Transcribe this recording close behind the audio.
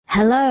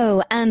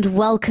Hello and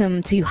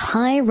welcome to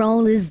High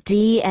Rollers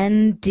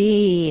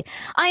D&D.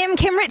 I am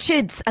Kim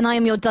Richards and I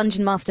am your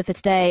Dungeon Master for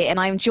today, and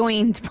I am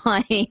joined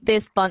by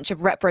this bunch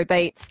of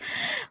reprobates.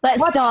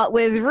 Let's start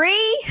with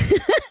Ree,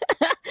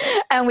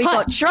 and we've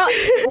got Trot,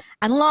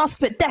 and last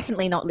but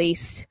definitely not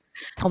least,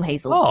 Tom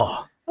Hazel.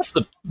 Oh, that's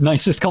the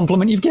nicest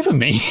compliment you've given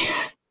me.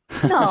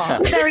 Oh,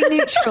 very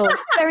neutral,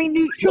 very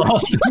neutral.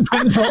 Last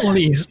but not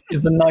least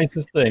is the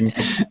nicest thing.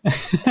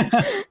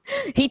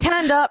 He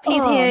turned up,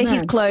 he's here,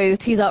 he's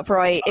clothed, he's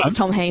upright. It's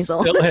Tom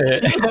Hazel. Still here.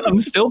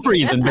 I'm still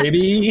breathing,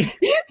 baby.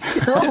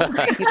 Still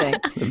breathing.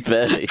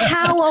 Very.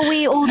 How are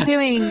we all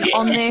doing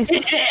on this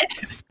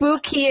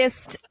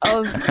spookiest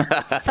of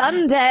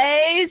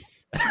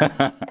Sundays?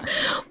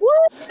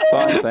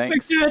 Fine,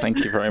 thanks.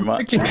 Thank you very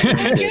much.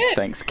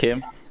 Thanks,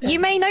 Kim. You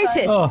may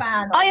notice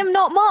I am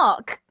not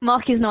Mark.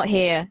 Mark is not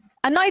here.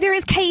 And neither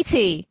is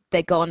Katie.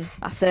 They're gone.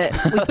 That's it.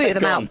 We booted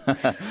them out.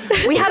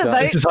 We had a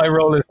vote. This is High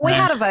Rollers. We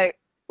had a vote.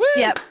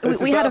 Yep.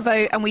 We had a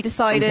vote and we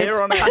decided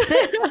that's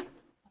it.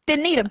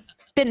 Didn't need them.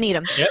 Didn't need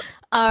them. Yep.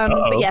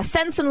 But yeah,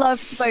 sense and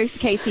love to both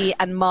Katie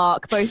and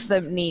Mark. Both of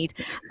them need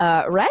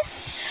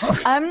rest. So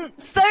What are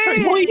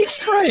you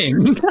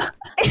spraying?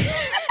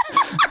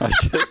 I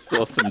just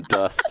saw some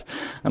dust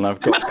and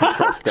I've got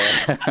compressed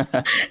air.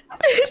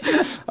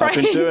 I've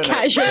been doing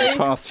it for the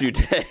past few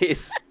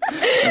days.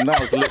 And that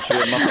was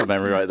literally a muscle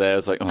memory right there. I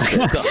was like, oh,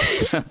 okay,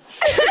 dust.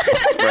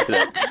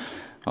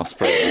 I'll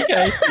spray it.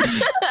 Okay.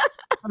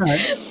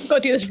 Right. Got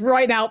to do this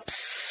right now.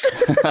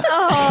 oh,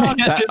 God.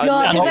 Does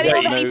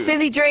anyone got any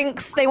fizzy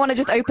drinks they want to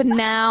just open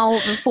now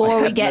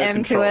before we get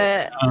into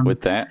it?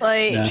 With that,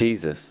 like,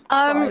 Jesus.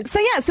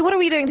 So what are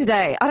we doing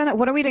today? I don't know.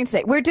 What are we doing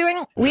today? We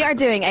are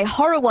doing a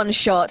horror one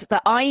shot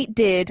that I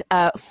did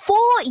 4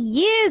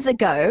 years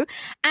ago.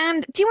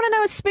 And do you want to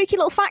know a spooky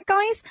little fact,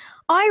 guys?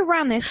 I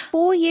ran this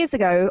 4 years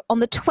ago on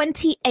the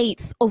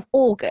 28th of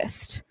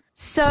August.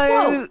 So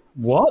Whoa.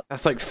 What?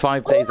 That's like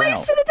 5 days out.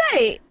 Almost to the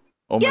date.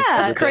 Almost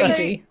yeah, to the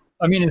crazy.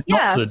 I mean, it's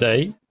not to the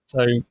day,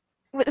 so...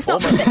 It's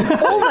not to the day. It's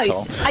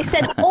almost. I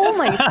said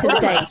almost to the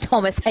day,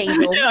 Thomas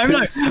Hazel. Yeah, I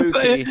know.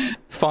 Spooky.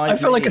 I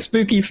feel like a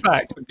spooky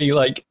fact would be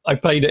like, I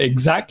played it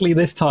exactly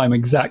this time,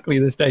 exactly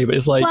this day, but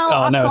it's like,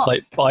 it's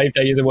like 5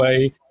 days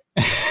away.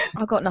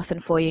 I've got nothing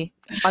for you.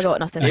 I got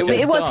nothing.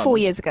 It was 4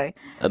 years ago.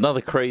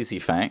 Another crazy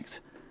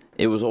fact,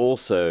 it was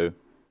also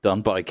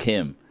done by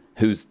Kim,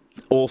 who's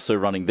also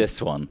running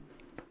this one.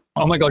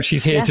 Oh my God,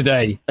 she's here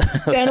today.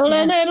 I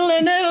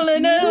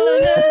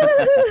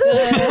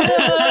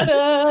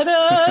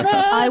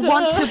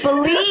want to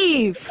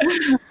believe.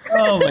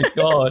 Oh my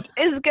God.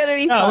 It's going to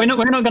be fun.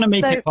 We're not going to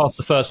make it past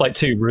the first like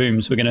 2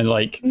 rooms. We're going to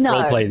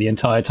roleplay the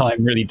entire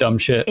time, really dumb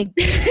shit.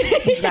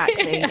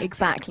 Exactly.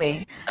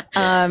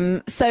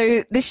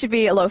 So this should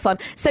be a lot of fun.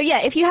 So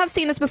yeah, if you have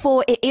seen this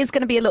before, it is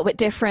going to be a little bit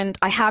different.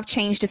 I have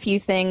changed a few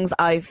things.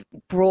 I've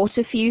brought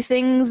a few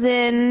things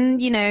in,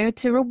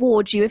 to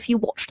reward you if you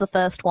watched the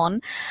first one.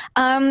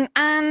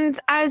 And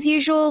as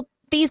usual,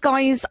 these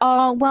guys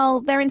are,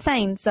 they're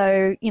insane.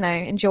 So,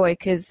 enjoy,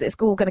 because it's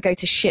all going to go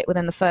to shit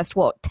within the first,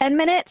 10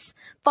 minutes?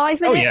 5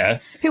 minutes? Oh, yeah.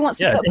 Who wants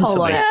to put a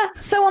poll on it? Yeah.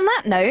 So on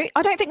that note,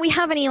 I don't think we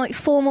have any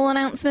formal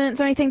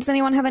announcements or anything. Does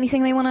anyone have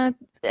anything they want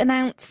to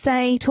announce,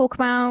 say, talk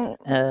about?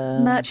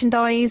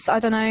 Merchandise? I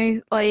don't know.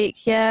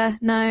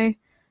 No.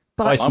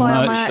 Buy some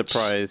I'm merch. actually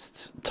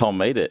surprised Tom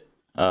made it.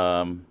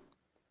 When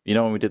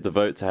we did the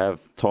vote to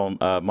have Tom,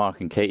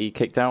 Mark and Katie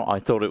kicked out, I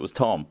thought it was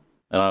Tom.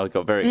 And I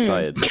got very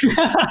excited.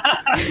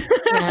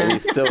 And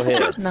he's still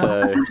here,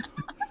 so...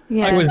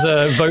 Yeah. I was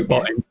vote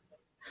botting.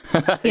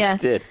 Yeah.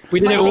 Did.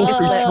 We did it all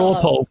through straw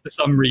poll for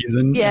some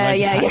reason.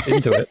 Yeah.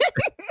 Into it.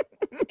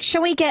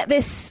 Shall we get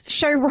this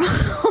show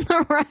on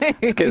the road?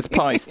 Let's get this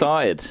party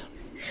started.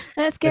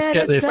 Let's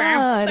get this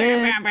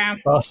started.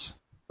 Bus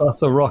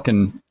are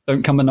rocking.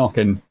 Don't come a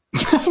knocking.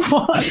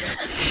 What?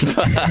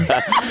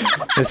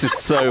 This is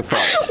so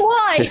fucked.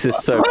 Why? This is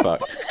so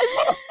fucked.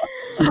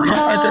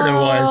 I don't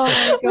know why.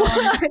 Oh,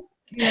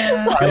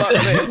 Yeah. I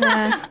like this.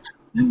 Yeah.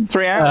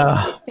 3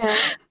 hours. Yeah.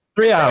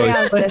 3 hours.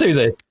 hours Let's do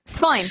this. It's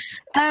fine.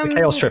 The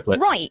Chaos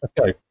Triplets. Right. Let's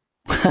go.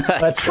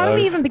 Let's How do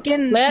we even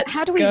begin? Let's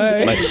How do we go. even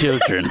begin My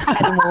children.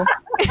 anymore?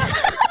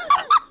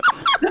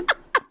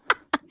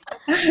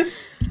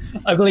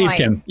 I believe, Right.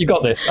 Kim. You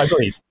got this. I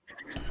believe.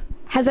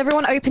 Has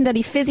everyone opened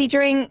any fizzy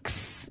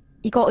drinks?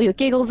 You got all your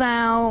giggles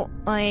out?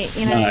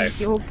 No.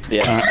 You're...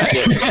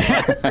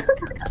 Yeah.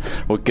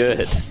 We're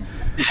good.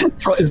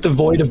 Trot is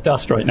devoid of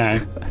dust right now.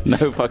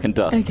 No fucking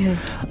dust. Okay.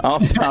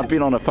 I've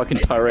been on a fucking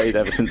tirade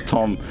ever since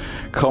Tom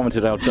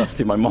commented how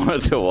dusty my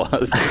monitor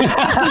was.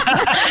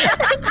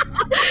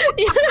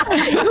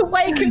 You've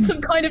awakened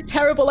some kind of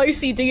terrible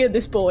OCD in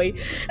this boy.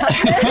 What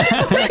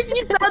have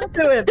you done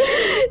to him?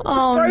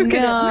 Oh,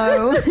 Broken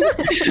no.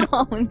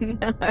 Oh,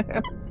 no.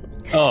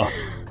 Oh,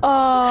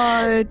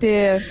 Oh,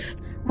 dear.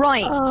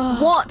 Right.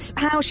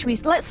 How should we...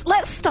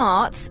 Let's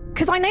start,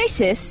 because I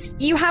notice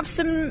you have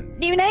some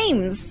new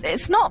names.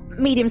 It's not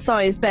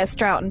medium-sized Bear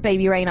Strout and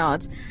Baby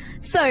Reynard.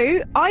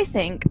 So I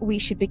think we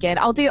should begin.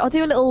 I'll do a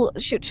little...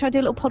 Should I do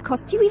a little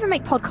podcast? Do you even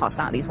make podcasts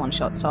out of these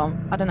one-shots,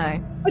 Tom? I don't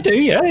know. I do,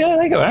 yeah,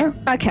 they go out.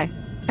 Okay.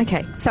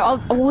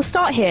 So we'll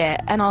start here,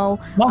 and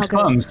Most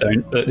poems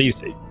don't, but these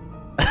do.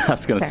 I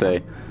was going to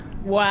say...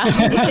 Wow.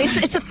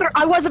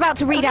 I was about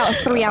to read out a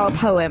 3-hour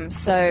poem,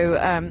 so...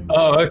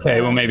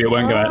 okay. Well, maybe it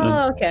won't go out then.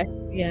 Oh, okay.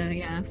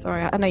 Yeah.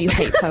 Sorry, I know you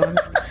hate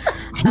poems.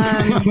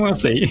 We'll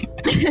see.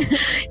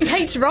 He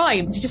hates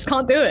rhymes. You just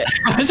can't do it.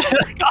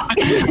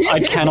 I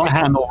cannot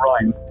handle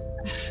rhymes.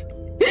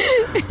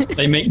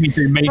 They make me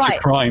do major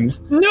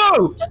crimes.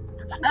 No!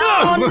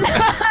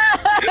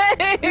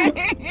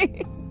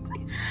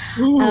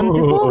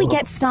 Before we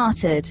get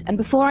started, and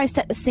before I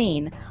set the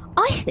scene,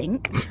 I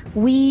think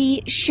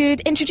we should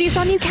introduce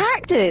our new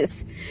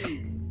characters.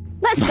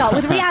 Let's start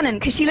with Rhiannon,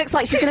 because she looks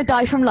like she's going to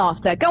die from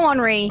laughter. Go on,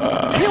 Rhi.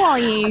 Who are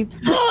you?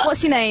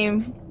 What's your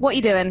name? What are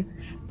you doing?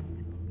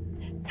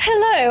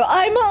 Hello,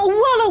 I'm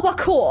Walla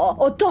Wakor,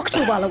 or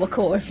Dr. Walla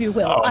Wakor, if you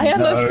will. I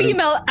am a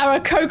female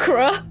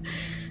Aarakocra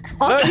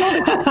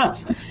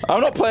archaeologist.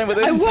 I'm not playing with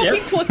this. I'm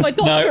working towards my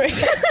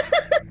doctorate.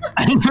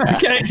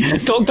 Okay,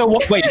 Doctor,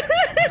 wait,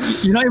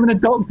 you're not even a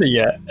doctor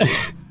yet.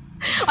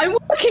 I'm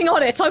working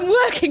on it.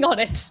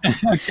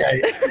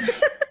 Okay.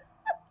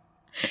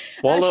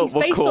 She's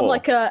based on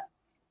like a...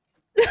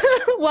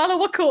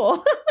 Walla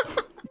Wakor.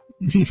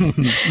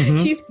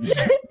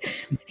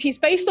 She's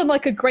based on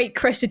like a great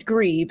crested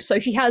grebe, so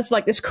she has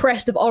like this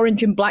crest of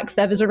orange and black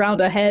feathers around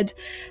her head.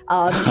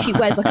 She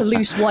wears like a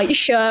loose white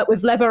shirt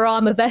with leather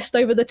armor vest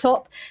over the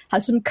top,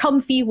 has some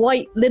comfy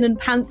white linen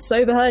pants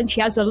over her, and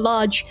she has a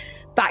large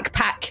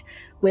backpack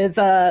with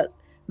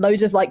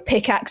loads of like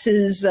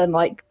pickaxes and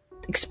like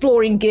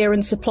exploring gear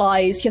and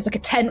supplies. She has like a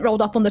tent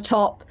rolled up on the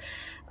top.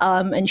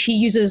 And she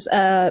uses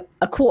a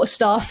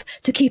quarterstaff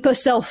to keep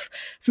herself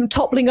from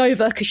toppling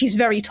over because she's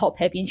very top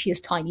heavy and she has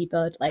tiny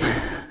bird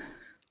legs.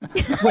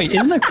 Wait,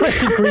 isn't a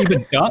crested grebe a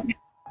duck?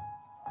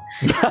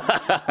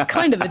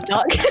 Kind of a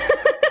duck.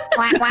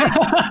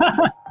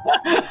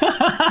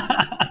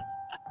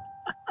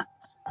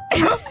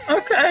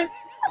 Okay.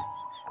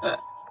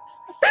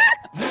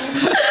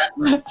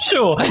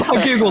 Sure,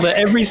 I googled it.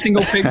 Every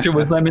single picture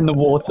was them in the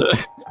water.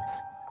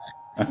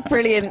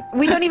 Brilliant.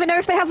 We don't even know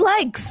if they have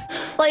legs.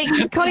 Like,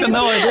 can't even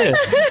no idea.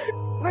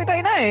 I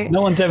don't know.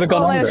 No one's ever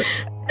gone under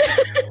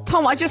it.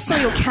 Tom, I just saw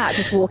your cat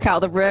just walk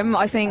out of the room.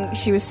 I think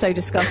she was so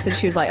disgusted.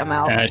 She was like, I'm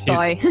out.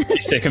 Bye.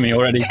 She's sick of me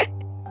already.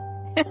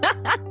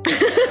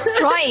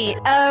 Right.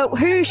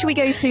 Who should we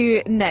go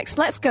to next?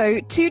 Let's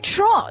go to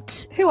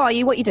Trot. Who are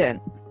you? What are you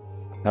doing?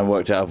 I haven't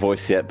worked out a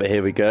voice yet, but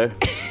here we go.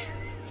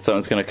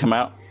 Someone's going to come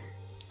out.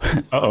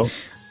 Uh-oh.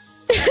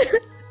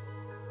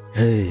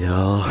 Hey,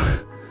 y'all.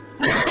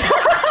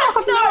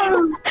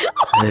 No!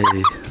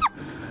 Hey.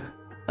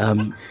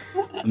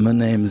 My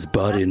name's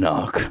Body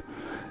Knock.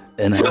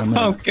 And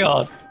oh,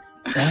 God.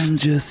 I'm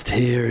just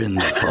here in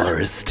the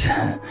forest.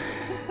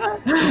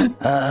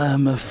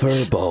 I'm a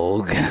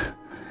furbolg.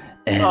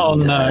 And, oh,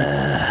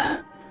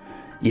 no.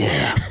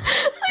 Yeah.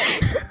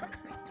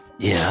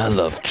 Yeah, I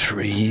love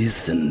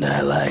trees, and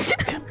I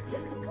like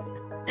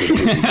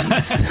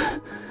trees.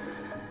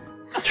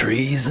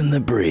 Trees in the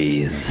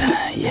breeze.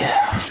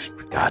 Yeah.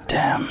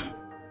 Goddamn.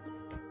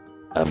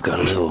 I've got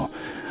a little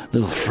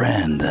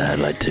friend that I'd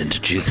like to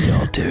introduce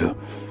y'all to.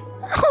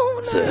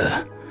 Oh,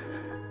 no.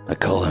 I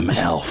call him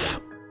Elf,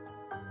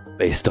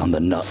 based on the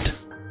nut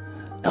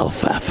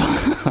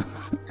alfalfa.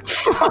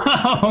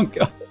 Oh,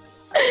 God.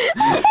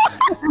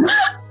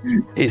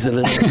 He's a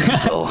little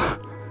weasel,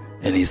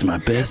 and he's my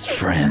best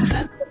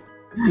friend.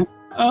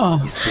 Oh.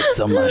 He sits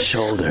on my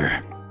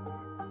shoulder.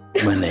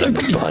 My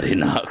name's Body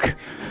Knock.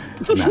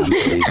 And I'm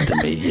pleased to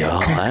meet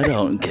y'all. I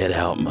don't get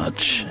out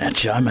much.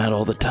 Actually, I'm out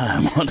all the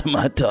time. What am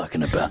I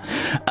talking about?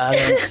 I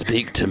don't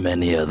speak to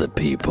many other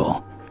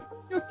people.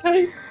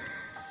 Okay.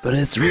 But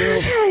it's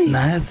real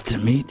nice to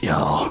meet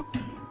y'all.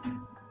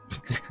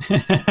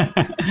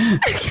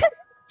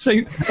 So,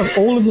 of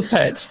all of the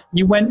pets,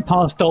 you went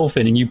past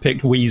Dolphin and you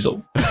picked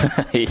Weasel.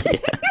 Yeah.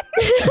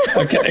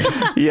 Okay.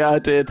 Yeah, I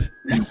did.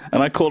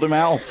 And I called him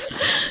Alf.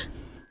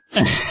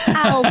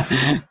 Alf.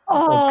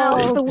 Oh,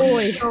 Alf the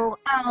boy. Oh,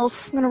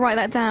 Alf. I'm going to write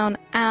that down.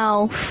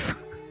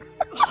 Alf.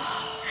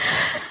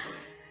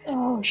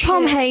 Oh, shit.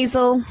 Tom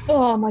Hazel.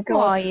 Oh, my God. Who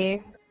are you?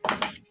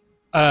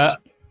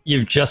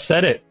 You've just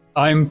said it.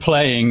 I'm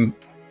playing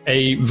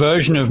a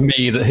version of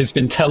me that has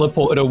been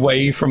teleported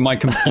away from my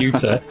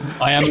computer.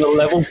 I am the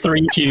level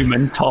 3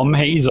 human, Tom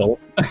Hazel.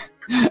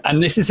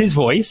 And this is his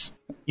voice.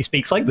 He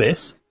speaks like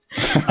this.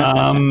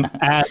 And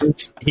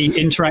he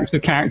interacts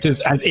with characters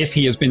as if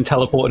he has been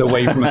teleported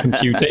away from a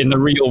computer in the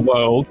real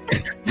world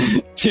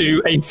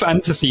to a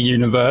fantasy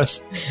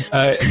universe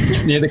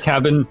near the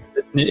cabin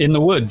in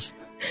the woods.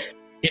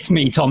 It's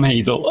me, Tom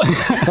Hazel.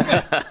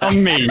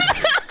 I'm me.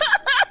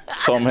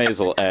 Tom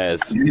Hazel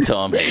as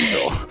Tom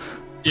Hazel.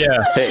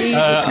 Yeah. Hey,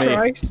 Jesus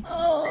Christ.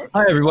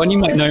 Hi, everyone. You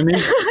might know me.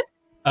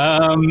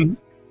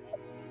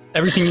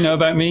 everything you know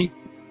about me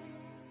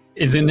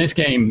is in this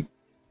game.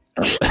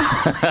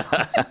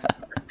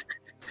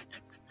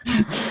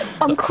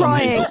 I'm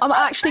crying. I'm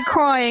actually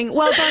crying.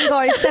 Well done,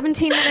 guys.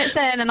 17 minutes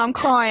in and I'm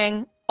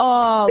crying.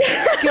 Oh,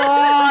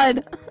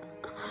 God.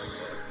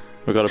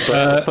 We've got a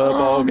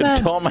Furbolg and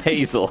Tom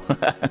Hazel.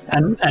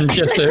 and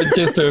just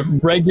a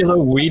regular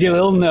weedy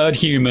little nerd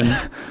human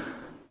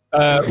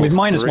with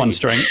 -1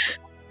 strength.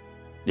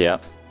 Yeah.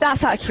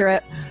 That's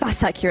accurate.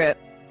 That's accurate.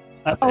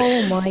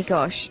 Oh, my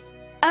gosh.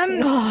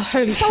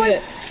 Holy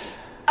shit.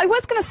 I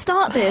was going to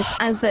start this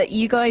as that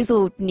you guys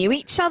all knew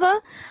each other.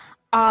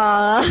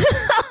 But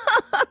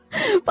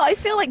I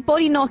feel like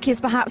Body Knock is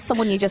perhaps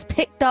someone you just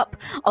picked up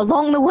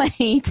along the way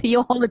to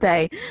your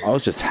holiday. I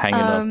was just hanging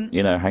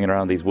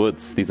around these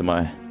woods. These are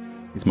my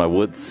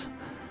woods.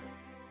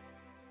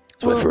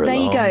 So well, for a there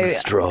you long go.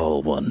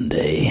 stroll one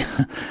day.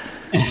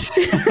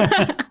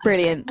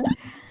 Brilliant.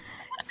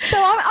 So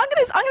I'm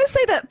gonna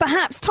say that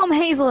perhaps Tom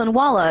Hazel and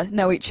Walla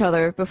know each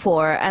other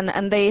before,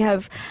 and they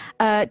have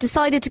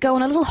decided to go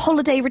on a little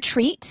holiday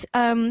retreat.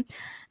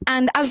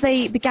 And as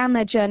they began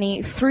their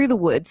journey through the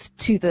woods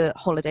to the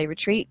holiday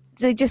retreat,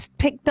 they just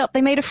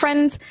they made a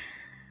friend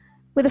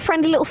with a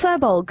friendly little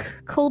Furbolg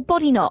called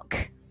Body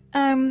Knock.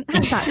 How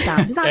does that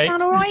sound? Does that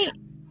sound all right?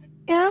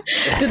 Yeah.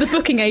 Do the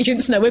booking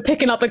agents know we're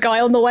picking up a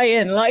guy on the way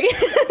in? Like,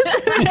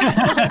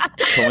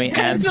 can we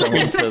add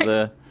someone to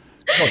the?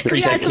 To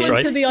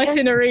the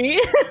itinerary.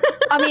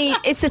 I mean,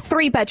 it's a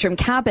 3-bedroom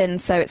cabin,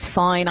 so it's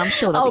fine. I'm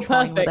sure they'll be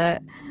fine with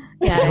it.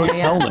 Yeah,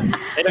 tell them.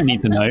 They don't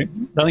need to know.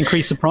 They'll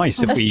increase the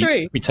price if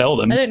we tell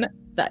them. I don't know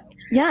that.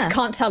 Yeah.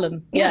 Can't tell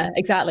them. Yeah,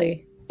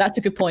 exactly. That's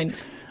a good point.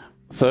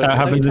 So that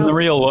happens in the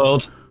real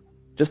world.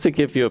 Just to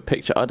give you a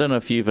picture, I don't know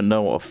if you even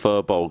know what a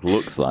Furbolg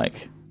looks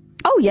like.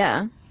 Oh,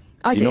 yeah.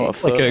 I do. You know what a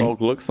Furbolg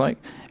looks like?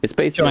 It's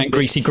basically giant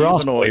greasy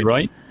grass boy,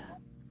 right?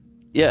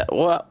 Yeah,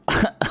 well,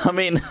 I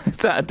mean, is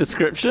that a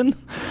description?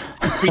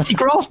 Greasy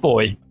grass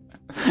boy.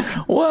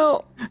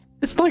 Well,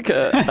 it's like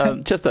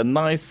just a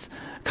nice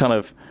kind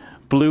of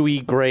bluey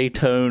grey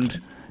toned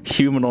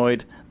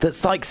humanoid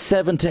that's like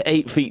 7 to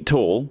 8 feet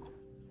tall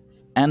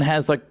and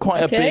has like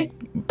quite a big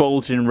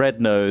bulging red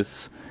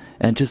nose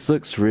and just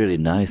looks really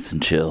nice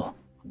and chill.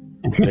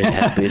 Very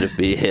happy to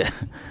be here.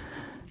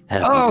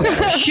 Oh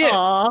shit!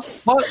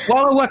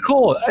 Walla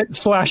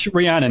Wakor /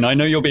 Rhiannon. I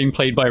know you're being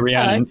played by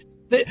Rhiannon.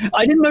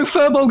 I didn't know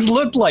Furbolgs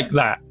looked like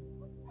that.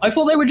 I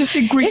thought they were just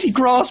big greasy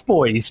grass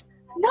boys.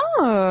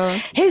 No,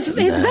 he's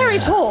very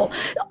tall.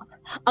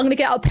 I'm going to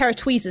get out a pair of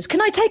tweezers.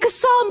 Can I take a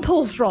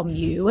sample from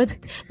you? And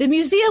the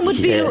museum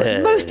would be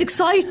most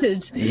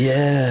excited.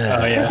 Yeah.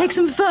 Oh, yeah. Can I take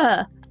some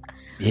fur?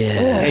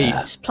 Yeah. Hey,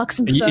 just pluck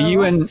some fur are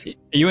you an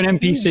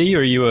NPC or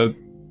are you a...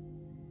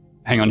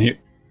 Hang on, are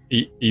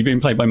you being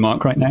played by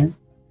Mark right now?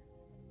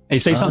 Hey,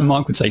 say something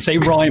Mark would say. Say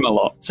rhyme a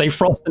lot. Say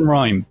frost and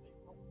rhyme.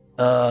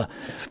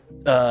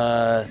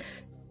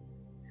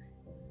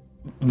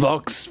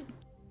 Vox...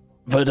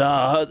 But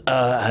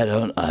I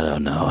don't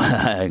know.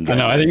 I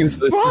know. I think it's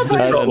the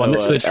troll one.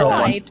 This is the troll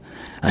one.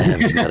 I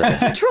haven't got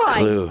a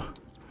Tried. clue.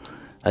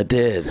 I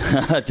did.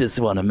 I just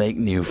want to make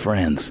new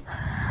friends.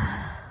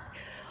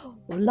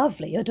 Well,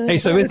 lovely. You're doing. Hey,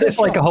 so is this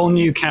like a whole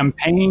new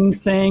campaign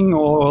thing,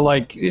 or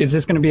like is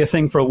this going to be a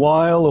thing for a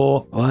while,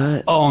 or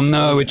what? Oh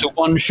no, it's a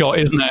one shot,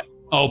 isn't it?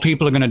 Oh,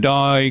 people are going to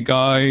die,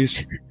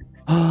 guys.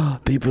 Oh,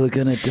 people are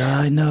gonna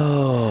die.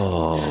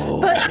 No.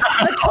 But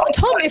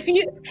Tom, if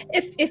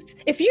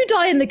you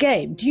die in the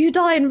game, do you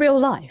die in real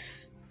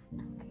life?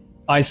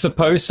 I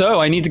suppose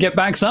so. I need to get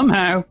back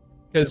somehow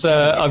because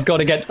I've got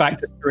to get back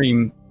to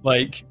stream.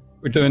 Like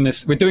we're doing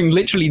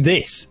literally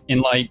this in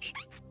like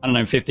I don't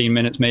know 15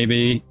 minutes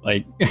maybe.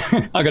 Like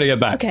I got to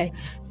get back. Okay.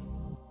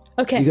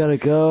 You gotta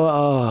go.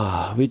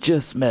 Oh, we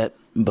just met,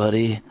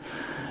 buddy.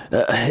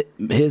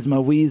 Here's my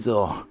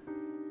weasel.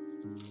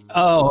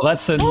 Oh,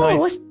 that's a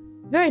nice.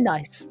 Very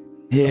nice.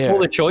 Here, all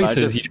the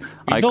choices.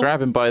 I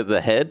grab him by the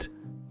head,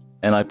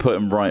 and I put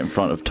him right in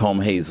front of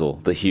Tom Hazel,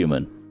 the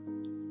human.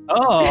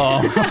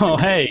 Oh,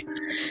 hey.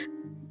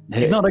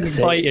 He's not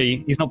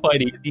bitey. He's not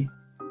bitey, is he?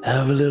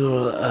 Have a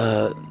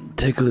little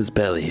tickle his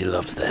belly. He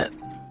loves that.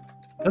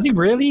 Does he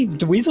really?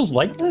 Do weasels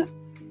like that?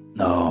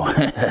 No.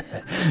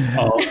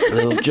 It's a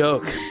little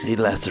joke.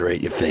 He'd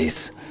lacerate your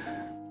face.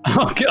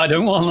 Oh, I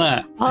don't want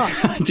that.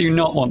 I do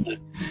not want that.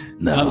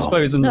 No. I'm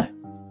supposing... No.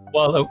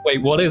 Well,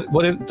 wait, what is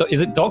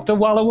it Dr.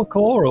 Walla Wakor,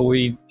 or are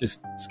we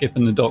just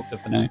skipping the doctor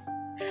for now?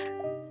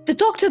 The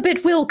doctor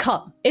bit will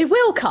come. It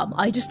will come.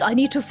 I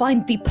need to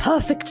find the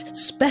perfect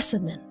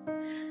specimen.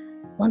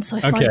 Once I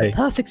find the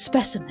perfect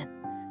specimen,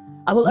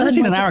 I will earn my I've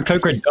seen an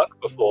Aarakocra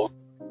duck before.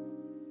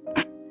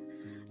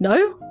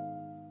 No?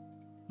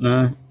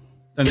 No. I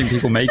don't think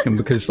people make them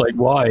because, like,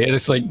 why?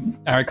 It's like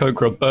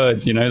Aarakocra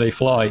birds, you know, they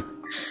fly.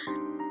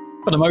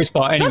 For the most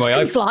part, anyway. Ducks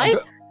can fly.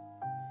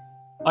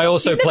 I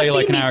also play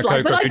like an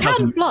Aarakocra who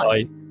doesn't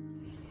fly.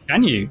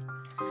 Can you?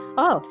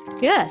 Oh,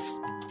 yes.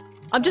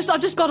 I've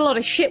just got a lot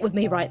of shit with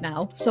me right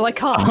now, so I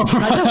can't.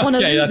 And I don't want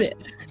to lose it.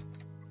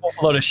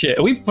 A lot of shit.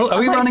 Are we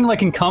running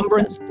like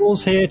encumbrance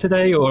rules here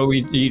today, or are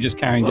you just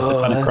carrying just a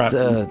ton of crap?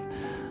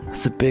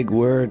 That's a big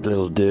word,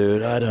 little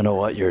dude. I don't know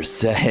what you're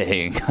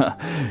saying.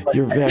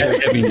 You're very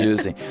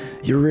confusing.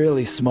 You're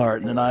really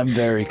smart, and I'm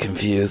very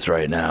confused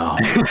right now.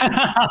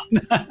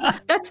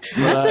 That's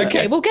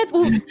okay.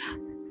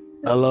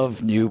 I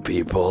love new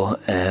people,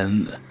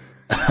 and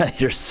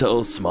you're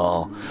so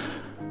small.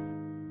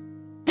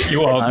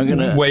 You are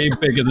way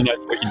bigger than I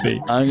thought you'd be.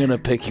 I'm gonna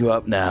pick you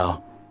up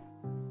now.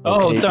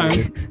 Oh, okay,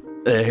 don't.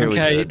 Here we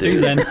go, dude.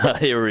 Do then.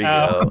 Here we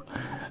go.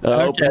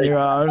 Open your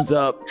arms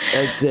up.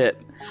 That's it.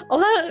 Oh,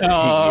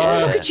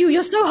 look at you!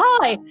 You're so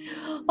high.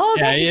 Oh,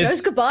 there he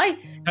goes. Goodbye.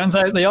 Turns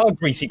out they are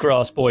greasy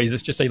grass boys.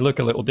 It's just they look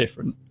a little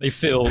different. They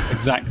feel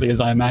exactly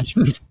as I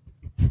imagined.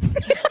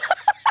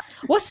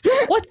 What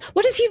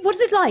is he? What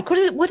is it like? What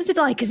is it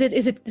like? Is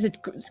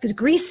it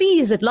greasy?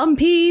 Is it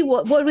lumpy?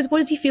 What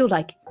does he feel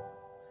like?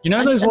 You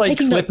know those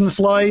slip and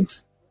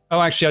slides?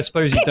 Oh, actually, I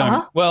suppose you don't.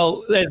 Uh-huh.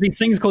 Well, there's these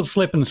things called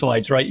slip and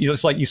slides, right?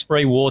 It's like you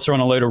spray water on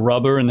a load of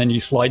rubber and then you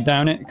slide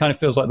down it. It kind of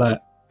feels like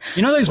that.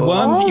 You know those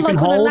worms that you can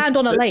hold land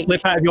on a lake.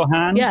 Slip out of your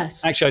hand?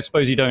 Yes. Actually, I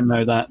suppose you don't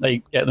know that.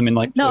 They get them in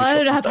like... No, I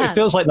don't have hands. It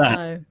feels like that.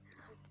 No.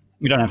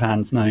 You don't have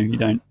hands. No, you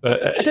don't.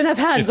 But I don't have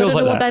hands. I don't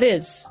know what that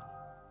is.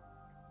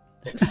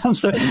 I'm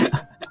sorry.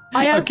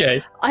 I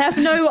have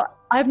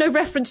no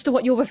reference to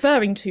what you're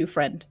referring to,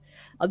 friend.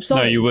 I'm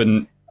sorry. No, you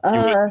wouldn't.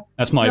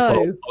 That's my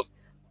fault.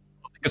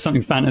 Think of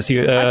something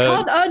fantasy. I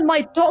can't earn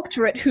my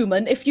doctorate,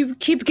 human, if you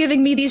keep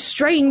giving me these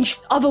strange,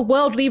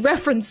 otherworldly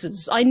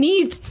references. I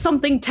need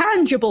something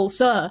tangible,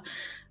 sir.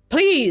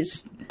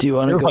 Please. Do you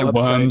want to go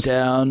upside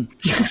down,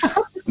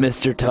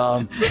 Mr.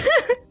 Tom?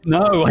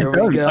 No, I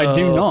don't. I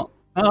do not.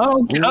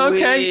 Oh,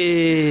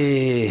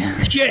 okay.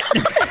 Shit.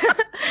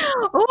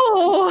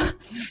 Oh.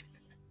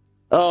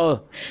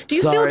 Oh. Do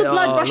you feel the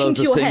blood rushing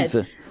to your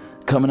head?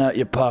 Coming out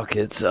your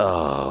pockets.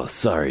 Oh,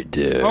 sorry,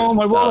 dude. Oh,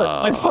 my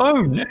wallet. My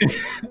phone.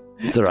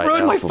 It's all right.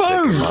 Ruined my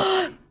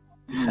phone.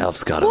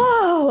 Elf's got him.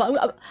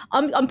 Whoa!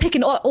 I'm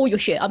picking all your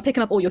shit. I'm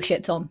picking up all your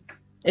shit, Tom.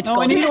 It's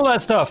gone. I need all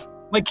that stuff.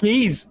 My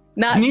keys.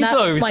 I need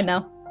those. Mine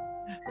now.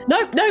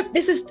 No,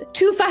 this is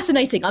too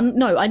fascinating.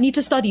 I need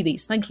to study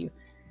these. Thank you.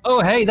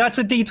 Oh, hey, that's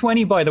a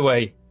D20, by the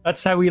way.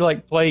 That's how we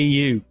play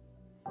you.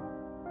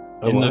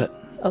 In what?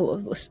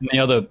 In the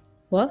other.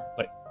 What?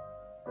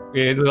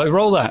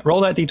 Roll that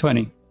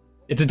D20.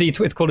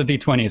 It's called a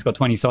D20. It's got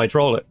 20 sides.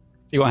 Roll it.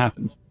 See what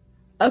happens.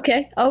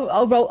 Okay,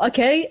 I'll roll.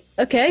 Okay.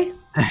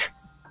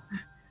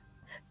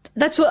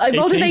 That's what I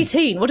rolled 18. an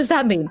 18. What does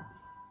that mean?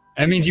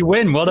 That means you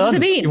win. Well done. What does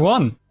it mean? You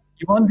won.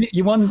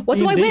 What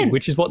do I win?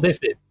 Which is what this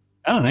is.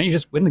 I don't know. You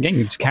just win the game.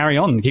 You just carry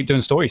on and keep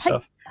doing story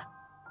stuff.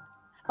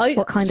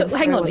 What kind of throw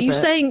hang on. Are you was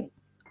it? saying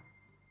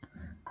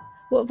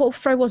what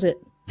throw was it,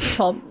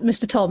 Tom?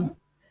 Mr. Tom,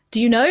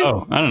 do you know?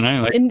 Oh, I don't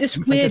know. In this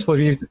weird.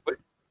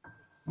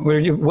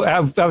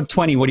 Out of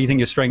 20, what do you think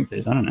your strength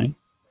is? I don't know.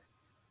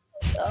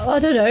 I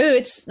don't know.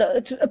 It's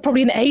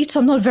probably an 8.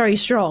 I'm not very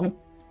strong.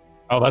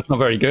 Oh, that's not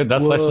very good.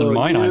 That's less than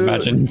mine, I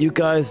imagine. You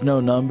guys know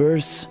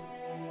numbers?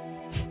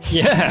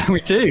 Yeah,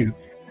 we do.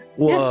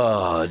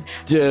 Whoa,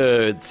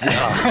 dude. It's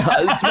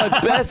my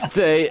best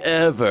day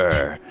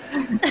ever.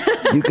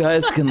 You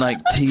guys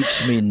can,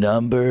 teach me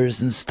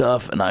numbers and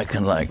stuff, and I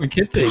can,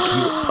 pick you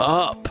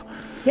up.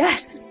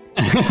 Yes.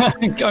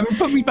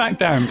 Put me back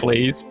down,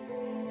 please.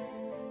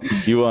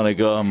 You want to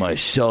go on my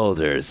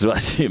shoulders?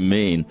 What do you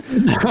mean?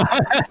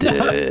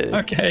 Dude.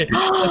 Okay,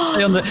 let's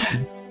stay on the...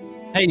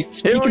 Hey,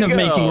 speaking of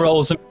making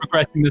rolls and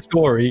progressing the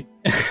story,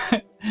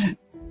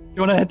 you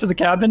want to head to the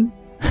cabin?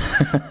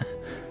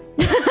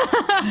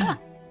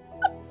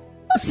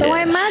 So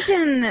I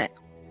imagine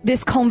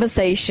this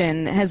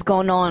conversation has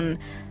gone on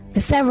for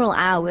several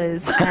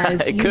hours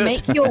as you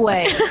make your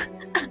way...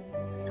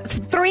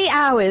 3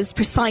 hours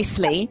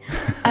precisely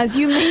as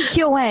you make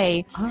your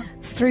way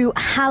through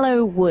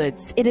Hallow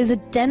Woods. It is a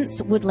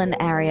dense woodland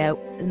area,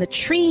 and the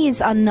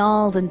trees are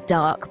gnarled and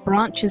dark,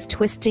 branches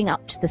twisting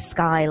up to the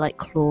sky like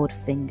clawed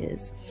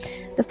fingers.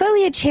 The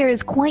foliage here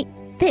is quite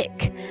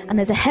thick, and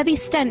there's a heavy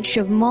stench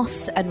of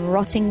moss and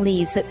rotting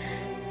leaves that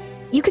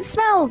you can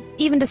smell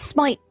even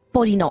despite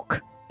Bodyknock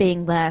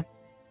being there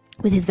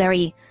with his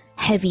very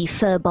heavy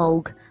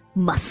furbulg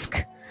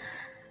musk.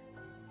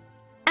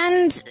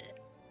 And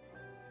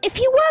if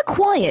you were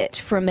quiet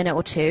for a minute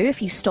or two,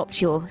 if you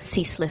stopped your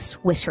ceaseless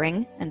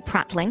whittering and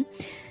prattling,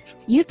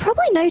 you'd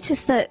probably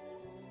notice that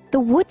the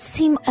woods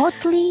seem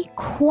oddly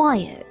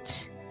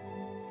quiet.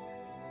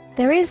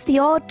 There is the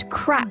odd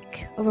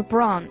crack of a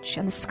branch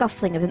and the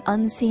scuffling of an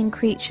unseen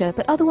creature,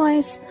 but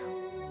otherwise,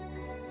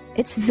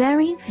 it's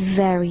very,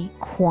 very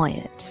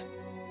quiet.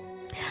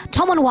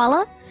 Tom and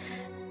Walla,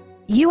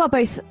 you are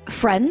both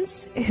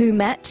friends who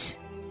met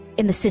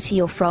in the city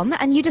you're from,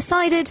 and you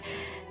decided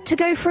to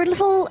go for a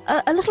little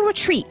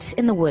retreat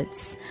in the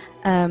woods.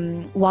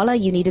 Walla,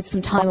 you needed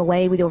some time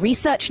away with your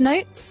research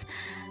notes.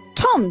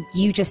 Tom,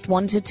 you just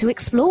wanted to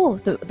explore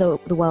the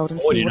world and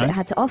see what it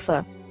had to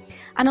offer.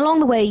 And along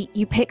the way,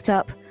 you picked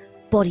up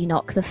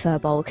Bodyknock the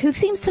Furbulg, who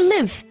seems to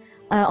live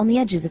on the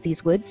edges of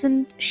these woods.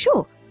 And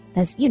sure,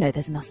 there's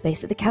enough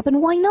space at the cabin.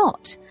 Why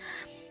not?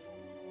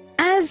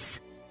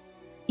 As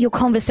your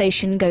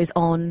conversation goes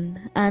on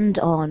and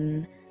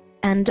on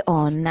and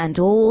on, and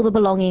all the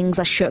belongings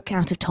are shook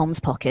out of Tom's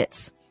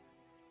pockets.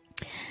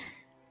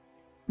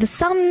 The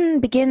sun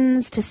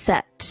begins to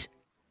set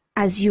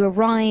as you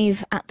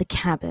arrive at the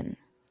cabin.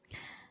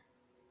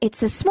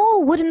 It's a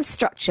small wooden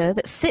structure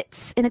that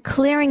sits in a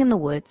clearing in the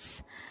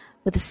woods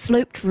with a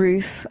sloped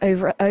roof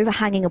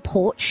overhanging a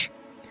porch,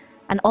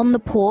 and on the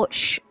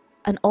porch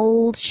an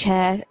old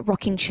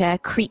rocking chair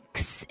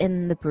creaks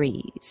in the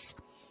breeze.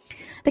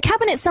 The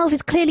cabin itself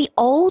is clearly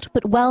old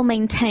but well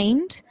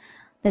maintained.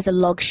 There's a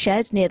log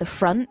shed near the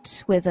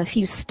front with a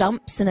few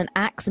stumps and an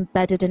axe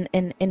embedded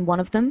in one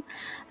of them.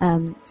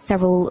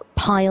 Several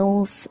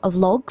piles of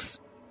logs.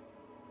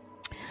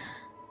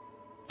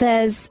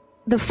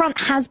 The front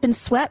has been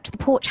swept. The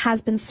porch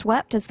has been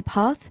swept as the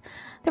path.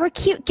 There are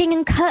cute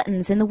gingham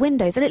curtains in the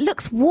windows, and it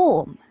looks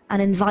warm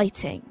and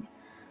inviting.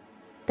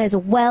 There's a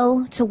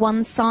well to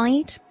one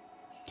side,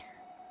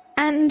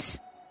 and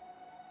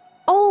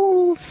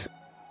old,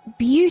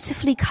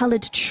 beautifully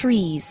coloured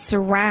trees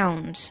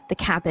surround the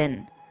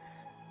cabin,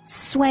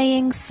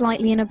 swaying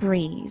slightly in a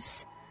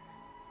breeze.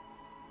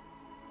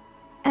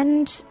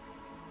 And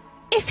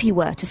if you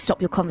were to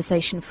stop your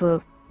conversation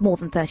for more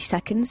than 30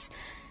 seconds,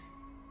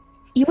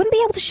 you wouldn't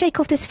be able to shake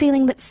off this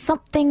feeling that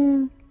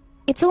something...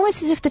 It's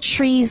almost as if the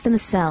trees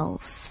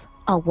themselves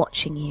are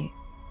watching you.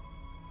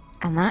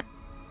 And that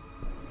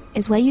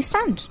is where you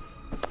stand.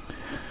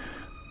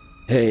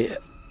 Hey,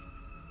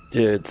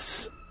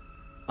 dudes,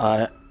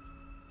 I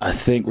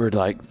think we're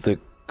like the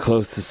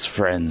closest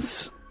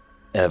friends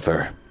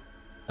ever.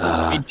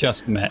 We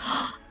just met.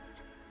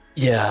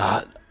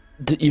 Yeah,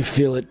 you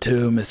feel it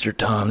too, Mr.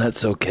 Tom.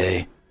 That's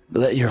okay.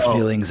 Let your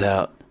feelings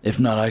out. If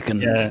not, I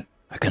can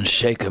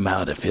shake them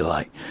out if you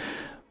like.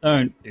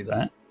 Don't do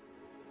that.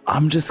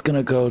 I'm just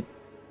gonna go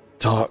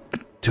talk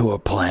to a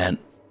plant.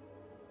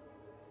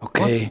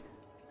 Okay?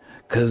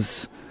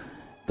 Because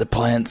the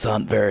plants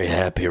aren't very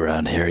happy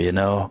around here, you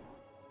know?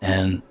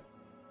 And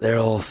they're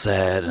all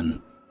sad and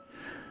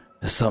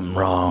there's something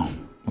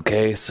wrong.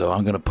 Okay? So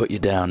I'm gonna put you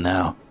down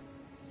now.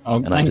 Oh,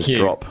 and I just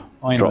drop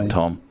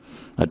Tom.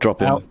 I drop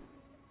him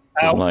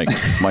from like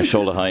my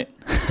shoulder height.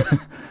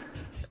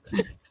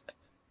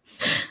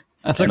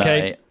 That's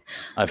okay.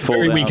 I fall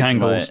very down weak to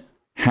angles.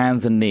 my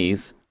hands and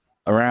knees.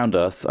 Around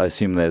us, I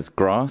assume there's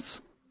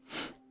grass.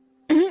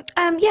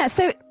 Yeah,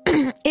 so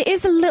it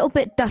is a little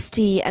bit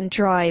dusty and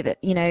dry. That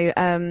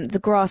the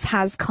grass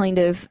has kind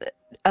of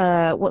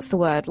what's the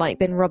word? Like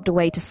been rubbed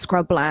away to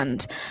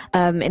scrubland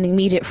in the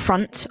immediate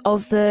front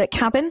of the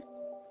cabin.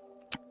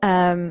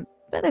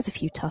 But there's a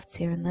few tufts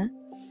here and there.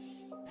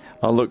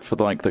 I'll look for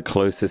like the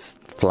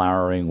closest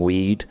flowering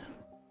weed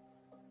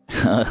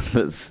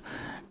that's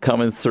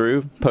coming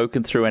through,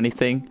 poking through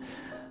anything,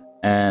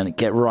 and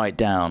get right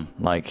down.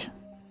 Like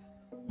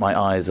my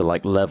eyes are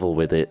like level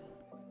with it.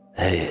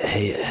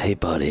 Hey,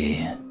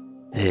 buddy.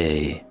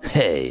 Hey,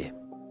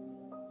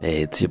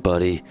 it's your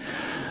buddy,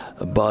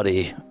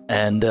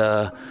 and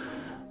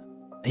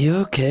you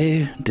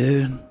okay,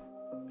 dude?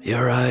 You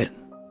alright?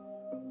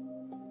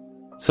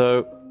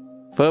 So,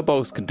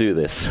 furbolgs can do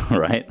this,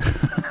 right?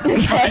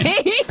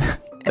 Okay.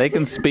 They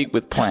can speak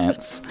with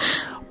plants,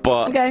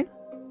 but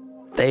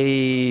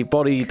the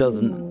body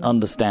doesn't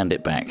understand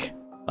it back.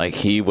 Like,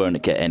 he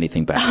won't get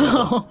anything back.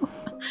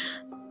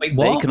 Wait,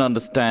 what? They can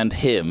understand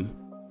him,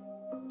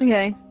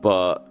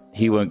 but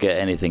he won't get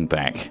anything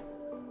back.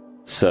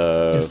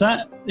 So is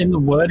that in the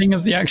wording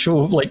of the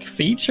actual like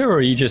feature, or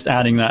are you just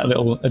adding that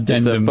little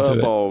addendum to it?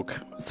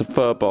 It's a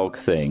furbolg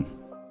thing.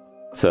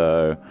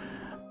 So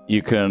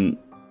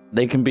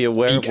they can be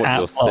aware of what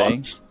you're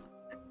saying.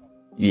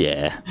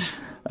 Yeah.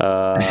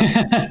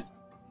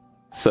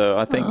 So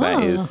I think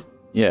that is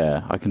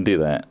I can do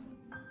that.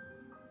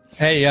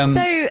 Hey,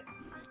 so you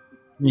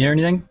hear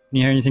anything? Can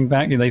you hear anything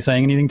back? Are they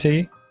saying anything to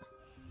you?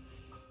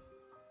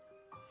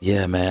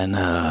 Yeah, man.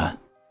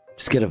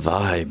 Just get a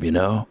vibe, you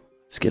know?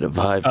 Just get a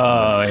vibe.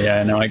 Oh,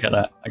 yeah, no, I get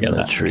that.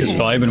 Just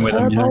vibing with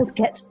them, you know?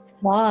 Gets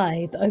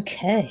vibe.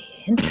 Okay,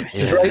 interesting.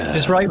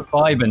 Just write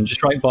vibing.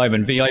 Just write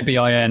vibing.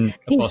 V-I-B-I-N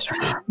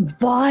apostrophe.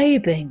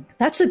 Vibing.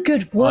 That's a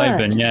good word.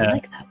 Vibing, yeah. I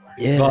like that word.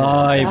 Yeah.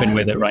 Vibing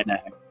with it right now.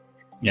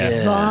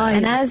 Yeah. Vibe.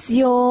 And as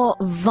you're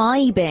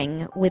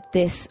vibing with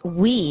this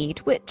weed,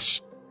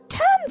 which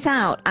turns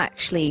out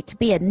actually to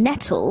be a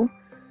nettle,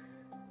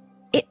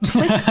 it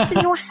twists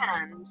in your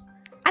hand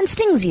and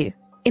stings you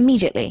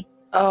immediately.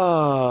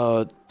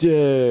 Oh,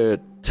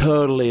 dude.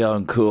 Totally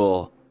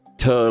uncool.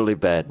 Totally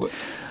bad.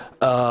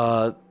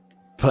 Plant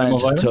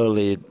just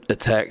totally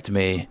attacked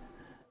me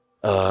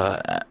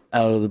out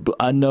of the blue.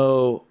 I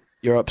know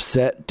you're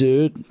upset,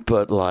 dude,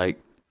 but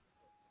like,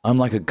 I'm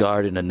like a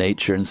guardian of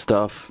nature and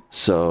stuff,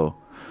 so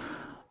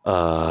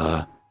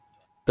don't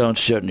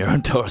shut on your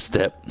own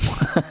doorstep.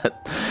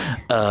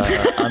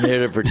 I'm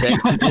here to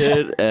protect you,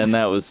 dude, and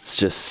that was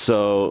just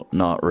so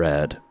not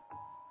rad.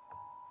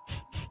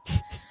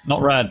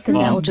 Not rad. The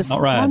nettle just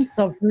not rad. Plants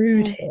are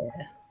rude here.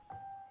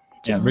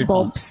 Just rude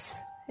bobs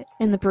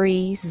in the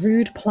breeze.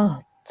 Rude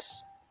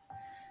plants.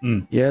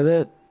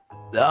 Yeah,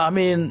 I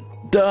mean,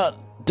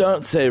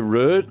 don't say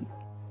rude.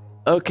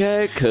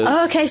 Okay,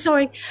 okay,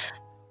 sorry.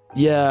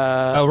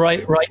 Yeah. Oh,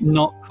 right,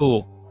 not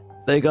cool.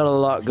 They got a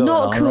lot going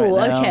on. Not cool.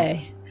 Right now.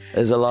 Okay.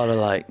 There's a lot of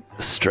like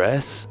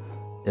stress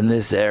in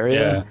this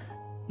area. Yeah.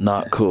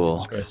 Not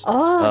cool.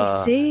 Oh,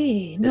 I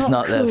see. It's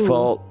not cool. their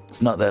fault.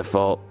 It's not their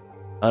fault.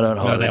 I don't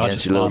hold it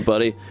against you, little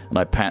buddy. And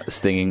I pat the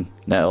stinging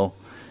nettle,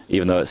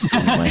 even though it's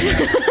stinging my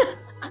hand.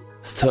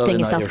 It's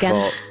totally not your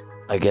fault.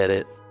 I get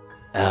it.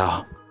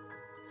 Ow.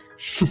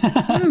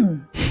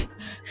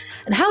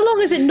 And how long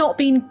has it not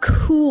been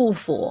cool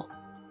for?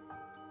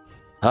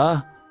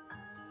 Huh?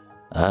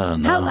 I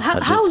don't know. I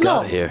just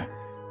got here.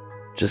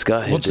 Just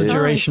got here, What's dude. the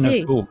duration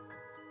of cool?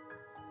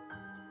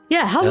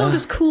 Yeah, how long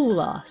does cool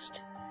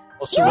last?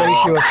 What's the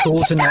ratio of cool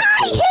to not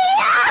cool?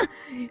 Here!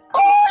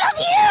 All of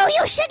you!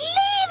 You should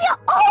leave! You're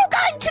all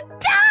going to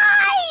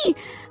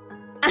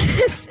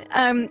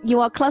die! You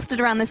are clustered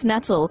around this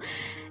nettle.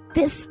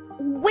 This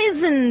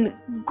wizened,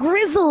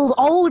 grizzled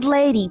old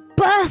lady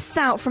bursts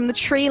out from the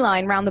tree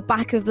line round the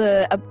back of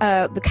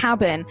the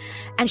cabin,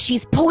 and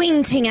she's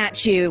pointing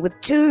at you with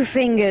 2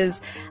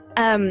 fingers.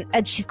 And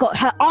she's got,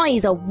 her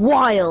eyes are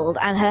wild,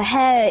 and her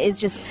hair is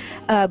just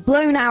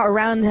blown out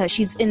around her.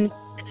 She's in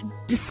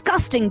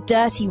disgusting,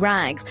 dirty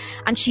rags,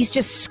 and she's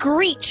just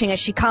screeching as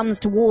she comes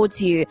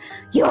towards you.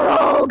 You're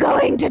all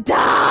going to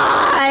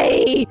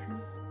die!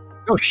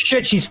 Oh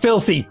shit, she's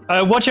filthy.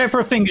 Watch out for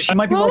her fingers. She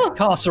might be like a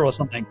caster or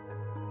something.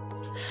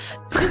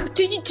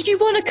 Did you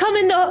want to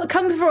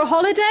come for a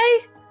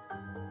holiday?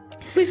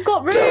 We've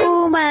got room.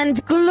 Doom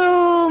and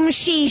gloom,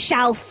 she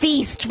shall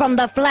feast from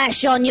the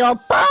flesh on your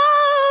bones!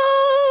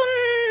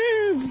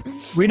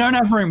 We don't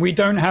have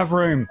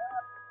room.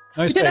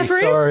 No space,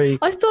 sorry.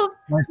 I thought...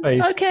 No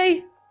space.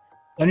 Okay.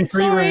 Only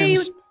 3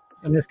 rooms.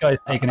 And this guy's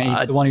taking it.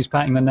 He's the one who's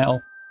patting the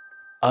nettle.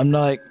 I'm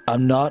not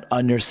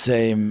on your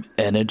same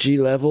energy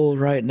level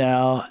right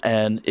now,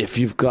 and if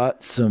you've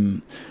got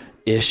some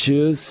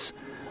issues,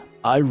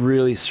 I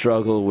really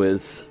struggle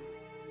with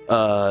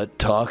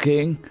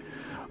talking,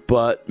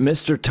 but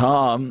Mr.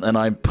 Tom, and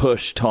I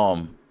push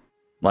Tom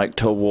like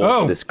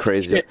towards this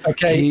crazy. Shit,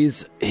 okay.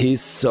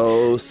 He's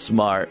so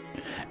smart,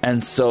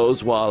 and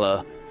so's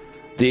Walla.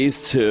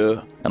 These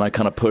 2, and I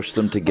kind of push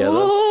them together.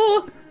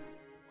 Oh,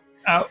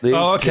 Ow.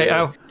 Okay,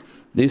 ow.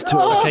 These 2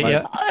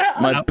 are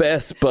my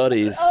best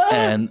buddies,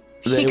 and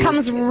she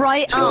comes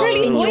right up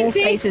in your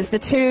faces, the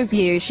 2 of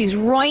you. She's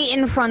right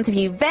in front of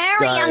you,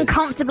 very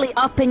uncomfortably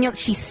up in your...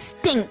 She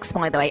stinks,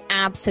 by the way,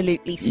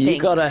 absolutely stinks. You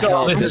gotta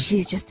help and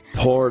she's just...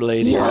 poor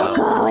lady You're out.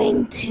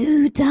 going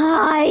to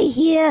die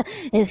here.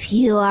 If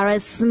you are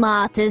as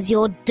smart as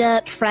your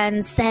dirt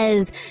friend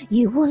says,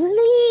 you will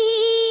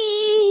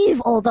leave,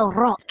 or the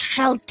rot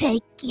shall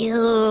take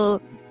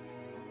you.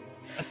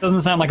 That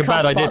doesn't sound like a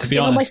bad idea, to be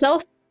honest. On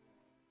myself.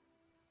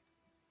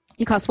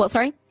 You cast what,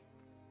 sorry?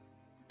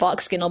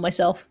 Bark skin on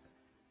myself.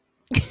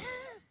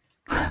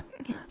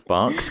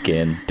 Bark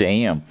skin,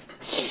 damn.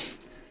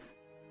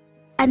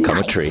 A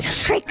Commentary.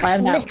 nice trick,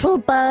 little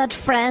bird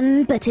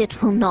friend, but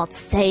it will not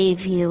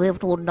save you.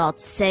 It will not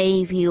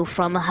save you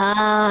from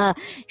her.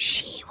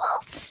 She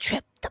will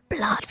strip the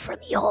blood from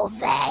your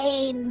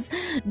veins.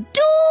 Doom!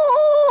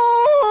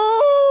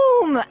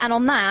 And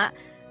on that,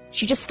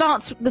 she just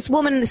starts, this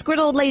griddled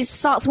old lady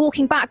starts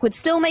walking backwards,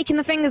 still making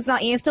the fingers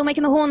at you, still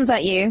making the horns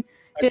at you.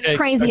 Doing the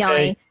crazy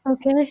eye.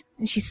 Okay.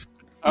 And she's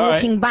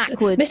walking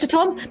backwards. Mr.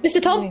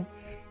 Tom?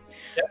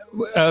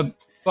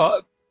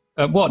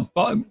 What?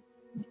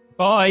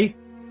 Bye?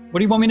 What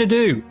do you want me to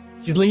do?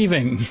 She's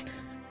leaving.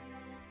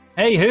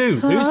 Hey, who?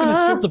 Who's going to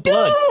strip the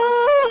blood?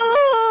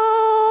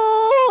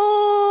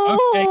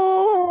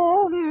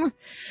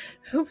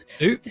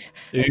 Okay.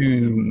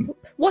 Doom.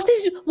 What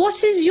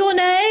is your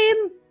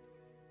name?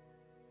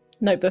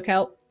 Notebook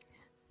out.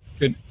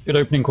 Good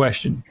opening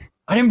question.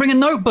 I didn't bring a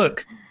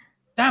notebook.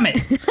 Damn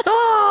it.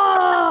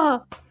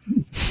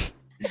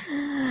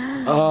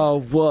 Oh,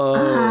 whoa.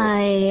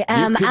 I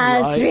am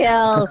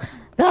Azriel,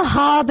 the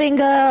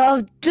harbinger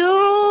of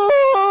doom.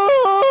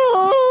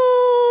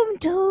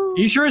 Doom. Are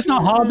you sure it's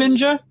not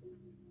Harbinger?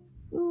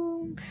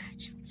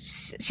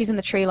 She's in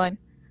the tree line.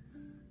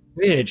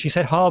 Weird. She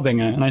said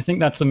Harbinger, and I think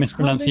that's a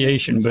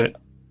mispronunciation, but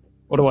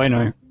what do I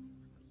know?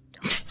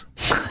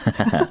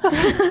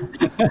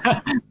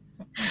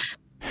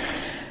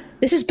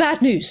 This is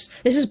bad news.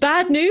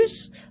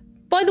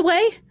 By the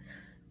way.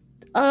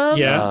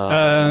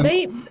 I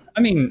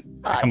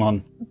mean, come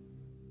on.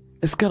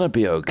 It's gonna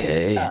be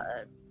okay.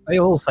 They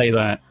all say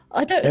that.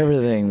 I don't.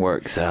 Everything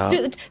works out.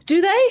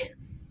 Do they?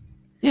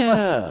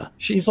 Yeah.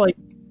 She's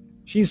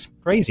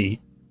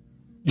crazy.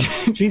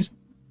 She's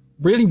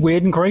really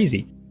weird and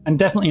crazy, and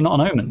definitely not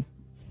an omen.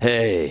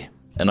 Hey,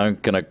 and I'm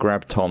gonna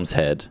grab Tom's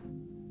head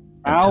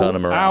and turn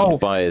him around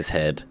by his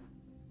head.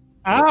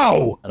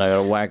 Ow! And I'm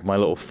gonna wag my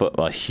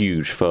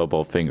huge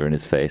furball finger in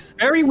his face.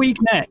 Very weak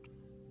neck.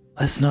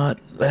 Let's not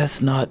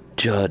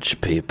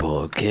judge people,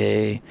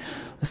 okay?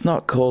 Let's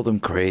not call them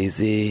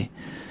crazy.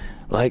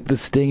 Like the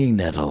stinging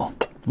nettle.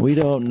 We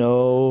don't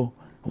know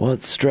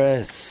what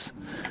stress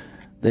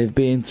they've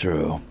been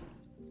through.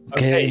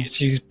 Okay?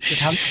 She's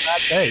having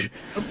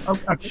a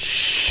bad day.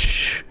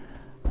 Shh.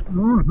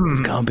 It's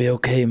gonna be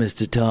okay,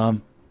 Mr.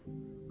 Tom.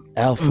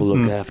 Alf will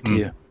look after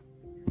you.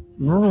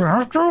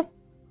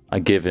 I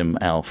give him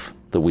Alf,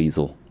 the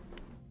weasel.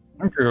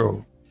 Thank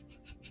you.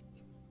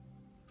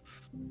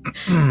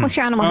 What's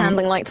your animal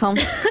handling like, Tom?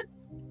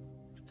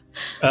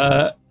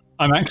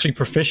 I'm actually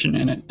proficient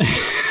in it.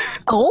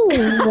 Oh,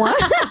 what?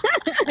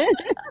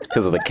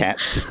 Because of the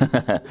cats.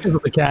 Because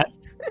of the cat.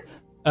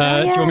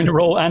 Yeah. Do you want me to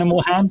roll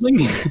animal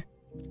handling?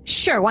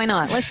 Sure, why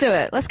not? Let's do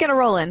it. Let's get a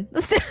roll in.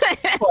 Let's do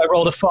it. Well, I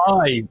rolled a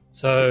 5,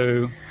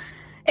 so...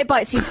 It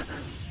bites you.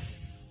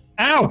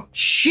 Ow!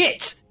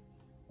 Shit!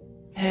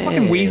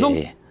 Fucking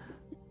weasel.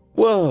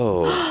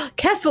 Whoa.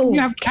 Careful.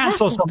 You have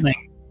cats or something.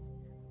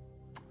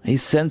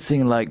 He's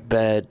sensing like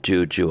bad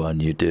juju on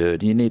you,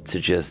 dude. You need to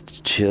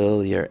just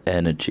chill your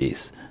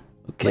energies.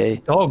 Okay?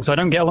 Dogs. I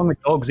don't get along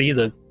with dogs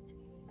either.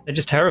 They're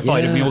just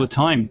terrified of me all the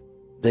time.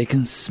 They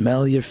can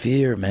smell your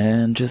fear,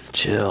 man. Just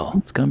chill.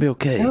 It's gonna be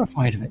okay.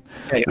 Terrified of it.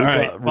 Okay, We all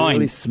right, got fine.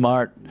 really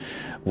smart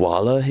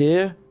Walla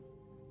here.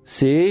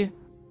 See?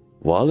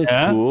 Walla's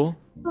cool.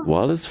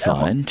 Walla's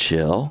fine.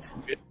 Chill.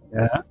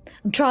 Yeah.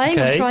 I'm trying.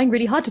 Okay. I'm trying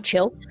really hard to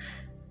chill.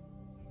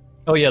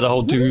 Oh yeah, the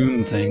whole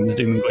doom thing, the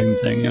doom and gloom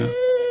thing. Yeah.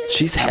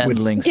 She's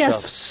handling Yes.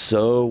 stuff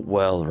so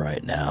well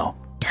right now.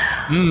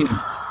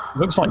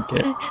 Looks like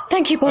it.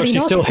 Thank you, Oh, Body she's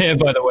Knock. still here,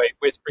 by the way,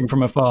 whispering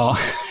from afar.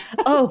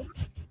 Oh,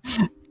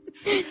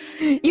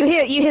 You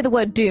hear the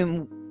word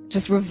doom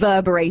just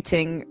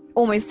reverberating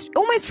almost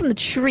from the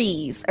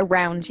trees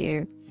around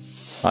you.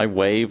 I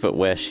wave at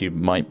where she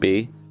might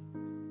be.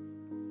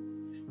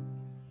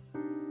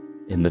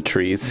 In the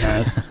trees.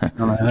 I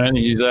don't think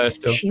she's there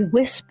still. she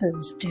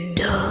whispers, dude.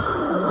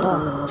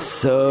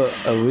 So,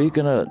 are we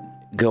gonna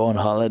go on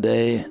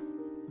holiday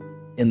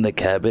in the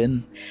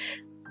cabin?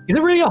 Is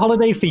it really a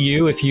holiday for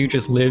you if you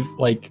just live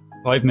like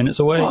 5 minutes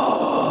away?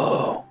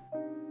 Oh,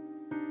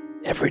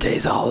 every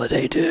day's a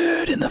holiday,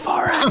 dude, in the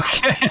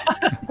forest.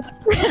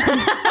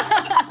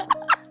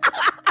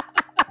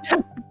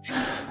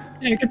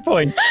 Yeah, good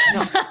point.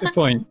 Good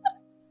point.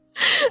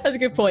 That's a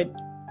good point.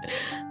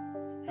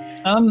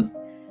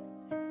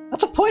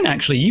 That's a point,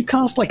 actually. You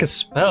cast like a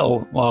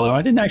spell, Wallow.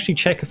 I didn't actually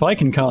check if I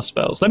can cast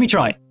spells. Let me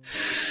try.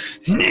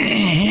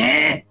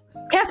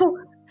 Careful.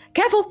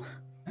 Careful.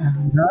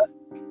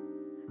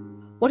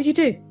 What do you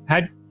do?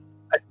 I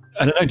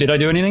don't know. Did I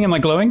do anything? Am I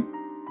glowing? Did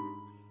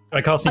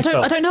I cast any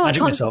spells? I don't know.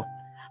 Magic I can't. missile.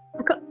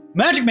 I can't,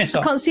 Magic missile.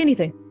 I can't see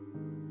anything.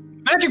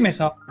 Magic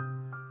missile.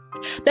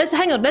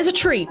 Hang on. There's a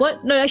tree.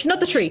 What? No, actually, not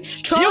the tree.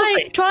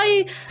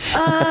 Try.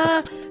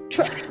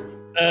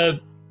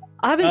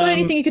 I haven't got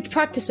anything you could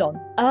practice on.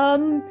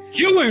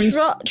 Cure wounds.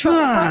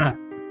 Try.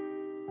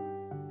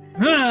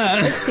 Ah.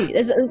 Let's see.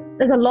 There's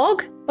a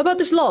log. What about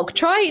this log?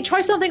 Try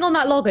something on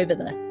that log over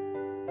there.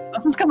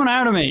 Nothing's coming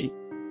out of me.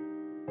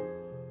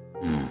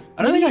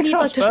 I don't think I need,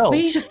 cast we spells.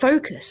 need to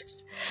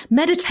focus.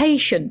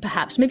 Meditation,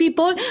 perhaps. Maybe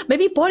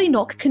Body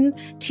Knock can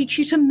teach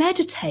you to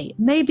meditate.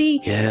 Maybe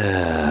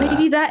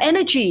that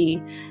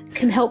energy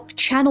can help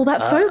channel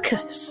that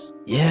focus.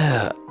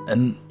 Yeah,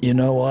 and you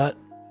know what?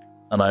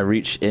 And I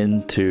reach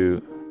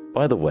into...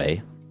 By the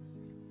way,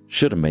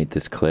 should have made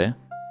this clear.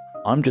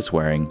 I'm just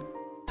wearing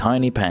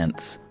tiny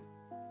pants.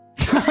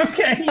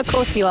 Okay. Of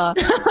course you are.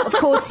 Of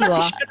course you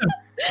are.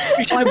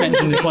 You should have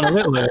mentioned this one a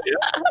little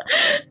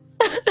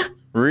earlier.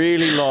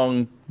 Really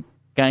long,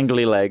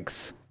 gangly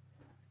legs,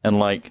 and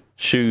like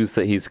shoes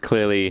that he's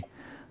clearly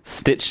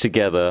stitched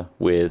together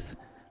with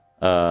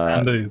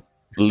Bamboo.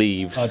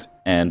 leaves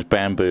and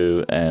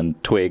bamboo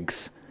and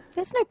twigs.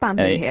 There's no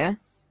bamboo here.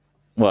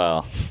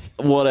 Well,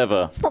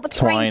 whatever. It's not the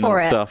terrain Twine for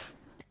and it. stuff.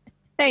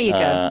 There you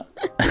go.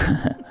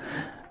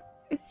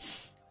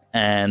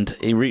 And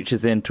he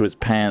reaches into his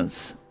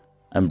pants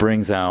and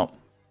brings out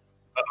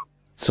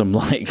some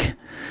like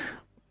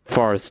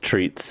forest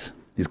treats.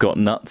 He's got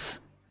nuts.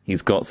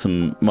 He's got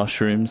some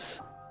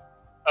mushrooms.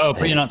 Oh,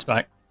 put your nuts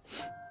back.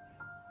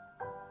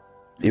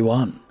 You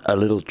want a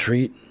little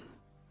treat?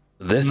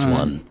 This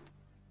one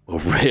will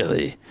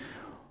really,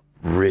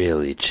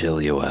 really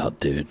chill you out,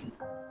 dude.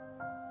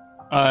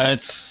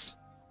 It's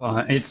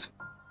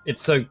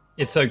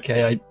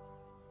okay.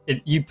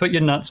 You put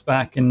your nuts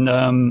back,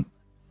 and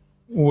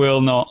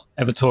we'll not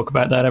ever talk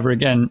about that ever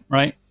again,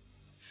 right?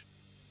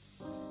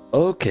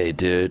 Okay,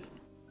 dude.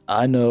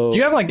 I know. Do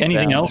you have like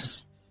anything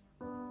else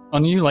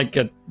on you, like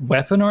a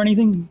weapon or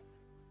anything?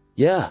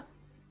 Yeah.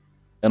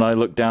 And I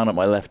look down at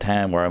my left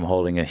hand where I'm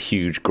holding a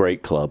huge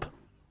great club.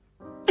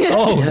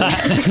 Oh,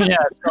 yeah.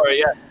 Sorry,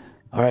 yeah.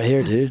 All right,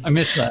 here, dude. I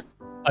missed that.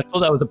 I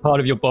thought that was a part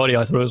of your body.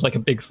 I thought it was like a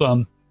big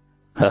thumb.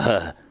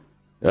 I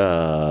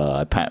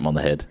pat him on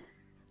the head.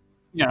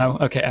 You know,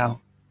 okay, ow.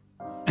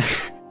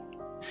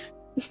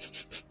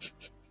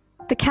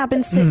 The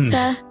cabin sits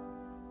there.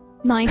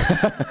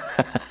 Nice.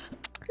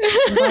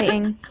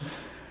 Inviting.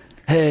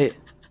 Hey,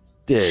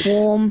 dude.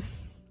 Warm.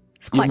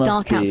 It's quite must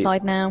dark be-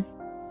 outside now.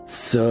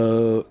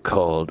 So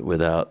cold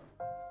without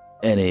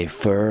any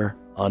fur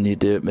on you,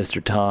 dude,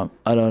 Mr. Tom.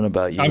 I don't know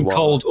about you. I'm Walt.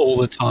 cold all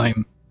the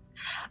time.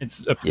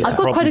 It's a Yeah. I've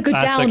got quite a good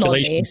bad down on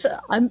circulation. me, so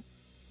I'm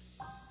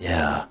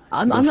Yeah.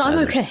 I'm Little I'm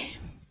feathers. okay.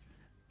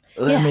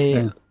 Let Yeah.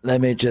 me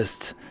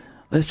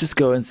let's just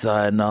go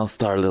inside and I'll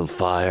start a little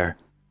fire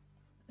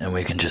and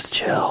we can just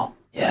chill.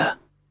 Yeah.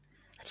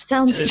 That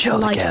sounds Just chill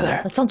delightful. together.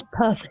 That sounds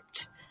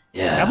perfect.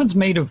 Yeah. Cabin's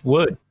made of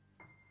wood.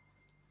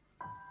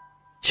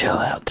 Chill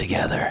out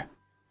together.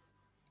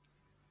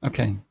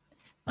 Okay.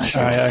 Nice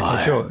All little right,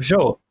 fire. okay,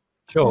 sure.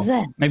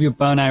 Zen. Maybe you'll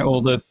burn out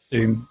all the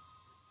doom.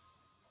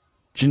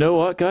 Do you know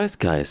what, guys?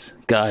 Guys.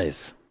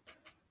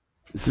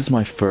 This is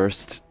my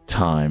first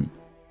time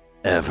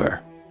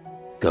ever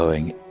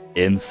going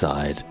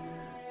inside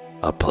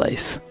a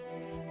place.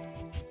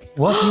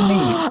 What do you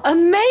mean?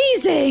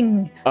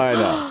 Amazing! I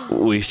know.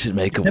 We should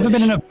make a Never wish.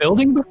 been in a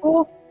building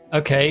before?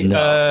 Okay.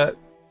 No.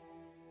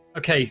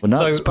 Okay. We're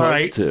not so, supposed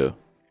alright. to.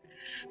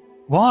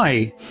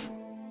 Why?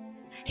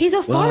 He's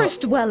a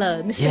forest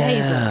dweller, Mr.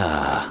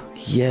 Hazel.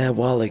 Yeah,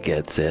 Walla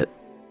gets it.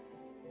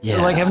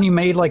 Yeah. Like, haven't you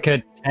made like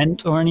a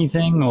tent or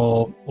anything,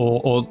 or?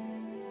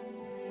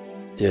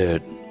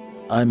 Dude,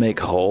 I make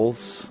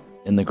holes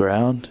in the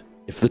ground.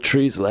 If the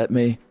trees let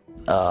me.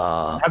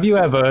 Have you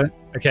ever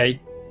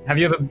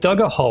dug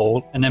a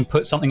hole and then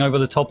put something over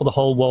the top of the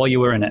hole while you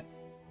were in it?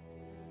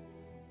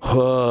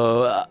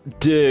 Whoa,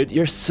 dude,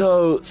 you're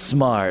so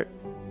smart.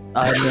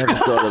 I never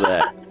thought of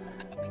that.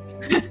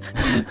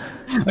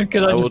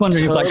 Because I'm will just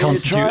wondering if that totally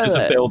constitutes try as a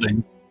that.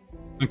 building.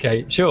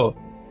 Okay, sure.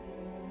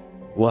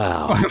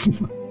 Wow.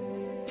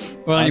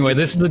 Well, anyway,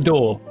 this is the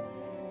door.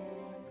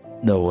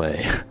 No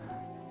way.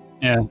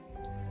 Yeah.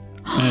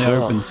 And it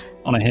opens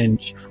on a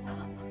hinge.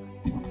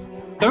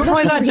 Don't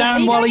write that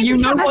down, Wally. You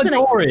know what a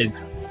door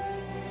is.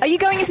 Are you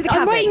going into the I'm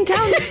cabin? writing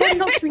down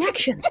Fenlock's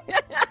reaction.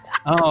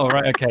 Oh,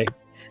 right, okay.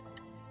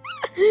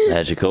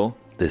 Magical.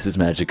 This is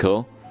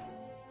magical.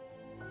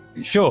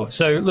 Sure.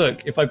 So,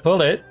 look, if I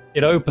pull it,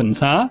 it opens,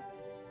 huh?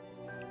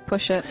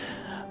 Push it.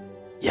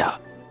 Yeah.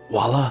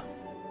 Walla.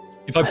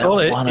 If I I pull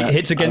don't it, wanna- it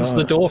hits against I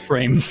the don't- door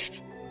frame.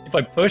 If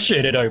I push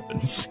it, it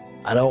opens.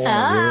 I don't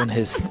want to ruin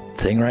his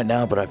thing right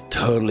now, but I've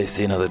totally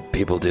seen other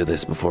people do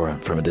this before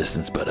from a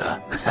distance, but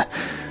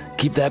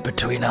keep that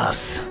between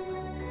us.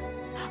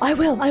 I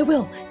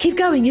will. Keep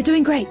going, you're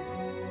doing great.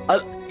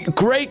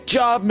 Great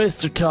job,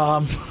 Mr.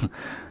 Tom.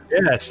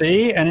 Yeah,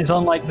 see? And it's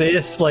on like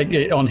this, like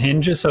it on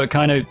hinges, so it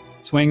kind of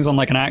swings on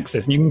like an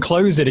axis. And you can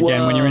close it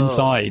again when you're Whoa.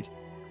 inside.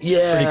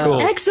 Yeah. Pretty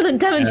cool. Excellent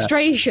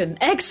demonstration.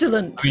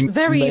 Excellent. I mean,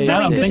 very, amazing. very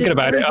Now I'm good. thinking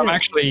about very it, I'm good.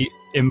 actually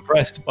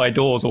impressed by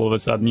doors all of a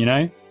sudden, you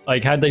know?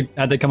 Like, how'd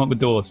they come up with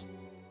doors?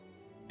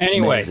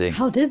 Anyway, Amazing.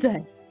 How did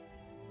they?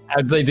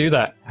 how'd they do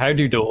that? How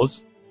do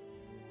doors?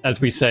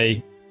 As we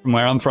say from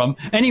where I'm from.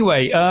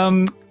 Anyway,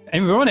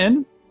 everyone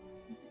in.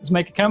 Let's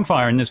make a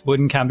campfire in this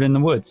wooden cabin in the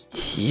woods.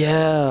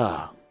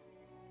 Yeah.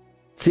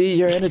 See,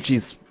 your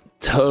energy's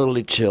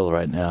totally chill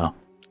right now.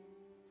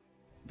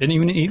 Didn't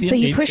even eat, So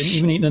you didn't push-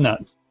 even eat the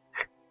nuts.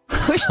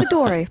 Push the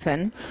door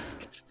open,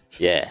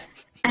 Yeah.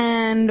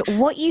 and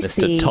what you Mr.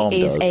 see Tom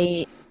is does.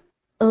 a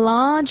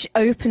large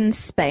open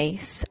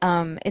space.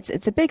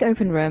 It's a big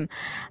open room,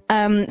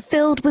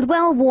 filled with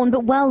well-worn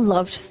but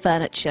well-loved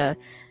furniture,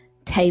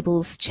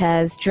 tables,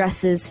 chairs,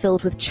 dressers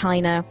filled with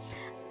china,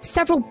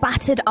 several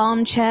battered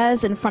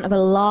armchairs in front of a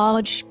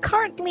large,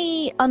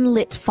 currently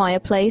unlit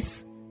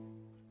fireplace.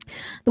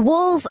 The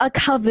walls are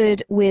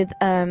covered with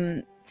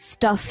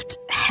stuffed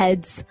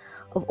heads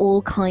of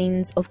all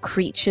kinds of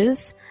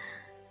creatures.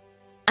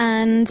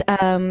 And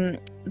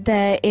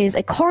there is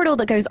a corridor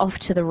that goes off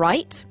to the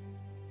right,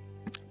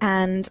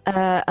 and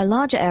a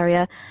larger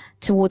area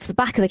towards the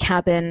back of the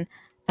cabin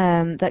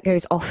that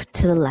goes off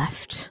to the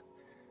left.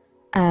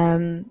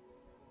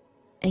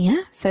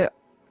 Yeah, so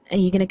are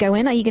you going to go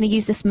in? Are you going to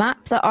use this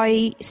map that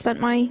I spent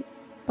my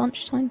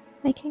lunchtime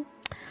making?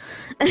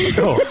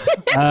 Sure.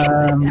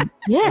 Yeah.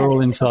 We're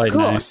all inside Of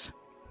now. course.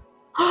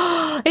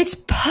 It's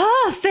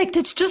perfect.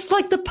 It's just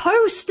like the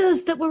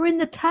posters that were in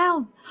the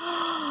town.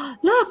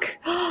 Look,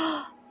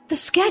 the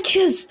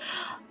sketches.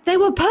 They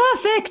were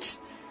perfect.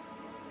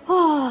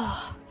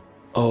 Oh,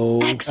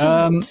 Oh,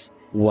 excellent.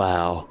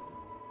 wow.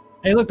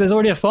 Hey, look, there's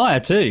already a fire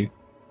too.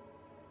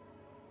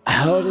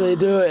 How do they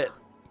do it?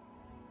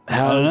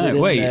 How I don't is know, it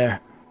in wait. there?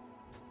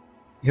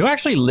 Who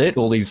actually lit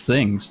all these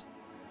things?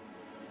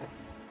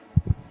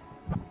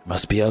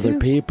 Must be other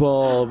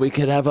people. We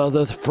could have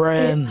other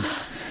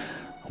friends.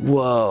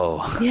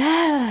 Whoa.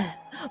 Yeah.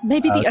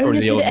 Maybe it's the probably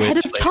owners the did old it ahead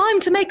witch of lady. time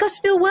to make us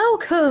feel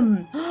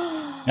welcome.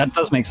 That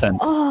does make sense.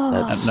 Oh,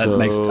 That's that so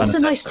makes a ton of that's a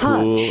sense. nice touch.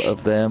 cool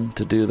of them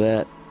to do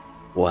that.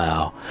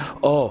 Wow.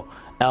 Oh,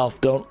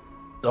 Alf, don't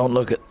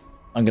look at.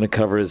 I'm gonna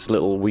cover his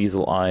little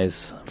weasel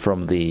eyes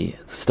from the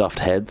stuffed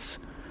heads.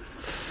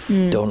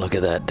 Don't look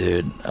at that,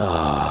 dude.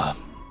 Ah,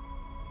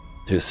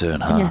 too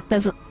soon, huh? Yeah,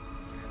 there's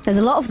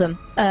a lot of them.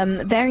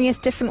 Various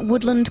different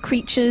woodland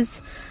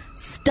creatures,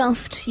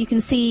 stuffed. You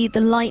can see the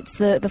lights,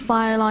 the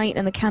firelight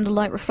and the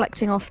candlelight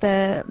reflecting off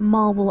their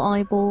marble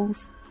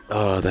eyeballs.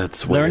 Oh,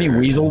 that's Are there weird. any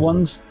weasel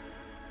ones?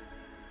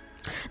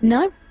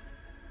 No,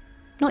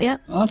 not yet.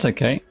 Oh, that's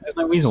okay. There's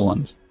no weasel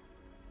ones.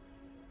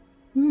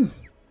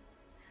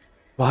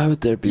 Why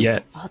would there be?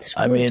 Yet. Oh, this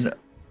I wood. mean,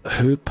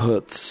 who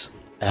puts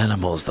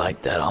animals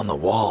like that on the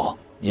wall?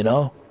 You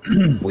know,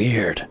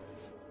 weird.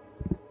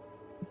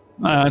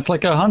 It's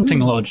like a hunting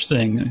lodge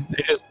thing.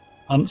 They just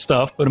hunt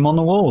stuff, put them on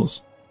the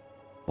walls.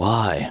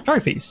 Why?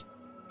 Trophies.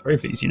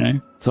 Trophies, you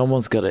know.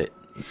 Someone's got to...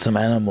 Some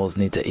animals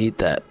need to eat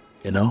that,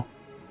 you know?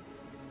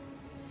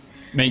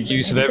 Make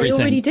use of They everything.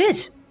 already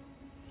did.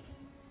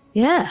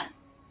 Yeah.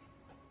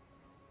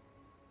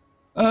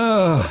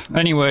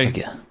 Anyway.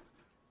 Okay.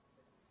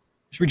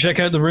 Should we check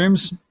out the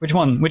rooms? Which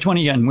one? Which one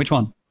again? Which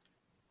one?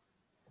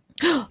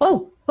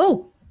 Oh.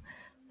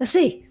 Let's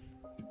see.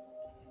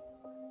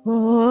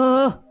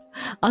 Oh,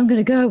 I'm going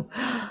to go.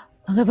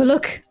 I'll have a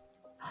look.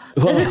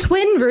 There's a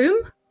twin room.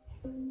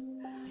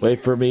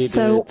 Wait for me,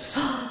 So-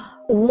 dudes.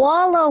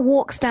 Wala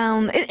walks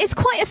down. It's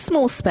quite a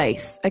small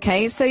space,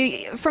 okay? So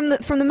from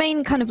the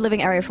main kind of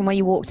living area, from where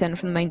you walked in,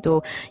 from the main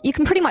door, you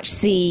can pretty much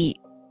see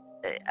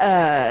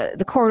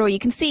the corridor. You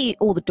can see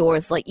all the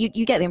doors. Like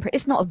you get the impression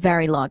it's not a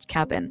very large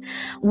cabin.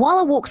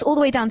 Wala walks all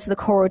the way down to the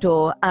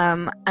corridor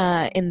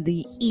in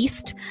the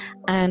east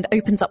and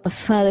opens up the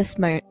furthest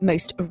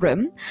most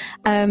room.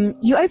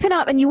 You open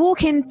up and you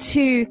walk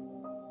into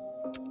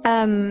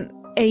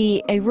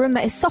a room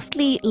that is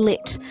softly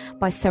lit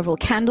by several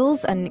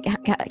candles and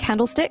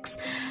candlesticks.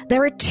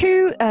 There are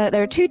two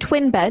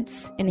twin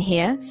beds in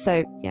here,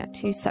 so yeah,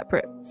 two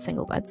separate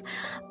single beds,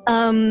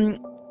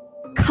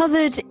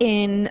 covered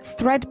in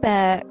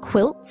threadbare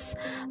quilts.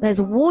 There's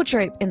a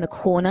wardrobe in the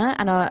corner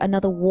and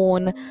another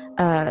worn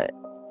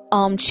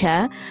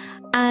armchair.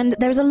 And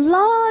there's a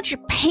large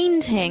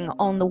painting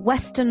on the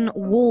western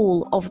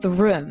wall of the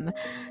room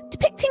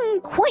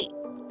depicting quite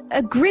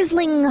a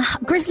grisly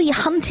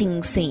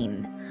hunting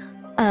scene.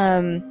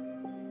 And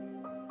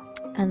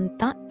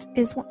that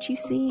is what you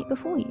see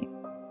before you.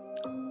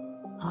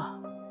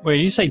 Wait,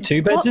 you say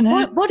two beds in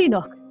here? What do you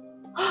know?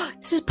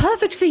 This is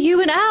perfect for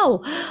you and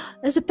Al.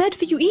 There's a bed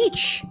for you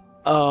each.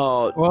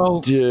 Oh,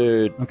 Well,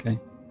 dude. okay.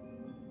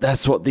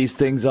 That's what these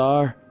things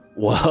are?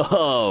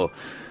 Whoa.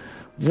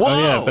 Whoa. Oh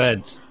yeah,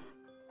 beds.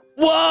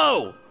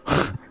 Whoa.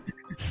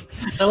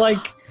 They're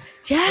like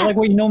Yeah.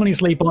 what you normally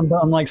sleep on,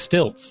 but on like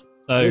stilts.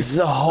 So This is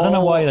a whole I don't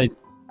know why they.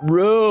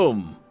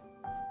 room.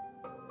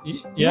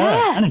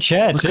 Yeah, and a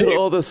chair Look too. at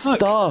all the Look,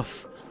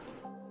 stuff.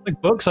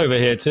 like books over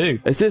here too.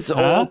 Is this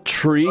all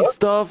tree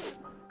stuff?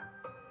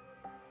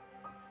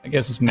 I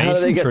guess it's made How do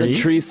they from get trees.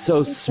 the trees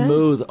so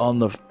smooth on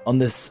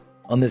this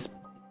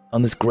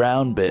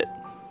ground bit?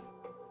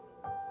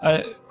 I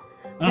You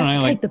don't have know, to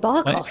like, take the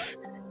bark like- off.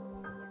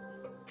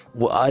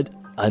 Well,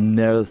 I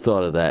never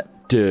thought of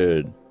that,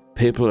 dude.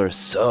 People are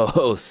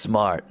so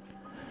smart,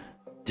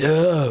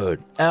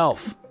 dude.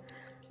 Alf.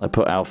 I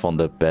put Alf on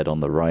the bed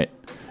on the right.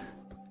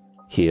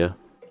 Here,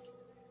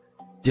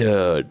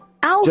 dude.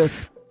 Alf,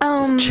 Just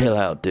chill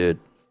out, dude.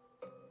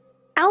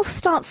 Alf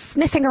starts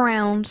sniffing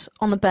around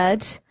on the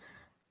bed,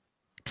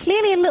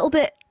 clearly a little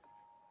bit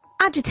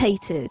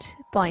agitated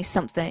by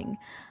something.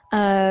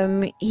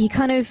 He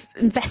kind of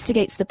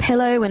investigates the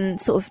pillow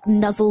and sort of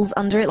nuzzles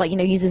under it, like,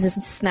 uses his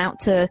snout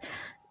to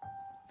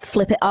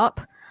flip it up.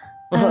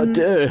 Oh,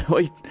 dude,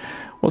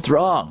 what's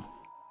wrong?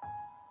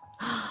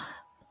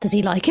 Does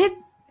he like it?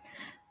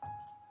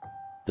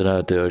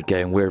 Dunno, dude.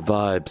 Getting weird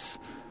vibes.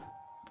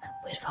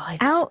 Weird vibes.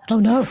 Out Oh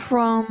no.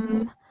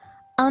 from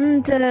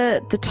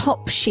under the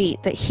top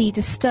sheet that he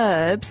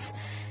disturbs,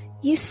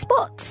 you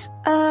spot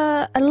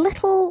a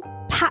little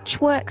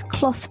patchwork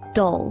cloth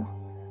doll.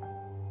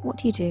 What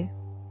do you do?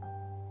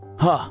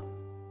 Huh?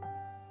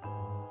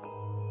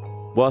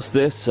 What's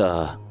this?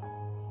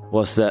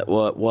 What's that?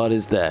 What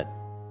is that?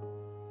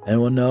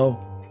 Anyone know?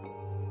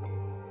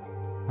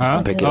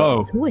 Huh? Pick it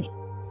Oh, Toy.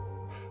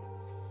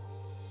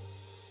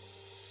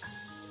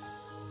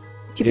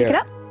 Do you pick Here. it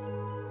up?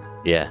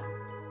 Yeah,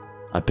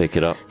 I pick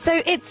it up.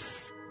 So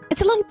it's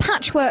a little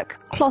patchwork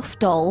cloth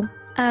doll,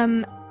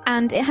 and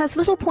it has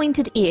little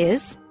pointed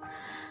ears,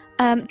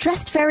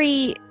 dressed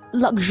very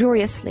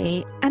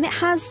luxuriously, and it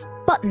has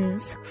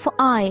buttons for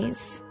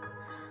eyes.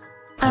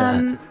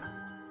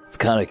 It's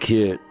kind of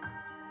cute.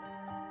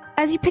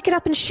 As you pick it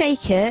up and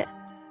shake it,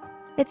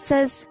 it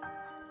says,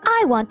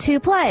 "I want to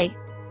play."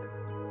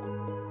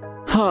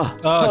 Huh?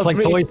 oh, it's like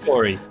me. Toy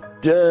Story.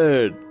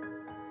 Dude,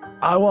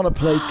 I want to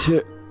play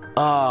too.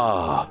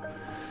 Ah,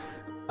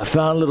 I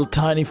found a little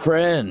tiny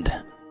friend.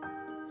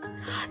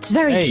 It's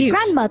very Hey. cute.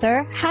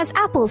 Grandmother has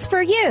apples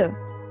for you.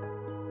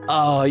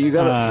 Oh, you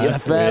got your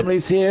that's weird.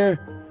 family's here?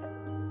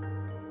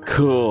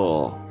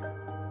 Cool.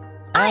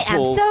 I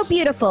am so Apples.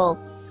 beautiful.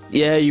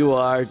 Yeah, you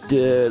are,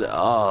 dude.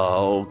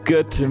 Oh,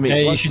 good to meet.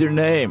 Hey, you What's should- your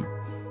name?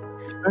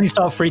 You only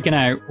start freaking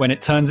out when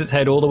it turns its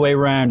head all the way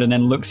around and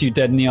then looks you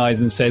dead in the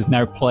eyes and says,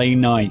 "Now play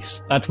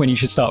nice." That's when you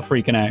should start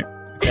freaking out.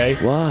 Okay?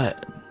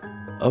 What?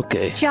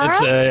 Okay.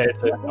 Jara?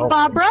 it's a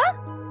Barbara?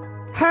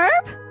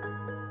 Herb?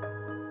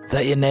 Is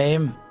that your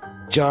name?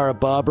 Jara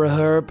Barbara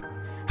Herb?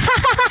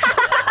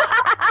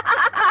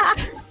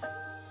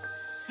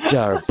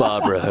 Jara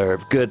Barbara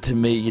Herb. Good to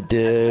meet you,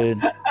 dude.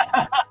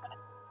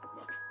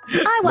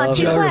 I want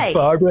to Love play.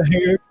 Barbara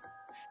here.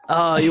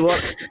 Oh, you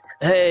want...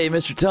 Hey,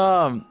 Mr.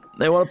 Tom.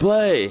 They want to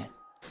play.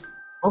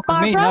 Oh,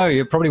 for me, Barbara? no,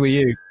 you're probably with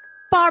you.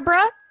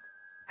 Barbara?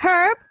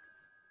 Herb?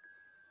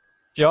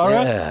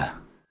 Jara?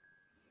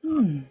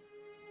 Yeah.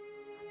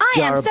 I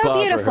am so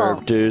Barbara beautiful.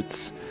 Herb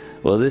dudes.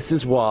 Well, this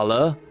is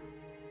Walla.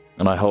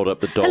 And I hold up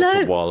the doll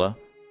Hello. to Walla.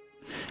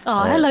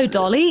 Oh, hello,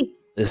 Dolly.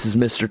 This is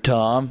Mr.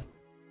 Tom.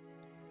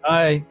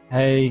 Hi,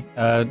 hey,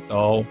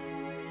 doll.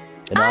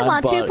 And I I'm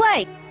want to Bud.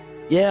 play.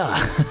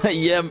 Yeah.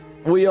 Yeah,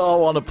 we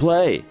all want to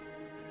play.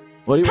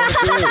 What do you want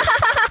to do?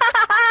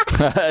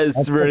 It's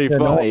That's pretty such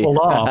an funny. awful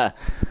laugh.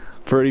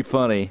 Pretty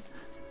funny.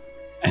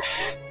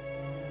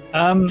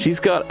 She's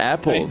got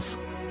apples.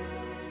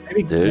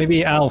 Dude.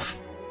 Maybe Alf,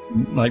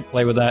 like,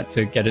 play with that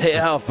to get it. Hey,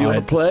 Alf, you want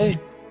to play?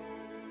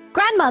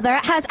 Grandmother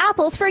has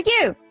apples for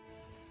you.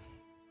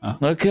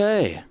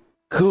 Okay.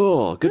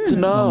 Cool. Good to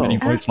know. Many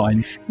voice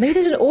lines. Maybe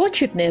there's an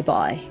orchard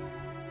nearby.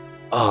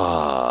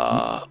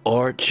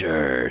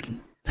 Orchard.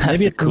 That's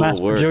Maybe a it's a cool mass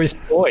word. produced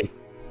toy.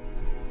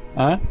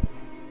 Huh?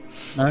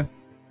 No?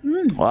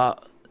 Wow.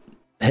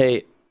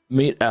 Hey,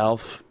 meet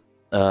Alf.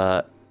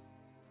 John,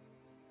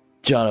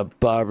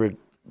 Barbara,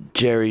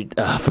 Jerry.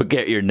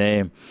 Forget your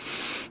name.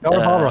 Or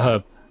Barbara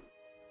Herb.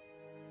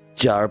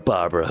 Jar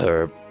Barbara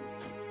Herb.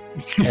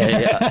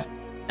 Hey,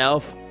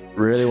 Alf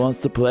really wants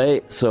to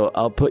play, so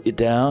I'll put you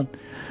down,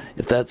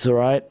 if that's all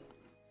right.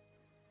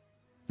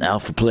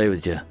 Alf will play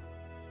with you.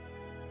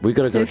 We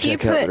gotta So go if you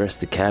check out put- the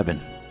rest of the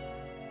cabin.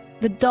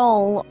 The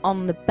doll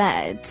on the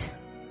bed,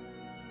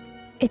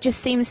 it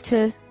just seems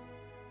to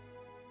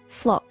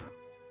flop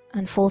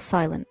and fall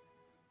silent.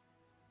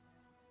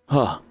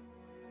 Huh.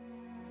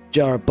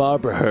 Jar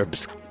Barbara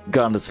Herb's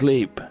gone to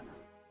sleep.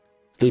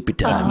 Sleepy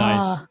time.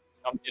 Nice.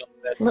 Comfy on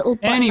the bed. Little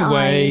button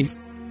Anyway.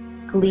 eyes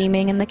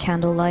gleaming in the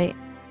candlelight.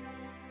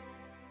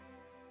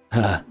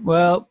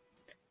 Well,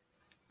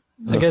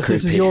 I Oh, guess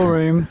this is creepy. your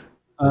room.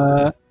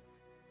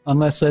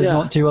 Unless there's Yeah.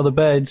 not two other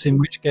beds, in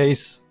which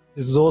case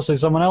this is also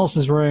someone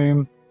else's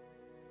room.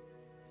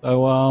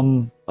 So,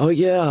 Oh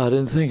yeah, I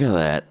didn't think of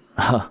that.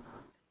 Huh.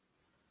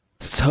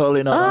 It's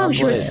totally not. Oh, our I'm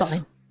sure place. it's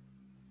fine.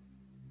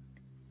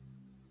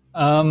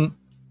 I'm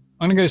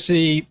gonna go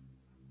see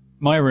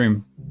my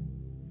room.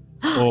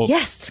 Or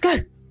Yes, let's go.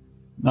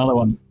 another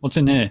one. What's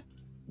in here?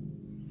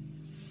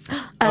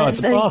 Oh, it's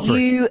a So bathroom.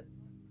 you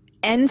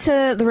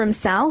enter the room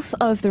south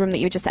of the room that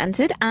you just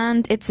entered,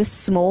 and it's a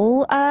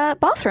small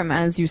bathroom,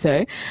 as you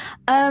say.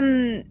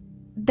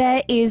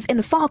 There is, in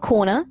the far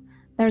corner,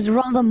 there's a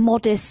rather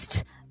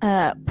modest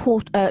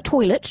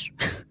toilet.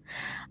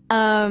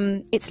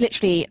 It's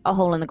literally a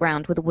hole in the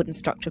ground with a wooden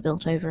structure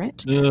built over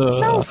it.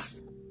 Ugh.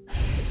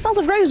 Smells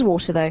of rose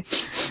water, though.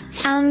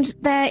 And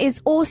there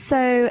is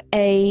also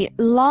a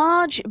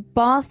large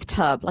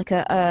bathtub, like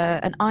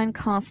an iron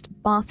cast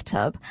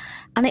bathtub,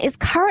 and it is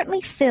currently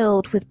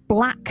filled with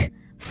black,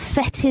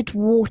 fetid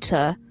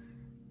water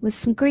with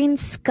some green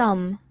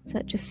scum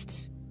that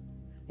just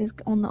is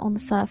on the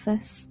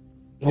surface.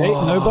 Okay,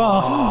 no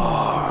bath.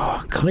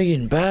 Oh,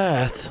 clean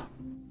bath.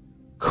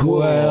 Cool.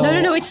 Well-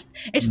 No, it's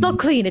not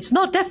clean. It's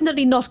not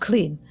definitely not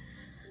clean.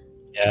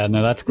 Yeah,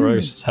 no, that's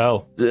gross as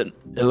hell. It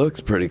looks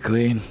pretty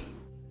clean.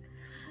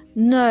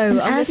 No, I'm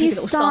gonna As take you a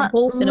little start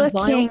sample in a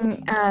vial.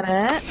 looking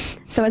at it,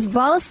 so as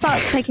Vala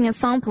starts taking a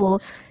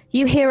sample,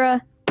 you hear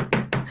a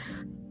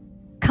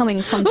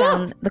coming from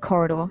down the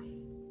corridor.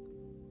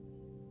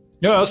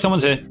 No,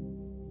 someone's here.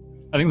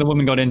 I think the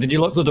woman got in. Did you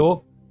lock the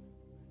door?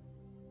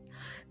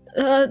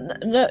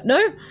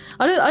 No,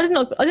 I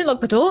didn't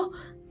lock the door.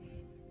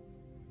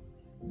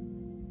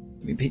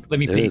 Let me peek.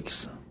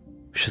 Dudes,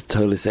 we should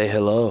totally say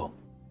hello.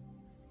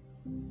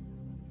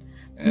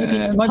 Maybe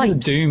it's It the might be the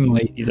pipes. Doom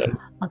Lady, though.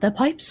 Are there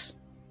pipes?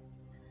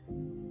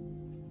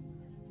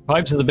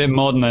 Pipes is a bit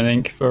modern, I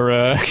think,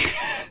 for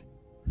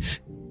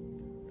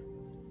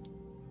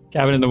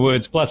cabin in the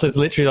woods. Plus, there's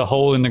literally a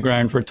hole in the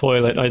ground for a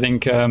toilet. I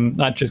think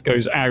that just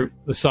goes out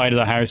the side of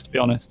the house, to be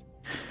honest.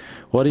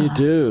 What do you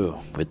do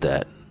with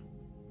that?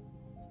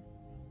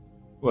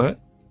 What?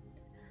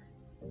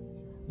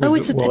 Oh,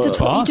 it's a you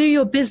bath? do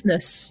your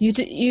business.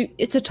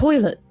 It's a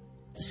toilet.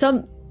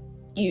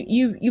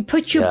 You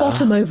put your Yeah.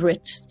 bottom over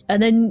it,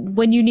 and then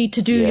when you need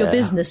to do your Yeah.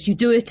 business, you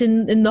do it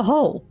in the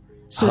hole,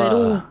 so it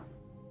all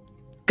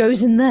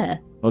goes in there.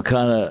 What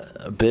kind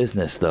of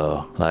business,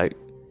 though? Like,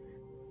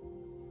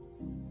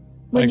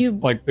 When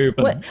like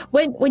pooping.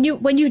 when you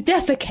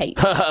defecate,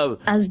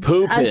 as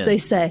Pooping. they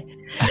say.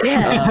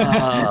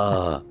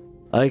 Yeah.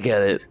 I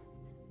get it.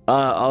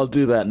 I'll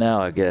do that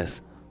now, I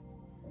guess.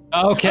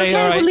 Okay, Okay,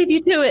 all right. we'll leave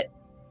you to it.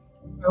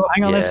 Oh,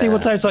 hang on, let's see Yeah.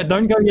 what's outside.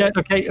 Don't go yet.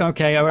 Okay, all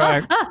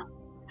right.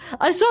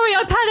 I'm sorry,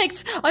 I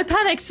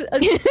panicked.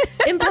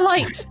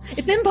 Impolite.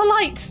 It's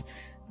impolite.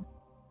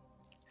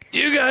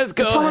 You guys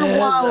go Tom and ahead.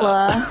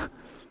 Walla,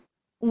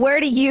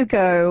 where do you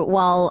go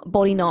while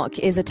Body Knock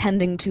is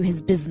attending to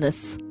his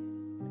business?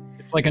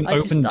 It's like an I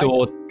open just-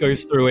 door,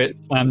 goes through it,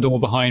 slam door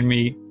behind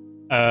me.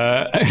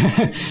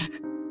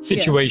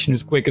 Situation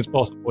as quick as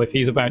possible if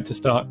he's about to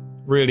start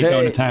really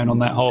going to town on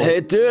that hole.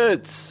 Hey,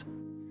 dudes.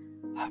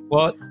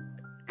 What?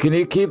 Can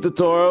you keep the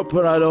door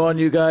open? I don't want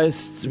you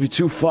guys to be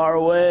too far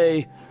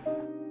away.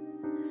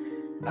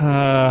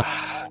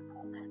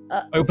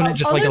 Open it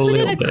just I'll like a open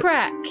little it bit.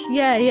 crack.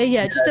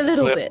 Yeah, just a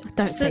little Yeah. bit.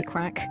 Don't Just say a-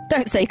 crack.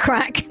 Don't say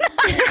crack.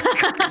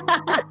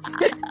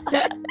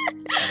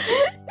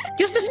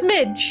 Just a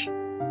smidge.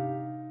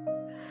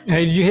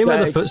 Hey, did you hear where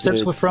the Thanks, footsteps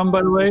were dudes. from,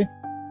 by the way?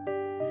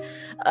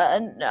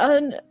 And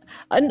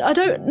I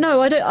don't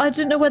know. I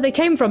didn't know where they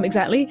came from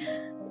exactly.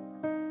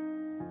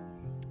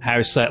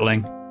 House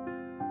settling.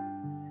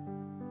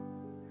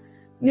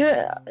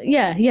 Yeah.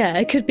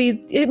 It could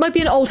be. It might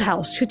be an old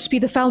house. Could just be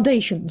the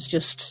foundations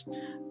just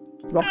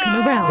rocking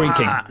around.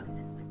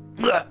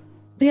 Creaking.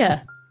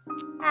 Yeah.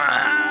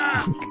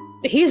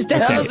 He's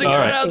definitely. How's it all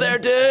going right. out there,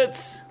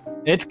 dudes?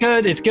 It's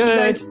good. It's good.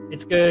 guys-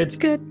 It's good. It's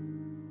good.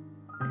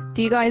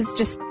 Do you guys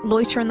just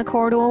loiter in the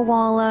corridor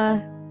while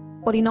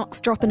Body Knock's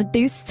dropping a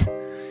deuce?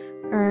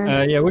 Or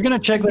Yeah, we're gonna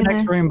check the Gonna-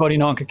 next room, Body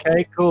Knock.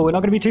 Okay, cool. We're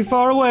not gonna be too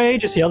far away.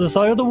 Just the other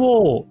side of the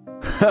wall.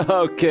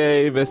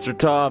 Okay, Mr.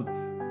 Tom.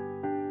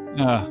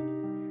 Ah,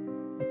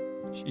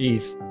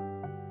 jeez.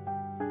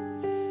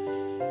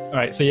 All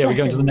right, so yeah, we're Bless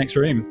going him. to the next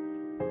room.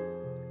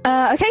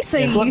 Okay, so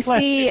Yeah, you what's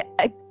left? see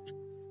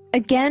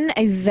again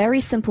a very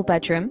simple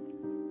bedroom.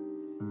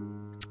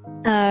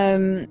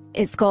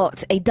 It's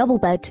got a double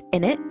bed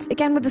in it,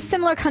 again with a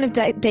similar kind of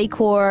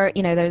decor.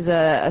 You know, there's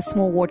a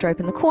small wardrobe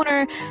in the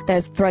corner.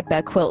 There's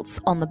threadbare quilts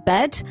on the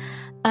bed,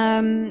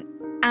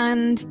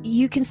 and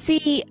you can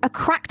see a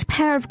cracked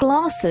pair of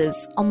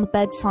glasses on the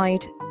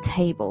bedside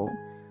table.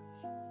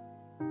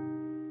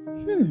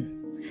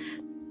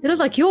 They look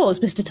like yours,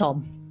 Mr.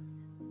 Tom.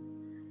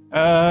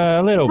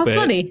 A little How bit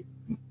funny.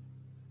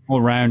 more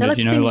They're rounded, like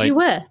you the know, things like you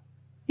wear.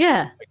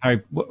 Yeah. I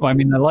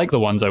mean, I like the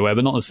ones I wear,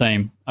 but not the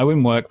same. I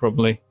wouldn't work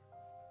probably.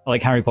 I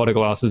like Harry Potter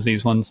glasses.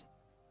 These ones,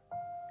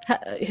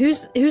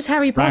 Who's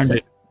Harry Potter?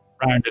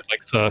 rounded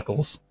like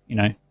circles. You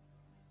know.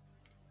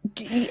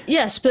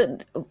 Yes,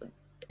 but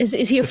is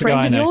he a It's a guy friend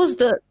I of know. yours?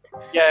 That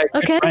Yeah,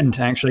 good Okay. friend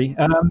actually.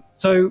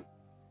 So,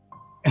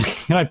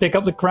 can I pick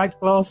up the cracked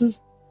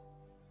glasses?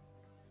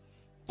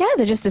 Yeah,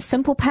 they're just a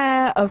simple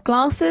pair of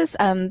glasses.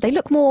 They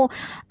look more,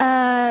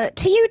 to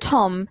you,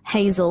 Tom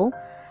Hazel,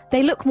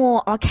 they look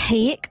more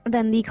archaic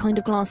than the kind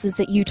of glasses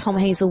that you, Tom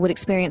Hazel, would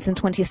experience in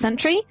 20th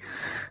century.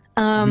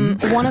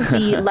 One of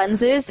the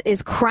lenses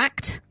is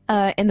cracked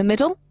in the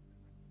middle.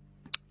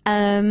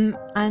 And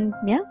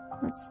yeah,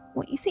 that's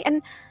what you see.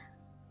 And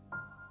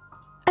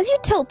as you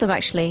tilt them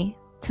actually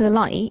to the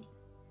light,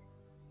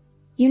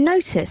 you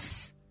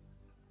notice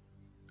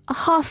a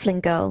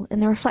halfling girl in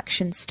the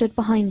reflection stood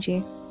behind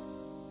you.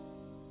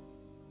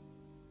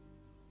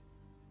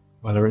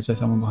 Well, is there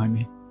someone behind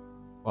me?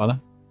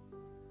 Wala?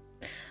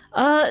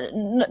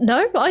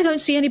 no, I don't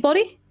see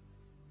anybody.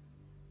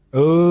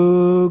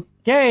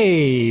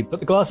 Okay, put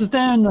the glasses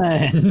down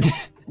then.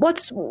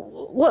 What's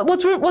wrong?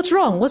 What's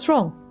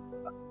wrong?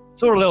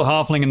 Saw a little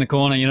halfling in the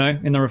corner, you know,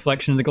 in the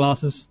reflection of the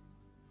glasses.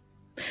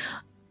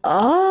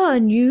 Ah,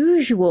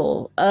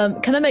 unusual.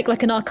 Can I make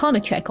like an Arcana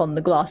check on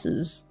the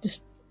glasses?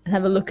 Just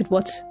have a look at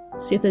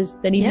see if there's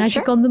any Yeah,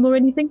 magic sure. on them or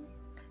anything.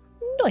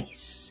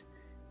 Nice.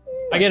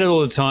 I get it all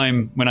the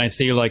time when I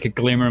see like a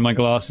glimmer in my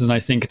glasses and I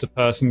think it's a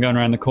person going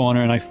around the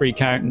corner and I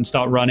freak out and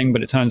start running,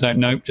 but it turns out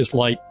nope, just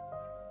light.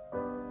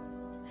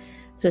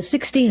 So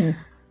 16.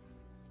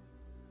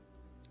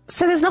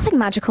 So there's nothing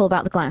magical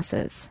about the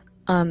glasses.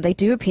 They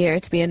do appear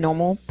to be a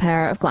normal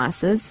pair of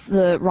glasses.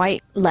 The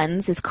right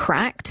lens is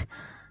cracked.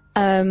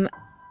 And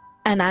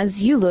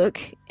as you look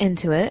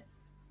into it,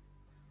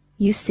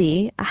 you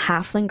see a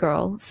halfling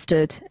girl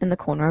stood in the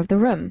corner of the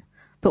room.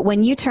 But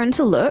when you turn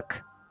to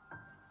look,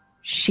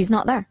 she's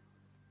not there.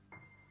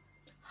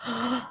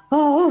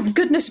 Oh,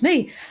 goodness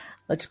me.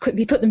 Let's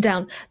quickly put them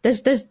down.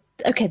 There's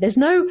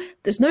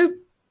no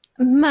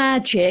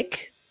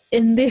magic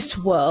in this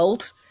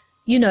world.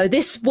 You know,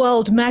 this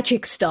world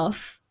magic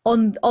stuff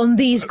on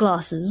these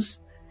glasses.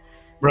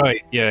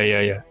 Right,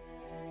 yeah.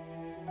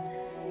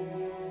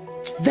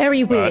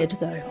 Very weird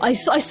though. I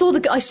saw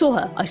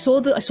her. I saw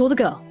the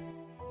girl.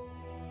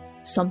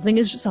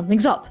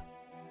 Something's up.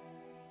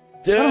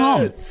 Put them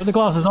on. Put the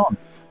glasses on.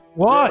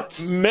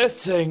 What?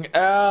 Missing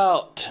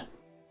out.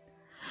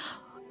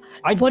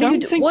 I What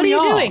don't think What are we you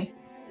are. doing?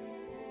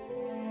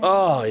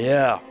 Oh,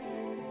 yeah.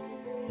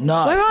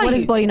 Nice. Where are What you?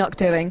 is Body Knock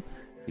doing?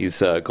 He's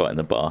got in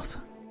the bath.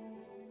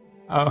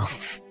 Oh.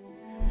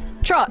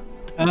 Trot,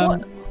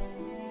 Um,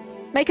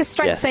 make a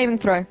strength Yes. saving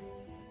throw.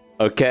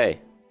 Okay.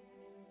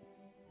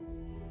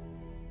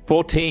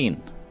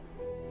 14.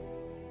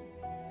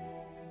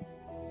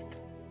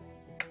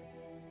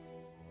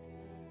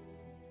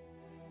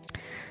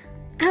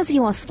 As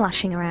you are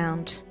splashing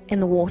around in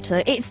the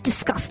water, it's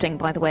disgusting,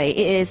 by the way.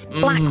 It is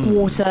black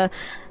water.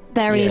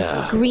 There is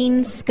Yeah.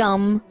 green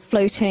scum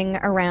floating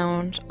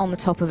around on the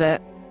top of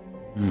it.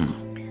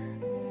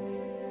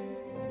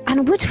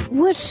 And would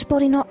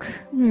Body Knock,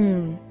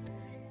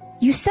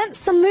 you sense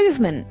some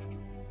movement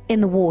in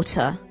the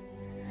water.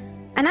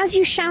 And as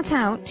you shout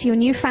out to your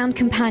newfound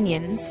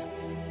companions,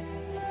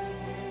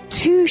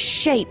 two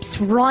shapes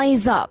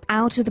rise up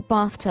out of the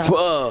bathtub,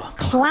 Whoa.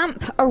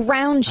 clamp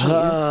around you,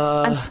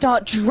 and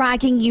start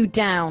dragging you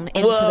down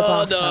into the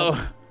Whoa, bathtub. no.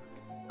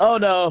 Oh,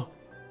 no.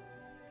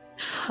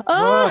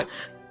 Ah!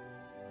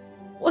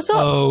 What's up?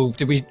 oh,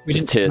 we didn't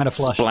Just teach him how here to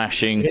flush.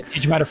 splashing. We didn't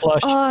teach him how to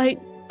flush. No,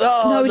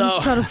 Oh, he no. needs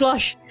to try to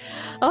flush.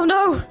 Oh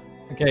no!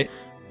 Okay.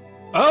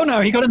 Oh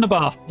no, he got in the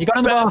bath. He got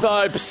in the Bad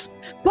bath. vibes.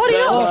 Body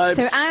Bad up! vibes.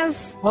 So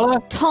as Walla.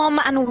 Tom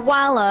and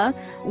Walla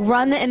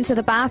run into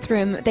the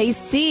bathroom, they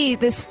see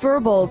this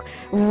Furbolg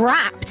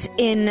wrapped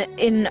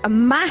in a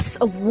mass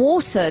of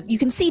water. You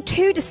can see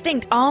two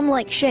distinct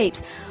arm-like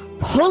shapes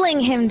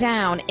pulling him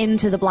down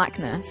into the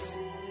blackness.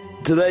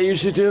 Do they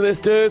usually do this,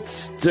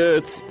 dudes?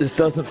 Dudes, this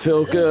doesn't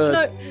feel good.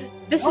 No,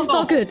 this is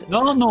not good.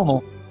 Not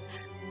normal.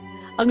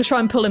 I'm gonna try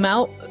and pull him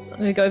out. I'm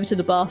gonna go over to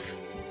the bath.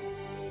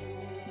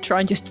 Try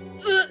and just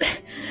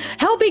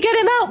help me get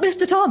him out,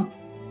 Mr. Tom.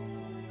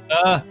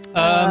 I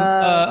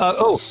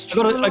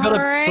got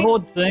a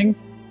sword thing.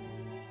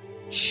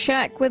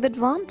 Check with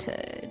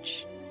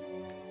advantage.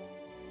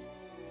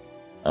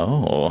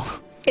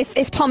 Oh.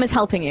 If Tom is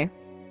helping you.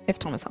 If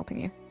Tom is helping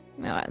you.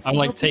 No, that's I'm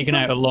like taking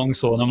out a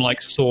longsword and I'm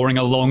like soaring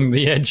along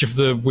the edge of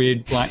the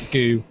weird black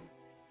goo.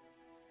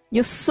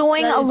 You're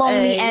sawing That is along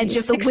a the edge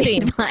of the 16.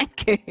 weird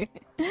black goo.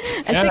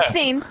 A Yeah.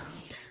 16.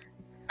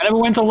 I never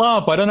went to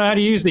LARP. I don't know how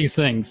to use these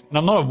things. And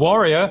I'm not a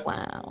warrior.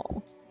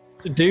 Wow.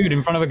 Just a dude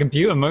in front of a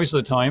computer most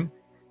of the time.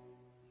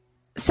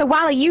 So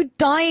Walla, you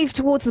dive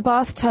towards the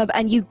bathtub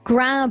and you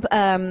grab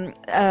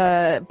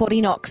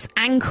Body Knock's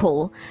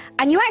ankle,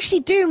 and you actually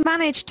do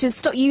manage to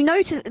stop. You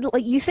notice,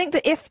 like, you think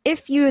that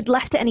if you had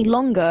left it any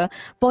longer,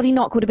 Body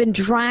Knock would have been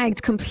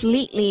dragged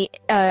completely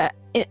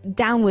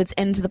downwards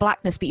into the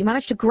blackness. But you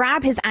managed to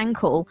grab his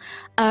ankle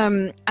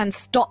and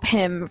stop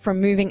him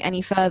from moving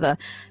any further.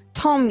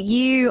 Tom,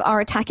 you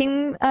are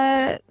attacking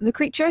the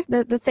creature,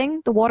 the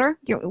thing, the water.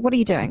 What are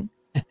you doing?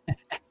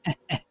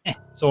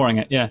 Soaring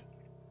it, yeah.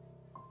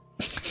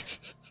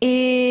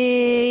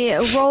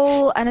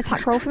 Roll an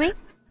attack roll for me.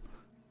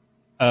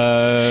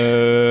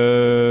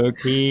 Okie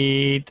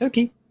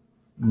dokie.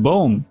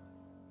 Boom.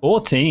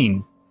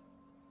 14.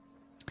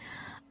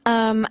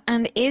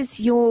 And is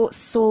your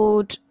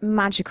sword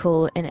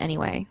magical in any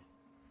way?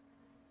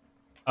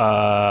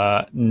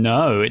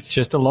 No, it's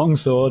just a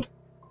longsword.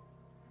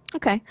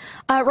 Okay.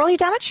 Roll your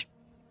damage.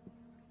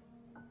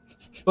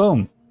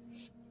 Boom.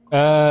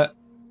 Oh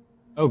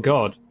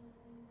god.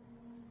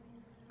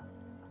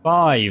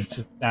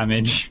 5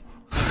 damage.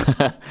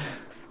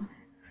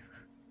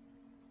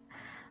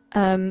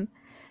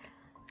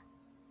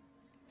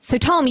 So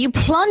Tom, you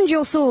plunge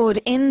your sword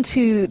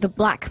into the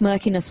black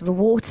murkiness of the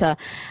water,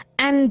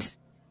 and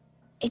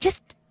it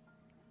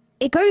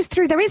goes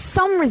through. There is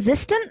some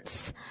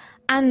resistance,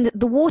 and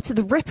the water,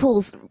 the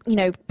ripples,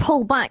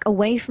 pull back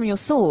away from your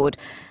sword,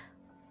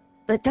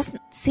 but it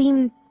doesn't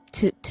seem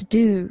to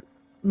do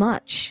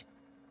much.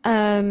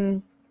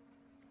 This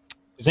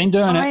ain't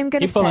doing it. I'm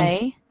going to Keep pulling.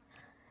 say,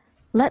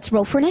 let's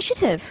roll for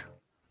initiative.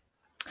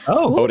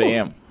 Oh,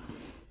 damn.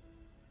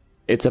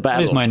 It's a what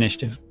battle. is my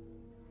initiative?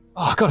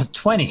 Oh, I got a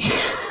 20.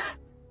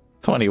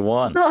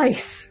 21.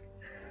 Nice.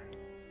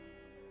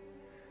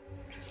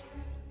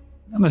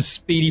 I'm a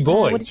speedy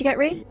boy. What did you get,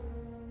 Reed?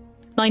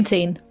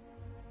 19.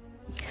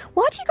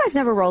 Why do you guys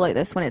never roll like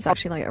this when it's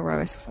actually like a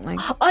Roas or something?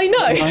 I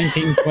know.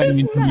 19,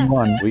 20, and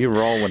 21. We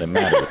roll when it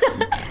matters.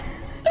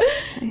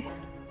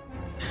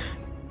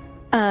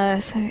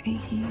 So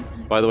 18.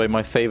 By the way,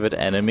 my favorite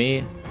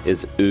enemy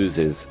is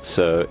oozes.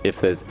 So if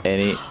there's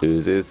any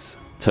oozes,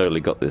 totally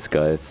got this,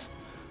 guys.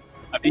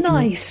 I mean,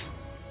 Nice.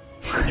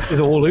 it's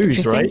all ooze,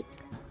 Interesting. right?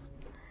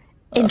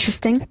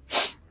 Interesting.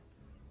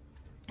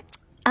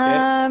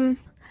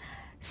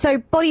 So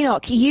Body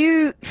Knock,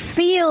 you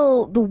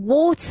feel the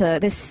water,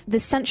 this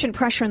sentient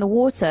pressure in the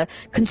water,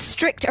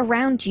 constrict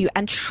around you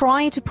and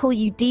try to pull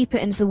you deeper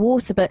into the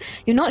water, but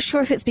you're not sure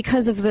if it's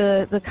because of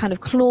the kind of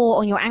claw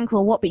on your ankle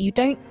or what, but you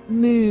don't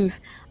move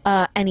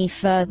any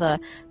further.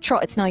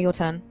 Trot, it's now your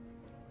turn.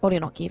 Body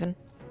Knock, even.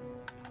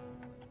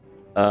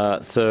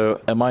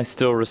 So am I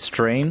still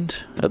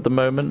restrained at the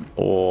moment,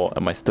 or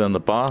am I still in the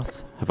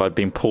bath? Have I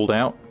been pulled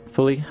out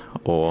fully,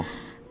 or...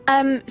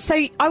 So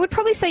I would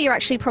probably say you're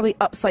actually probably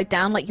upside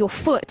down. Like your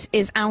foot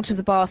is out of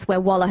the bath where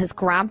Walla has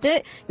grabbed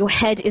it. Your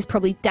head is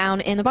probably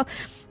down in the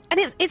bath. And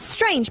it's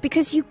strange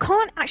because you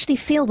can't actually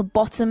feel the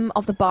bottom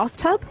of the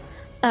bathtub.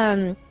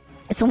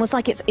 It's almost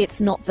like it's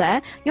not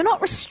there. You're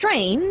not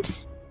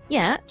restrained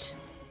yet,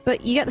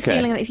 but you get the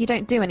feeling that if you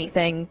don't do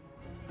anything,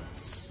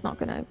 it's not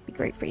going to be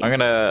great for you. I'm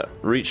gonna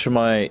reach for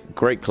my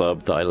great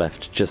club that I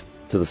left just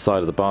to the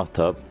side of the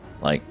bathtub,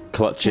 like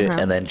clutch it,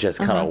 and then just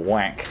kind of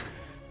whack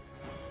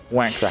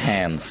the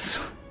hands.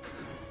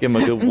 Give him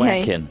a good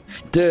whacking.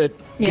 Dude,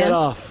 get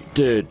off,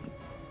 dude.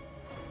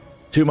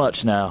 Too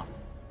much now.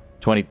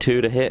 22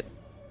 to hit,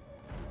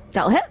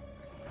 That'll hit.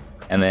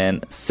 and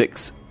then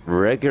 6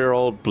 regular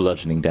old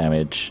bludgeoning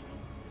damage.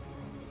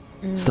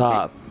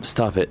 Stop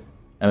it.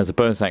 And as a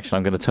bonus action,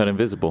 I'm going to turn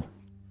invisible.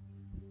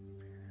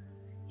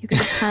 You're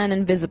going to turn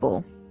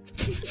invisible.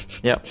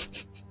 Yep.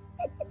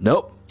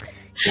 Nope.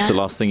 Yeah. The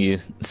last thing you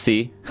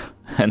see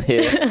and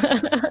hear.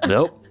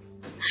 Nope.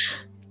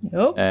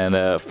 Nope. And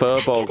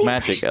Furbolg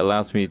magic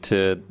allows me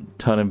to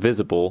turn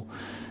invisible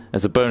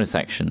as a bonus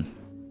action.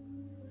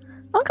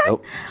 Okay.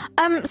 Nope.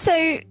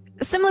 So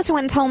similar to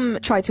when Tom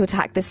tried to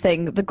attack this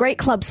thing, the Great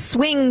Club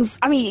swings.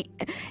 I mean,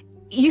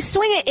 you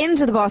swing it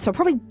into the bathtub,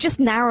 probably just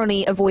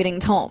narrowly avoiding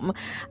Tom,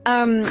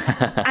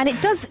 and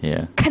it does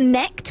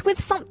connect with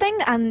something,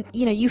 and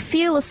you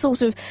feel a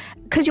sort of,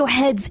 because your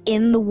head's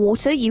in the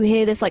water, you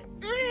hear this like,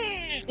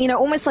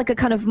 almost like a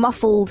kind of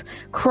muffled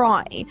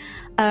cry,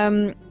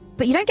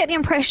 but you don't get the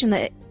impression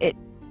that it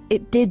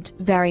did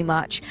very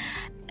much.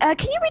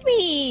 Can you read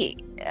me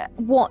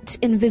what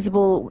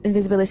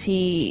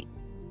invisibility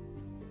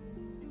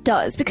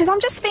does? Because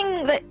I'm just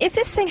thinking that if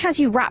this thing has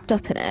you wrapped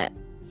up in it,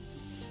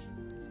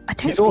 I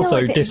don't feel also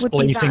like it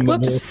displacing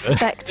would be the that water.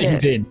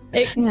 effective.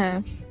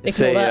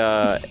 It's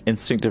a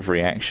instinctive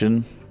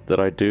reaction that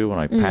I do when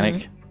I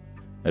panic.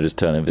 I just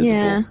turn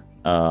invisible.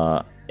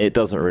 Yeah. It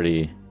doesn't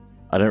really...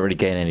 I don't really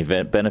gain any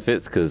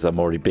benefits because I'm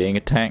already being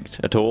attacked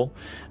at all.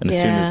 And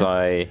as soon as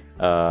I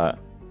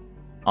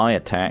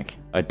attack,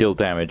 I deal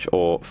damage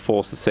or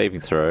force a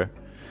saving throw,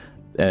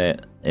 then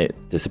it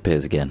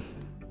disappears again.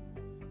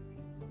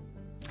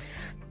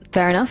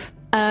 Fair enough.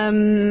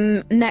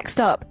 Next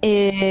up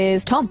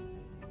is Tom.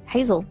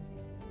 Hazel.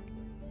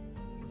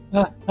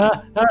 Where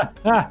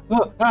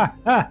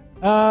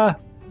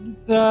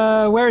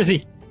is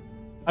he?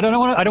 I don't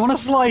want to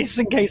slice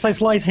in case I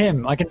slice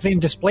him. I can see him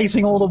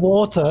displacing all the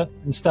water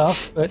and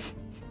stuff, but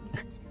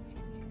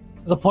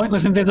it's a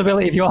pointless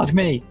invisibility if you ask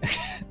me.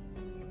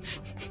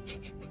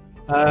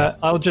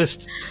 I'll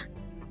just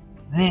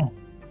at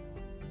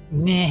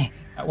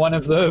one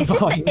of the Is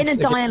this vines. the inner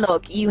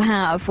dialogue you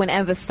have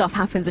whenever stuff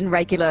happens in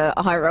regular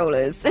high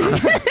rollers?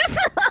 It's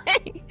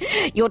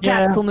like, your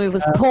tactical move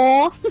was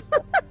poor.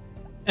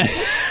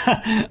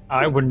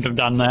 I wouldn't have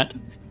done that.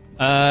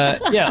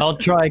 I'll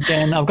try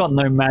again. I've got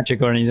no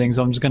magic or anything,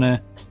 so I'm just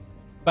gonna...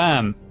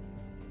 Bam!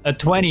 A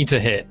 20 to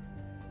hit.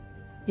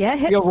 Yeah,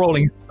 hits. You're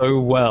rolling so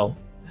well.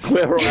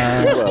 We're rolling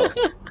so well.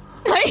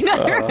 I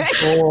know, right?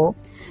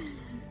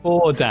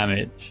 4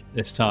 damage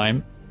this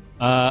time.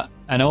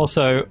 And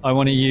also, I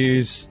want to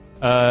use...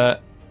 No,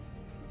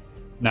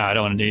 I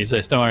don't want to use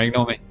this. Don't worry,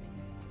 ignore me.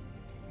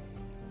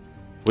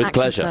 With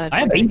Action pleasure. surge, I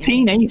have what do you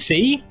 18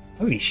 AC?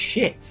 Holy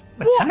shit.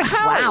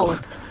 Wow.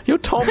 You're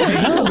Tom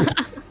Hazel.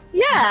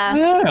 Yeah.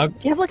 Yeah, Do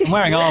you have like a I'm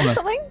wearing shield armor. or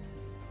something?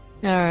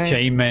 All right.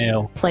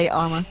 chainmail. Plate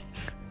armor.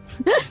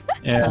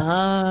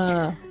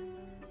 Yeah.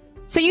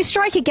 So you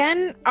strike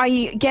again.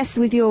 I guess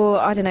with your,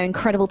 I don't know,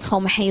 incredible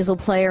Tom Hazel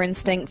player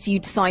instincts, you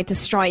decide to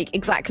strike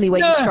exactly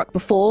where you struck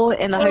before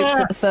in the hopes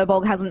that the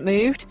Furbolg hasn't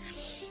moved.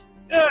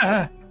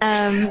 But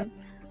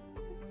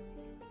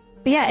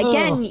yeah,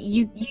 again,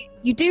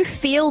 you do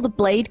feel the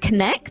blade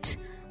connect,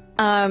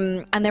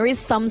 and there is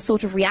some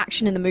sort of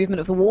reaction in the movement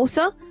of the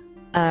water.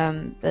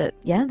 But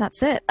yeah,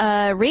 that's it.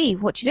 Ree,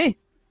 what you do?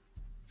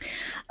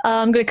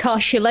 I'm going to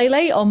cast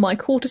Shillelagh on my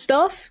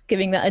quarterstaff,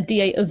 giving that a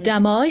d8 of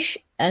damage,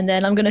 and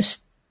then I'm going to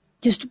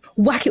just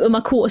whack it with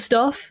my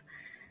quarterstaff.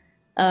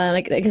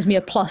 That gives me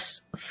a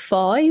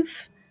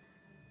 +5.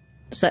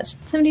 So that's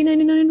 17,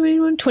 19,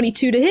 21,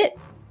 22 to hit.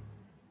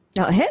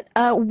 Not a hit.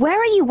 Where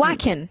are you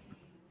whacking?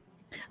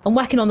 I'm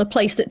whacking on the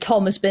place that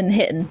Tom has been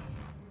hitting.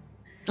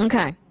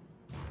 Okay.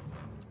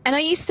 And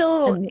are you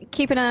still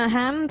keeping a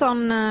hand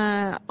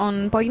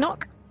on body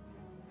knock?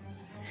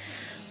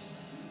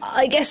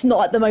 I guess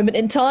not at the moment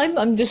in time.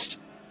 I'm just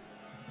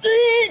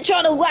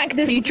trying to whack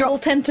this little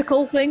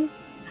tentacle thing.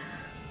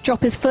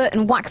 Drop his foot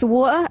and whack the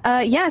water.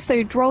 Yeah,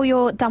 so roll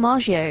your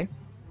Damagio.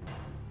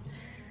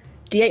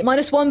 D8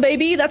 -1,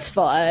 baby. That's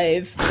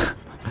 5.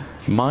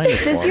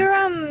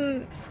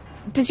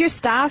 Does your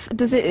staff,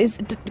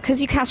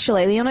 because you cast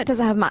Shillelagh on it, does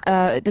it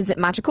have does it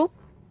magical?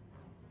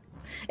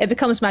 It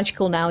becomes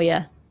magical now,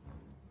 yeah.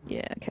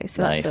 Yeah, okay,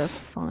 so that's a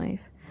 5.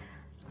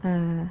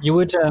 You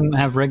would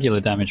have regular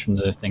damage from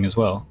the thing as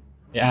well.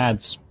 It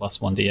adds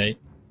 +1d8.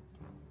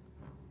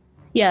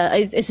 Yeah,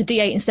 it's a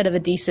d8 instead of a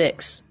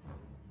d6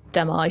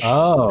 damage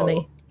for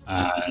me.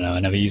 No, I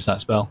never used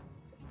that spell.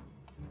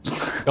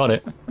 Got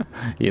it.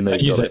 You know,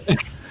 use it.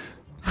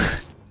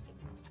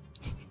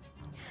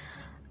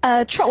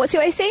 Trot, what's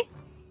your AC?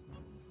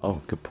 Oh,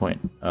 good point.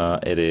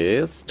 It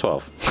is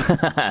 12.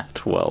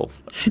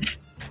 12.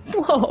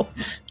 Whoa.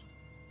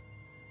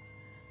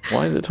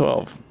 Why is it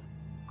 12?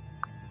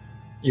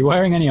 You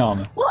wearing any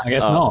armor? What? I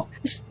guess not.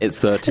 It's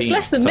 13. It's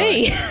less than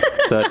Sorry. me.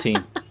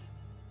 13.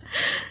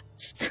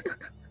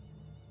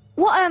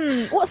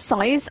 What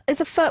size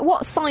is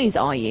what size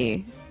are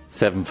you?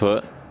 7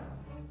 foot.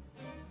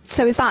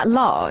 So is that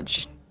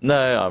large?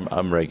 No,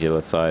 I'm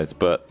regular size,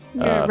 but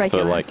You're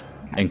regular. for like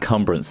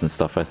encumbrance and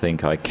stuff, I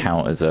think I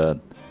count as a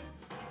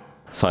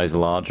size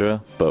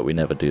larger, but we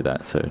never do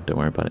that, so don't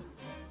worry about it.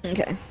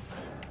 Okay.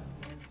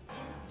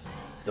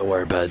 Don't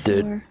worry about it,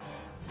 dude.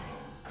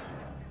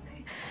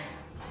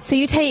 So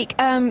you take,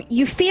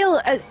 you feel,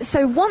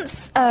 so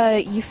once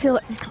you feel,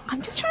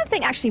 I'm just trying to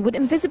think actually, would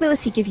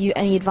invisibility give you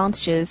any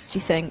advantages, do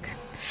you think?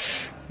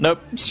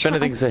 Nope. If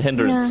anything's a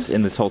hindrance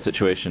in this whole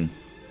situation.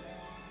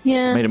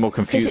 Yeah. Made it more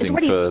confusing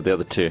for the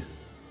other two.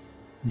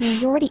 Yeah,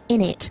 you're already in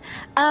it.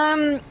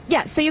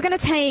 Yeah, so you're going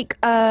to take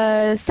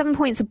 7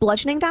 points of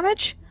bludgeoning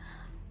damage,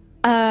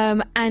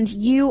 and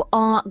you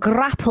are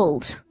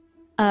grappled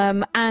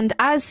And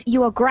as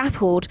you are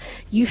grappled,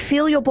 you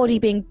feel your body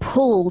being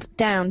pulled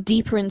down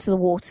deeper into the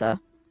water.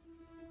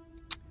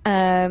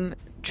 Trot,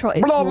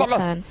 it's your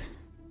turn.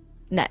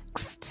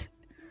 Next.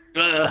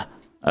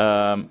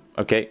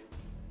 Okay.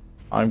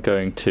 I'm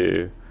going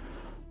to...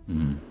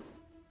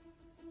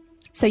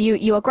 So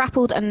you are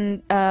grappled,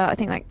 and I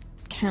think that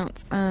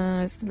counts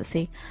as... Let's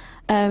see.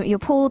 You're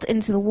pulled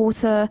into the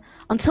water.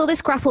 Until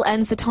this grapple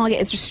ends, the target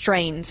is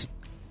restrained.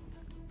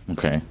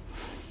 Okay.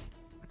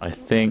 I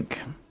think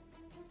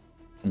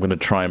I'm going to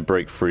try and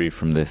break free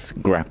from this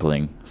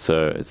grappling.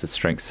 So it's a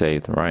strength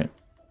save, right?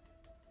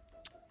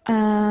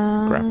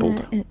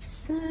 Grappled. It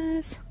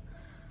says...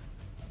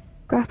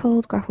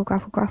 Grappled.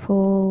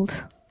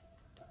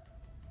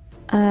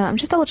 I'm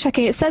just double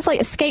checking. It says, like,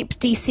 escape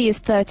DC is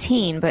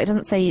 13, but it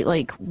doesn't say,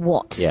 like,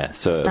 what. Yeah,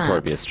 so it'll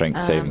probably be a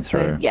strength saving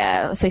throw. So,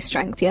 yeah, let's say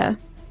strength, yeah.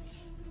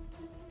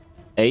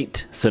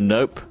 8, so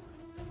nope.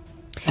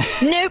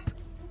 Nope.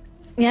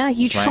 Yeah,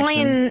 you try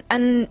Action.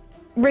 and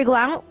wriggle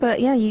out,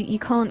 but yeah, you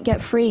can't get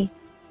free.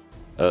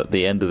 At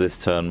the end of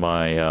this turn,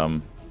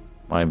 my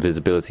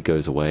invisibility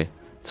goes away,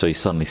 so you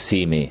suddenly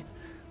see me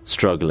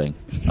struggling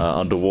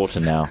underwater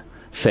now,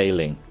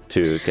 failing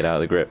to get out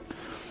of the grip.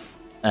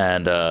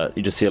 And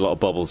you just see a lot of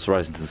bubbles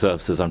rising to the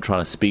surface as I'm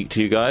trying to speak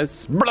to you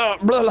guys. Blah,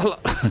 blah, blah,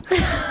 blah.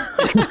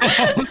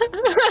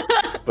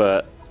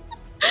 But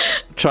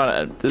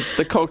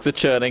the cogs are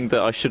churning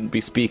that I shouldn't be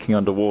speaking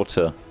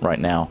underwater right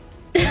now.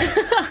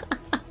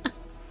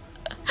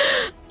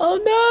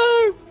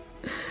 Oh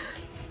no!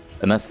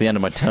 And that's the end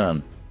of my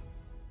turn.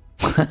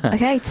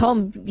 Okay,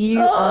 Tom, you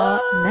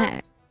are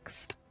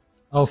next.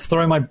 I'll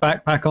throw my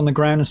backpack on the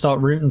ground and start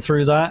rooting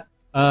through that.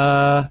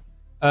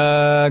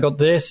 Got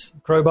this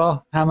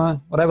crowbar, hammer,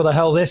 whatever the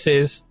hell this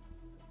is.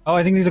 Oh,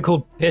 I think these are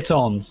called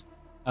pitons.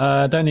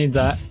 Don't need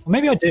that. Or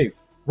maybe I do.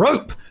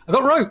 Rope. I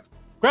got rope.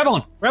 Grab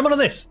onto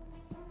this.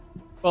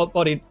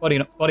 Body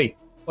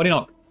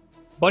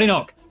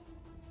knock.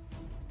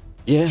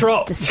 Yeah.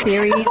 Drop. Just a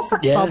series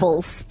of Yeah.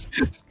 bubbles.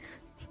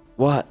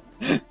 What?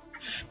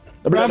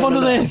 Grab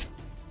onto this.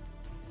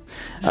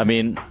 I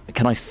mean,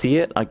 can I see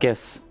it? I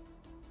guess.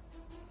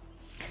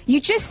 You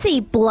just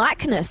see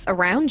blackness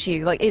around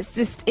you. Like,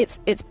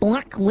 it's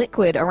black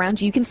liquid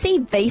around you. You can see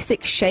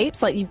basic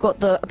shapes, like you've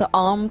got the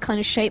arm kind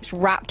of shapes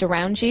wrapped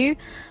around you.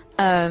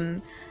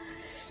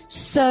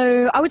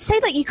 So I would say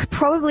that you could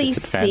probably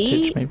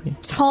see maybe?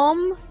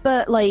 Tom,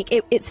 but like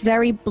it's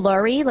very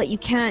blurry. Like you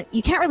can't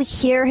really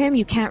hear him.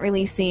 You can't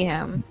really see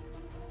him.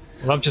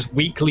 Well, I've just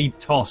weakly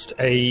tossed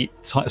a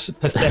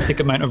pathetic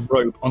amount of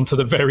rope onto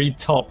the very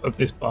top of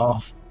this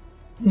bath.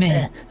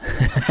 Meh.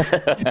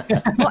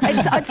 Well,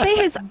 I'd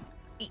say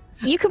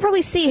you could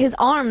probably see his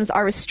arms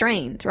are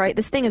restrained, right?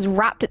 This thing has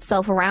wrapped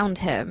itself around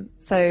him.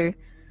 So,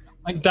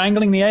 Like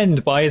dangling the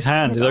end by his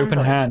hand, his open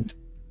hand.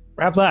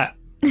 Grab that.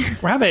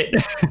 Grab it.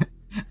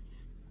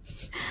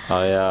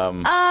 I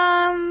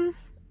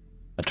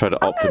try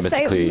to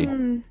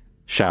optimistically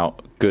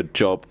shout, "Good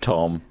job,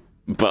 Tom,"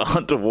 but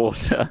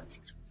underwater.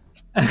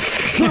 you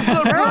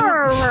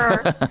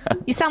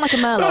sound like a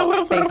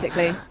Murloc,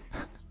 basically. You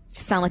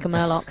sound like a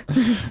Murloc.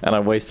 And I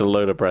waste a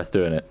load of breath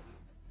doing it.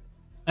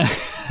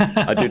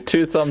 I do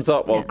 2 thumbs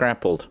up while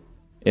grappled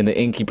in the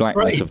inky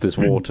blackness of this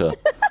water.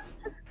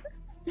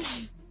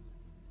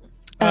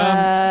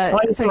 Tie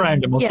it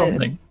around him or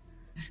something.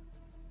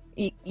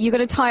 You're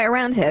going to tie it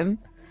around him?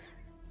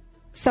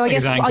 So I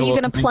guess, are you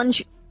going to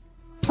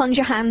plunge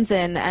your hands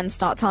in and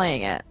start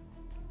tying it?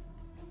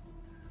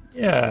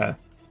 Yeah.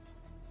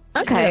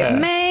 Okay, Yeah.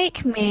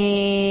 make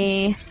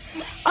me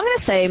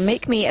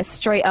a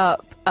straight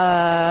up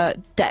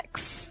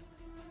dex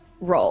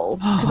roll,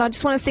 because I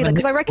just want to see,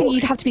 because I reckon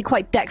you'd have to be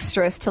quite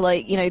dexterous to,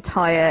 like,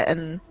 tie it.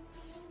 And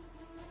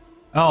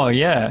Oh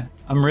yeah,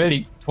 I'm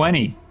really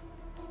 20.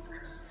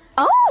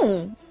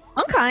 oh,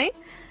 okay.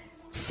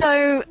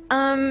 So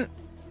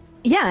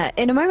yeah,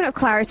 in a moment of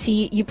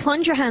clarity, you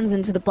plunge your hands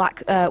into the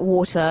black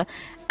water,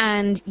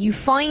 and you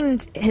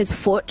find his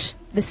foot.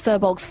 This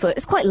Furbolg's foot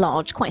is quite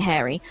large, quite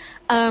hairy.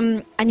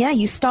 And yeah,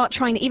 you start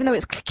trying to, even though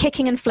it's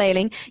kicking and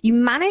flailing, you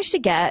manage to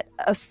get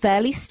a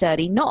fairly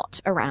sturdy knot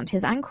around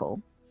his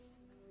ankle.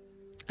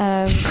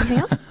 Anything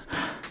else?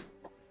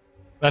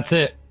 That's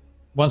it.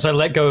 Once I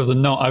let go of the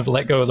knot, I've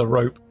let go of the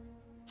rope.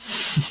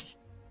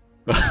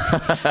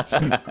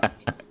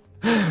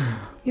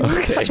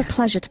 You're such a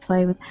pleasure to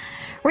play with.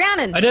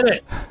 Rhiannon! I did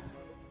it.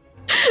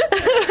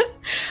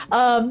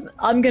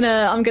 I'm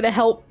gonna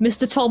help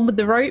Mr. Tom with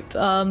the rope.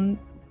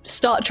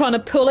 Start trying to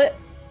pull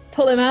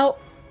him out.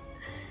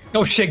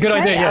 Oh shit, good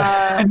idea,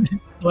 yeah.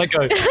 Let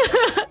go.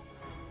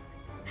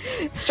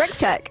 Strength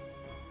check.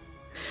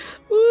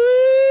 Woo!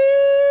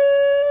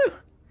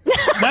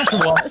 That's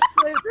one.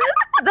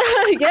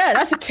 Yeah,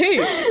 that's a 2.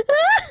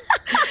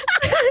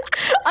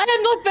 I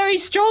am not very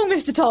strong,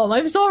 Mr. Tom.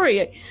 I'm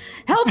sorry.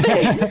 Help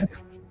me.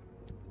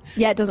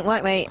 Yeah, it doesn't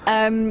work, mate.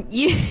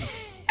 You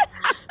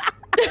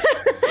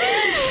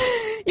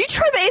You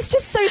try, but it's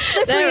just so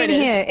slippery There in it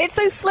is. here. It's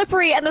so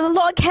slippery, and there's a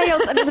lot of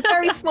chaos, and there's a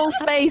very small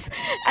space,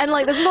 and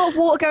like there's a lot of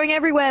water going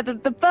everywhere. The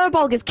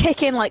Furbolg is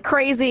kicking like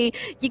crazy.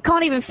 You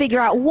can't even figure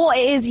out what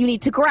it is you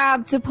need to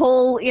grab to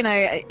pull. You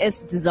know,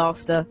 it's a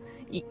disaster.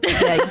 You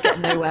get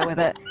nowhere with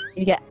it.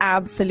 You get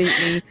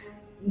absolutely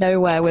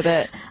nowhere with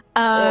it.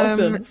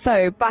 Awesome.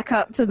 So back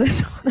up to the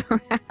top of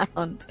the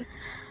round.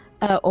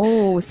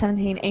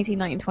 17, 18,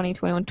 19, 20,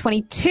 21,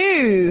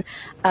 22.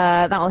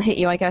 That will hit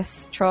you, I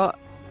guess, Trot.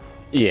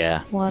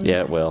 Yeah. One.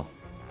 Yeah, it will.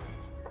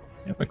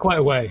 Yeah, we're quite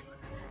away.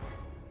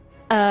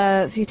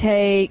 So you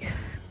take...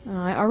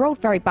 I rolled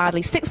very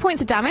badly. 6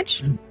 points of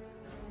damage.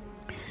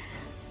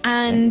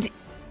 And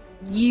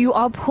you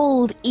are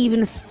pulled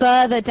even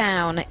further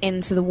down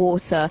into the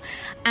water.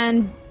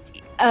 And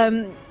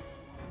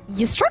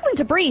you're struggling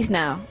to breathe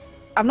now.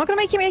 I'm not going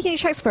to make you make any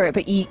checks for it,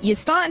 but you're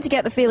starting to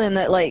get the feeling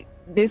that, like,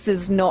 this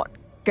is not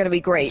going to be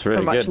great It's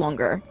really for much good.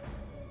 longer.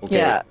 Okay.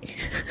 Yeah.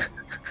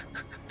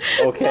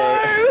 Okay.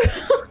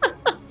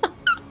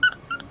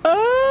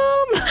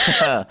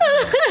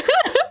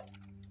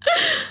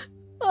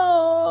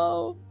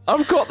 Oh.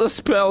 I've got the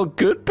spell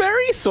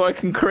Goodberry, so I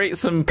can create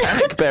some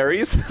panic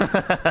berries.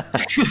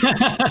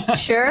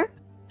 Sure.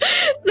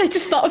 They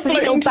just start With floating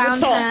little to the bound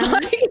top.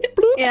 hands.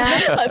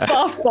 Yeah. Like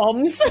bath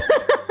bombs.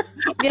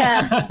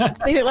 Yeah.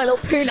 They look like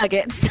little poo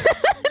nuggets.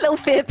 Little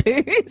fear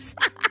poos.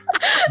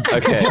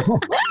 Okay.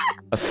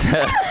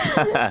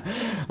 I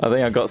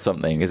think I got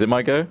something. Is it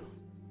my go?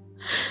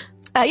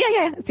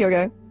 Yeah. It's your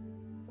go.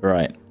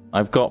 Right.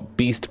 I've got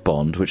Beast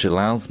Bond, which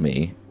allows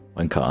me,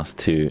 when cast,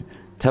 to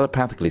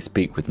telepathically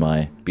speak with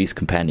my beast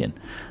companion.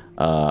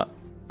 I'm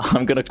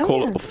going to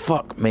call it... Oh,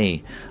 fuck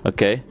me.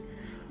 Okay.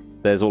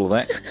 There's all of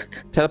that.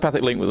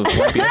 Telepathic link with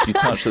one beast you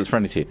touch that's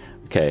friendly to you.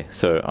 Okay,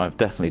 so I've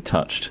definitely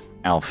touched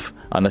Alf,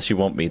 unless you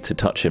want me to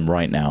touch him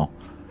right now.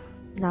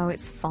 No,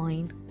 it's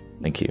fine.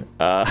 Thank you.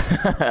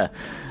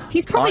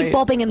 He's probably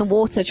bobbing in the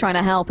water trying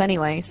to help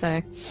anyway,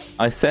 so...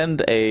 I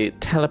send a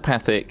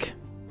telepathic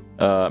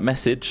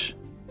message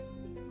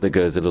that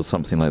goes a little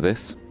something like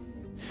this.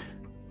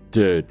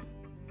 Dude,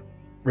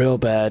 real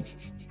bad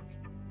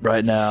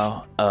right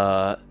now.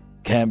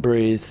 Can't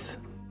breathe.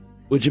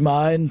 Would you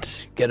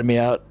mind getting me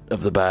out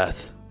of the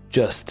bath?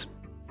 Just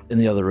in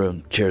the other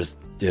room. Cheers,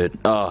 dude.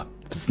 Oh,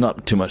 it's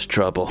not too much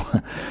trouble.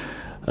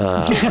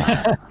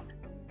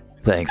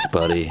 Thanks,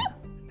 buddy.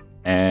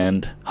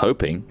 And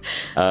hoping.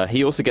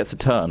 He also gets a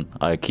turn.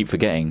 I keep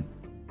forgetting.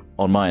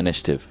 On my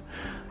initiative.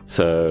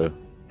 So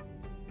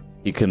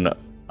I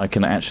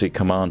can actually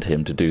command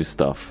him to do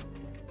stuff.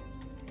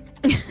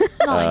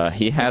 Nice.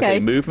 He has a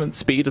movement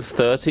speed of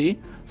 30.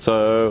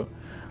 So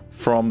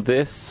from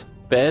this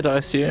bed, I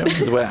assume,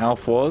 is where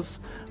Alf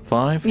was.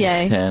 5,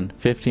 Yay. 10,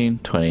 15,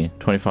 20,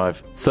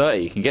 25,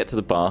 30. You can get to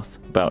the bath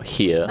about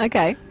here.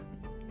 Okay.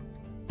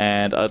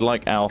 And I'd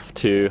like Alf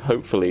to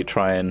hopefully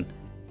try and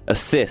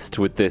assist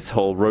with this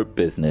whole rope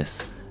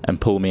business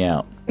and pull me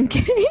out.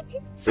 Okay.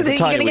 So It's a you're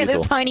tiny going to get this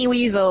weasel. tiny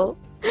weasel.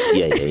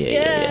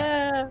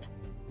 Yeah.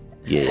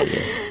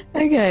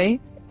 Okay.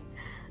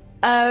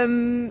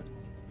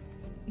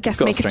 Guess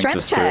Got make a strength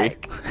of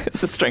check. 3.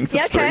 It's a strength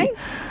Yeah, of 3. okay.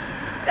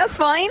 That's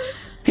fine.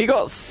 He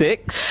got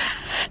 6.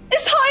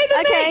 It's higher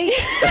than me.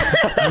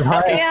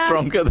 Okay. He's Yeah.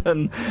 stronger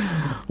than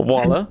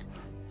Waller.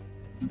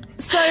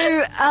 So,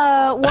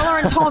 Waller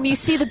and Tom, you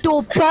see the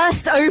door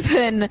burst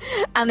open,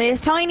 and this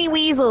tiny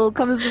weasel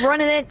comes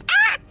running in.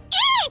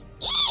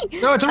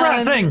 No, it's a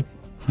rat thing.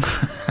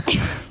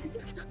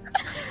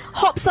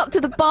 Hops up to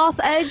the bath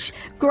edge,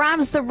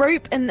 grabs the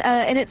rope in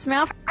its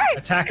mouth.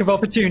 Attack of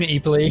opportunity,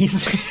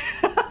 please.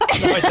 No,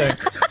 I don't.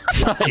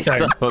 You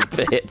son of a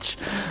bitch.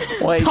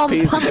 What Tom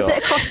HP's punts he got?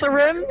 it across the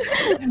room.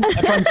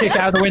 I try and kick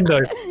out the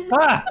window.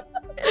 Ah!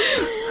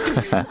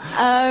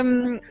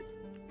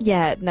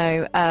 Yeah,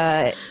 no.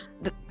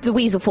 The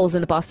weasel falls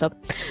in the bathtub.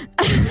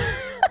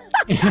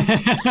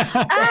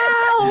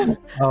 Ow!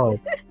 Oh.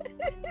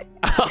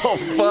 Oh,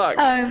 fuck.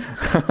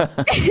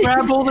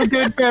 Grab all the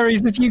good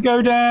berries as you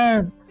go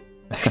down.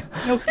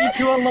 They'll keep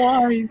you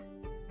alive.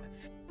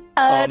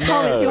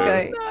 Tom, it's your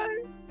no.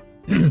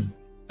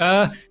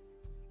 go.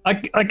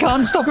 I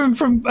can't stop him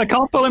from... I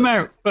can't pull him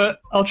out,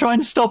 but I'll try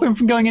and stop him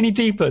from going any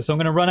deeper. So I'm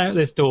going to run out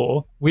this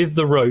door with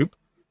the rope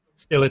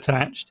still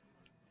attached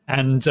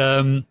and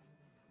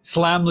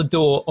slam the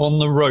door on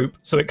the rope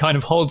so it kind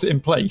of holds it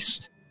in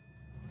place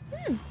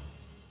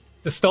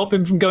to stop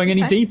him from going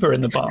any deeper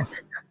in the bath.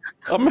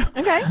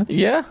 Okay.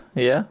 Yeah.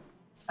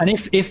 And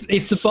if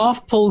the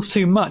bath pulls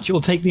too much, it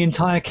will take the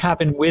entire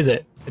cabin with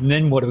it. And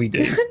then what do we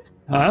do?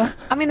 Huh?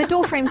 I mean, the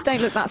door frames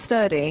don't look that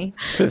sturdy.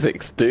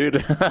 Physics, dude.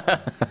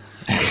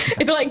 If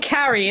you're like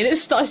Carrie and it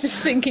starts just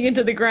sinking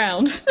into the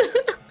ground.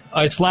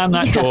 I slam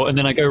that door and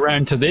then I go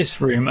round to this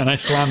room and I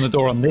slam the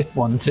door on this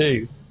one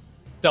too.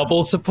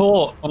 Double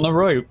support on the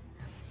rope.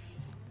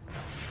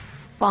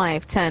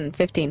 5, 10,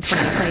 15,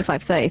 20,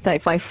 25, 30,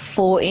 35,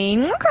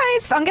 14. Okay,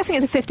 I'm guessing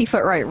it's a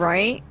 50-foot rope,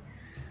 right?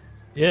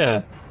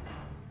 Yeah.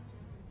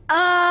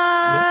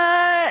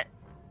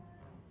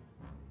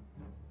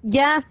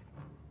 Yeah.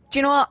 Do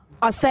you know what?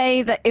 I'll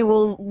say that it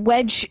will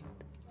wedge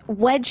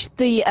wedge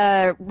the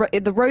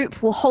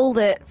rope will hold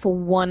it for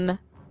 1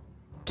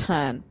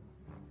 turn.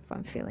 If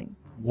I'm feeling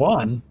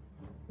 1.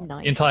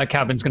 nice. The entire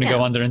cabin's going to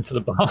go under into the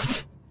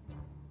bath.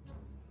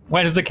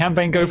 Where does the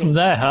campaign go from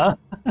there, huh?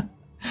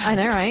 I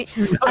know, right?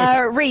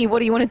 Ree, what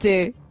do you want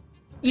to do?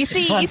 You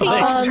see Tom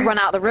just run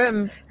out of the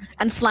room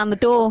and slam the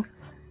door.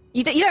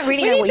 You don't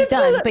really know what he's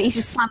done, but he's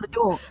just slammed the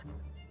door.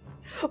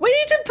 We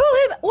need to pull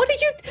him. What are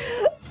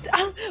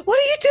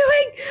you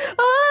doing?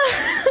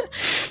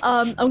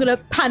 I'm gonna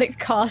panic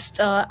cast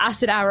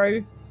acid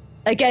arrow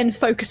again,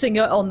 focusing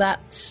it on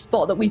that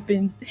spot that we've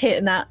been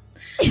hitting at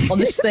on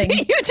this thing.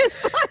 You're just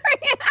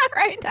firing an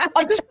arrow down.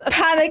 I'm just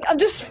panic. I'm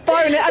just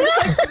firing it. I'm just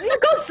like, for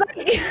God's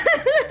sake,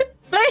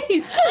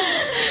 please.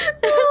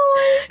 Oh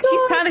my God.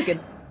 He's panicking.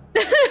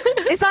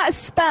 Is that a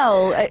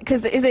spell?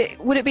 Because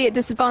would it be at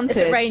disadvantage?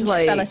 It's a ranged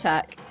spell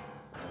attack.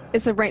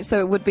 It's a range,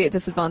 so it would be at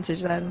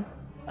disadvantage then.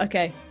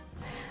 Okay.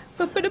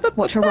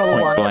 Watch her roll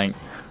a 1. Blank.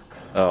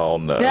 Oh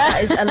no.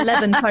 That is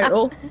 11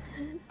 total.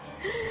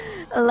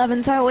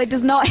 11 total. It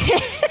does not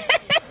hit.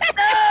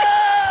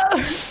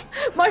 No!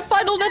 My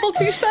final level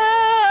 2 spell.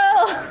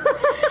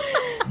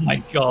 Oh my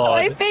God. So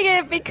I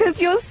figured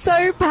because you're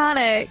so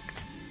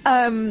panicked,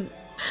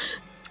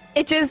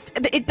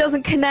 it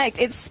doesn't connect.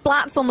 It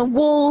splats on the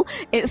wall.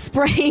 It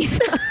sprays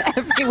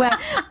everywhere,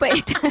 but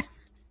it does.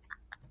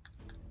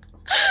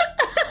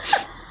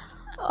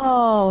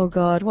 Oh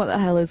God, what the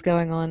hell is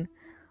going on?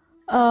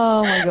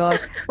 Oh my God.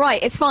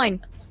 Right, it's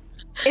fine.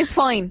 It's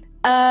fine.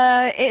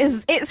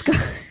 It's good.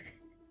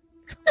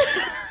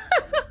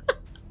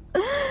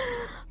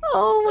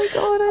 Oh my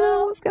God, I don't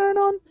know what's going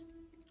on.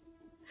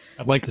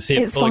 I'd like to see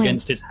it pull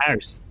against its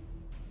house.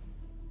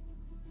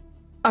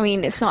 I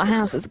mean, it's not a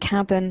house, it's a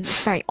cabin.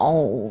 It's very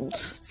old.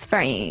 It's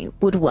very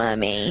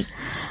woodwormy.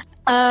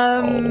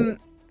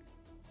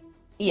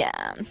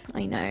 Yeah,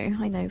 I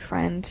know,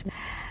 friend.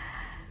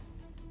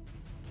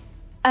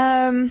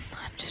 I'm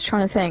just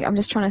trying to think.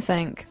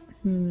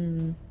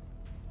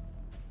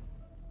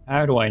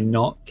 How do I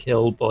not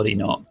kill Body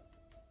Knock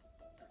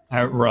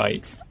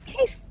outright?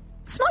 It's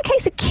not a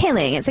case of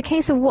killing, it's a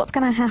case of what's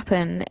going to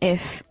happen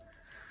if...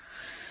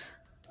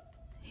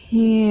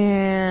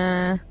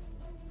 Yeah...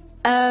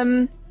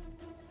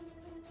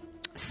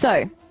 So...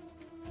 I'm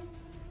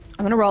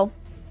going to roll.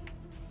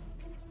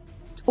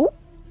 Ooh.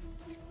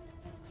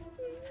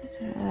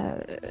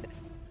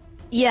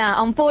 Yeah,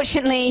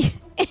 unfortunately,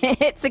 it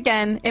hits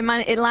again.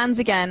 It lands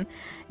again.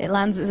 It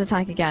lands its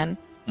attack again.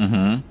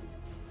 Mm-hmm.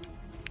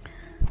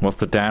 What's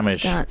the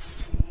damage?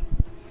 That's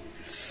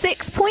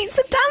 6 points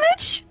of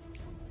damage.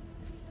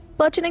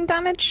 Bludgeoning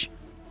damage.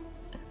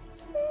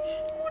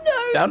 Oh,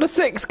 no. Down to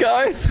 6,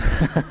 guys.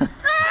 Oh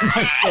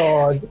my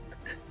God.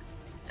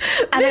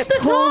 And it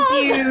pulls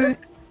you.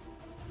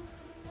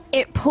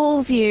 It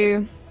pulls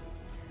you.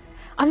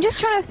 I'm just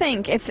trying to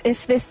think if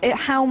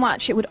how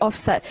much it would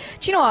offset.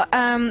 Do you know what,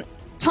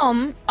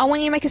 Tom? I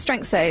want you to make a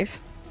strength save,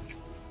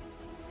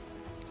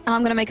 and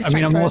I'm going to make a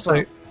strength throw as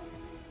well.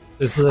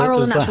 Does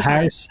the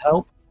house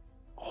help?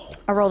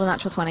 I rolled a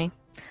natural 20,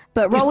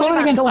 but roll with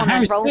advantage. Go on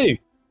then.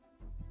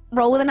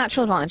 Roll with a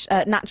natural advantage.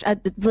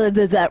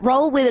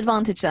 Roll with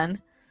advantage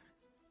then.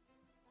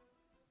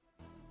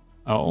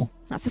 Oh.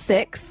 That's a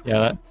 6.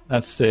 Yeah,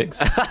 that's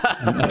 6.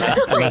 and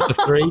that's a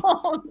 3.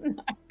 Oh no!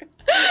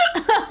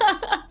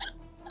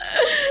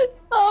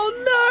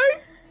 Oh no!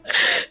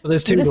 But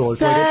there's 2 doors.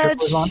 The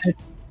surge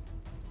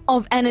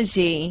of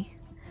energy,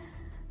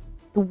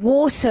 the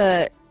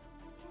water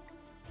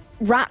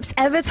wraps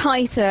ever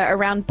tighter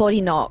around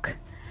Body Knock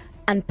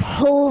and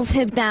pulls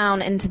him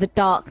down into the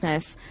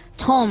darkness.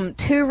 Tom,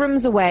 2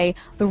 rooms away,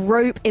 the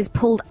rope is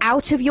pulled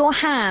out of your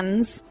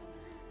hands.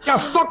 Yeah,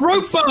 fuck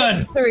rope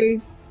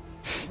burn!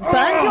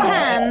 Burns your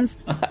hands,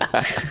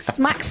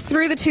 smacks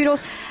through the 2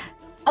 doors.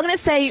 I'm going to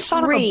say,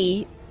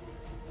 Ree,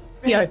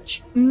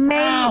 make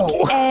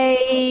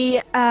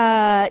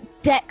a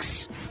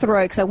dex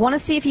throw, because I want to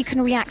see if you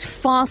can react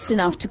fast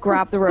enough to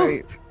grab the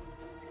rope.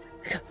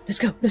 Let's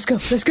go!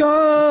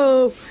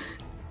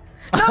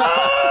 No!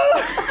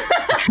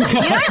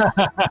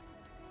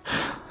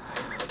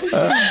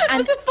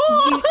 And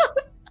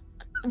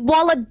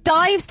Waller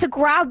dives to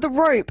grab the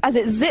rope as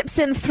it zips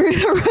in through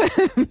the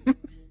room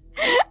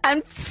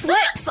and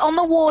slips on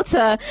the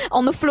water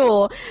on the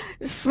floor,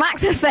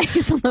 smacks her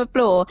face on the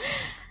floor,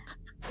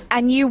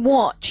 and you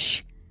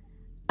watch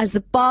as the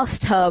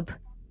bathtub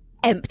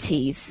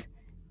empties,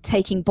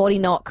 taking Body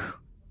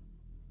Knock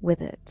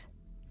with it.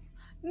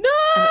 No!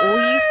 And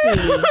all you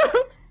see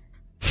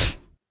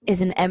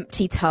is an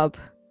empty tub.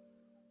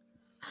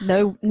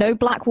 No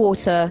black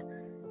water,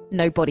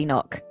 no Body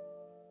Knock.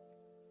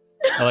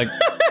 I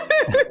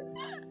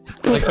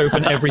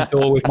open every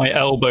door with my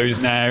elbows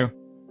now.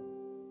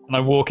 And I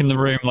walk in the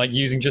room,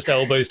 using just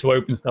elbows to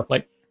open stuff,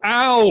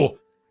 ow!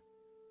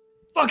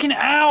 Fucking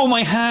ow,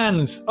 my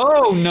hands!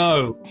 Oh,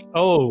 no.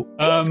 Oh,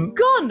 He's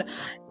gone!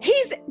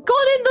 He's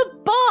gone in the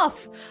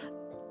bath!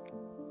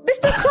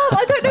 Mr. Tom,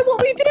 I don't know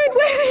what we do!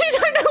 I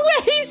don't know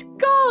where he's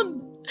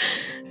gone!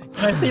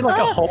 Can I see, a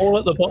hole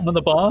at the bottom of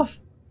the bath?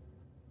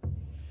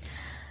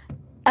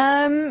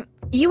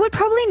 You would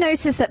probably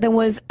notice that there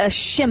was a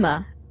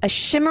shimmer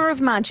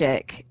of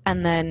magic,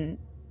 and then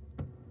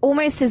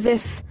almost as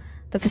if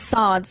the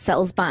facade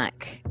settles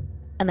back,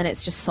 and then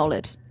it's just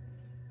solid.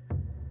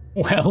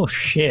 Well,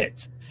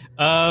 shit.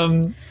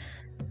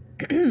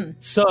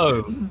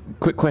 So,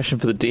 quick question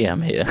for the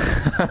DM here.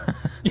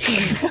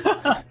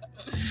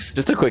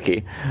 Just a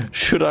quickie.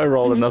 Should I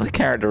roll another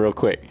character real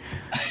quick?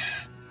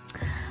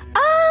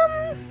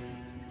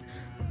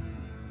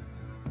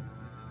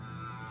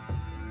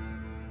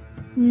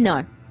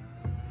 No.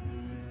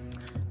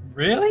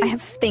 really? I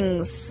have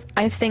things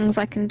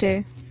I can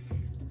do.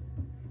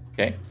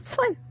 Okay. It's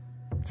fine.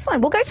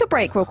 We'll go to a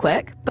break real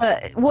quick,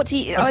 but are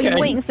you Okay.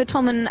 waiting for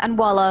Tom and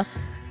Walla?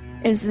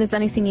 Is there's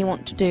anything you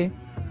want to do?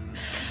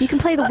 You can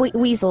play the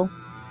weasel.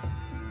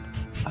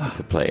 I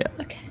could play it.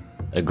 Okay.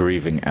 A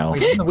grieving elf.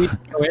 Wait, didn't the weasel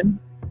go in?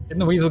 Didn't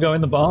the weasel go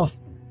in the bath?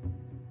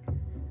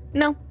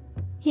 No.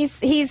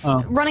 He's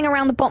running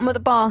around the bottom of the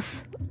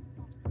bath.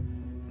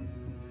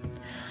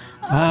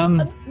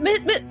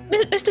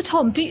 Mr.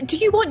 Tom, do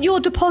you want your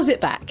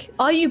deposit back?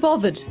 Are you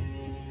bothered?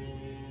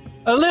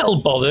 A little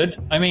bothered.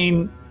 I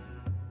mean,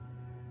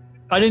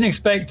 I didn't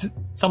expect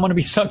someone to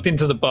be sucked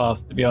into the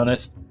bath, to be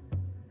honest.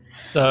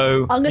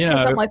 So I'm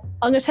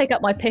gonna take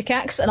up my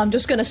pickaxe, and I'm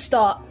just gonna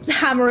start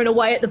hammering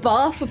away at the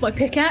bath with my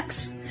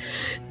pickaxe.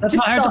 That's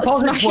Just not how start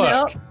deposits smashing it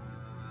work. up.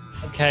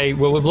 Okay,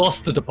 well, we've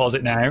lost the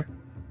deposit now.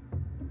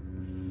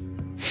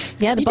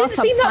 Yeah, the You didn't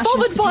bathtub seem that smashes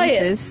bothered to by it.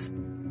 pieces.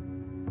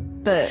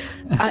 But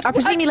I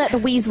presume you let the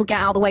weasel get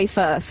out of the way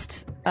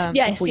first.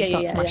 Yes, before you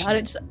start smashing. I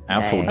don't.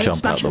 Alf will yeah. jump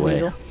out Smash the the way.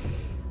 weasel.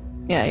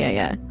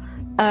 Yeah.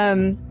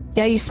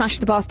 Yeah, you smash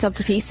the bathtub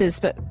to pieces,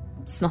 but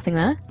there's nothing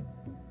there.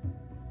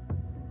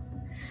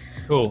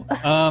 Cool.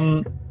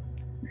 So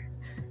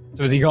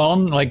is he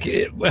gone? Like,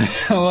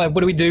 what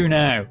do we do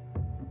now?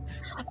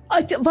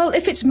 Well,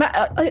 if it's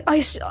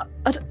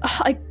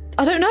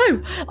I don't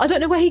know. I don't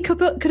know where he could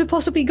have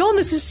possibly gone.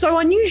 This is so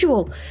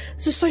unusual.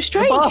 This is so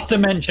strange. Bath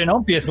dimension,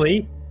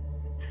 obviously.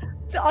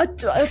 I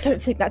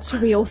don't think that's a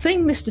real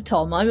thing, Mr.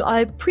 Tom. I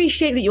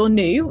appreciate that you're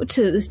new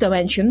to this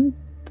dimension,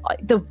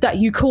 that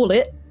you call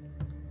it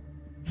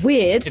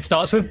weird. It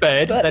starts with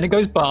bed, But- then it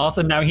goes bath,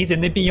 and now he's in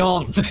the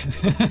beyond.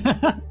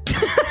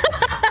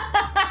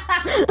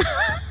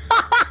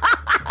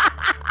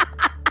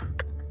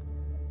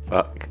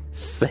 Fuck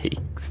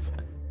sakes.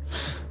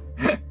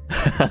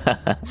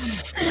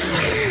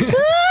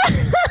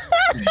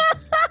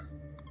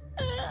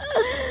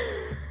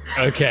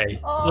 Okay,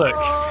 look.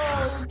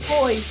 Oh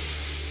boy!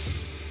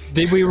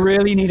 Did we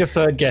really need a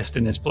third guest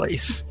in this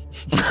place?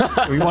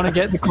 We want to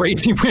get the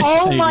crazy witch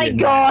Oh lady my in.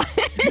 god!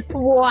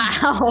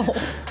 Wow,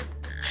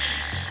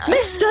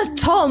 Mr.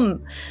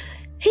 Tom.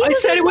 I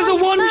said it was a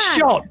nice one man.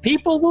 shot.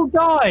 People will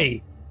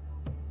die.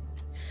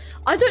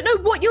 I don't know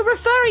what you're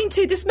referring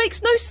to. This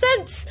makes no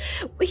sense.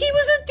 He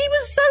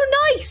was so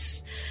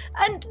nice,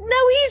 and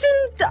now he's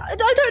in. I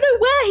don't know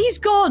where he's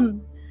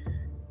gone.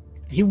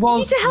 He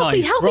was You need to help nice.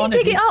 me. Help Ron, me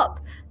dig if it you- up.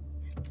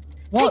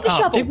 What Take the up?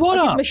 shovel. Dig what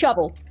I'll give up? him a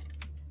shovel.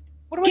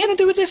 What am I going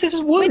to do with this? This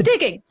is wood. We're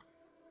digging.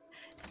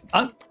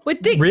 We're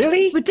digging.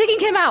 Really? We're digging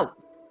him out.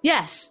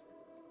 Yes.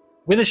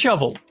 With a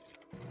shovel.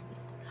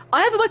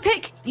 I have my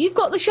pick. You've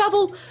got the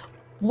shovel.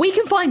 We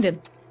can find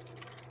him.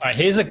 All right,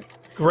 here's a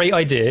great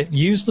idea.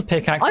 Use the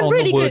pickaxe I'm on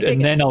really the good wood, at digging.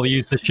 and then I'll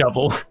use the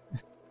shovel.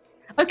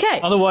 Okay.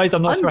 Otherwise,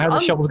 I'm not sure how the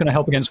I'm- shovel's going to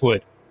help against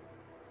wood.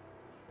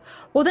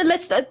 Well then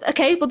let's.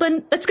 Okay. Well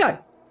then let's go.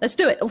 Let's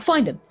do it. We'll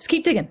find him. Let's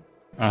keep digging.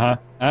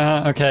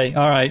 Okay.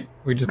 All right.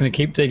 We're just going to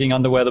keep digging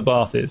under where the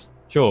bath is.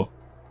 Sure.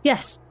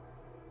 Yes.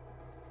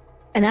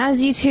 And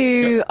as you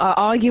two are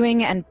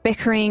arguing and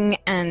bickering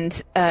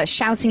and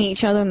shouting at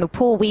each other, and the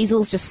poor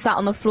weasels just sat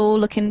on the floor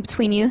looking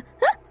between you,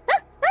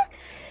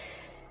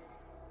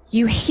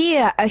 you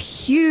hear a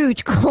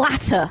huge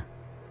clatter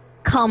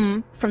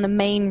come from the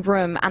main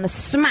room and the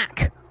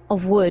smack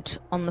of wood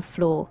on the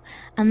floor.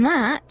 And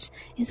that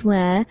is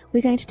where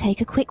we're going to take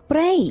a quick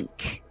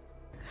break.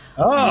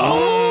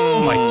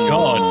 Oh my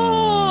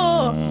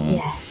god.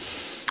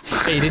 Yes.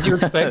 Hey, did you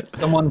expect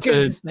someone to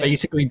Goodness me.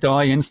 basically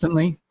die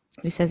instantly?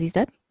 Who says he's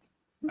dead?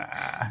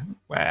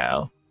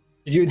 Well,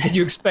 did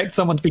you expect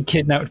someone to be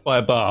kidnapped by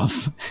a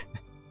bath?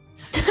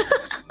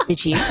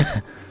 Did you?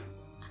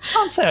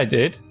 Can't say I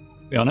did, to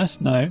be honest,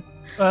 no.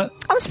 But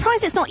I'm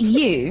surprised it's not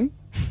you.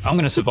 I'm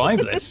going to survive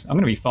this. I'm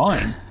going to be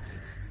fine.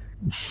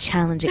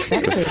 Challenge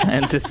accepted.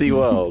 Fantasy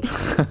world.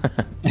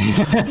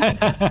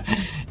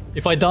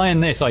 If I die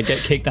in this, I get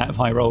kicked out of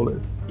high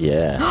rollers.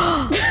 Yeah.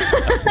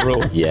 That's the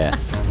rule.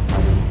 Yes.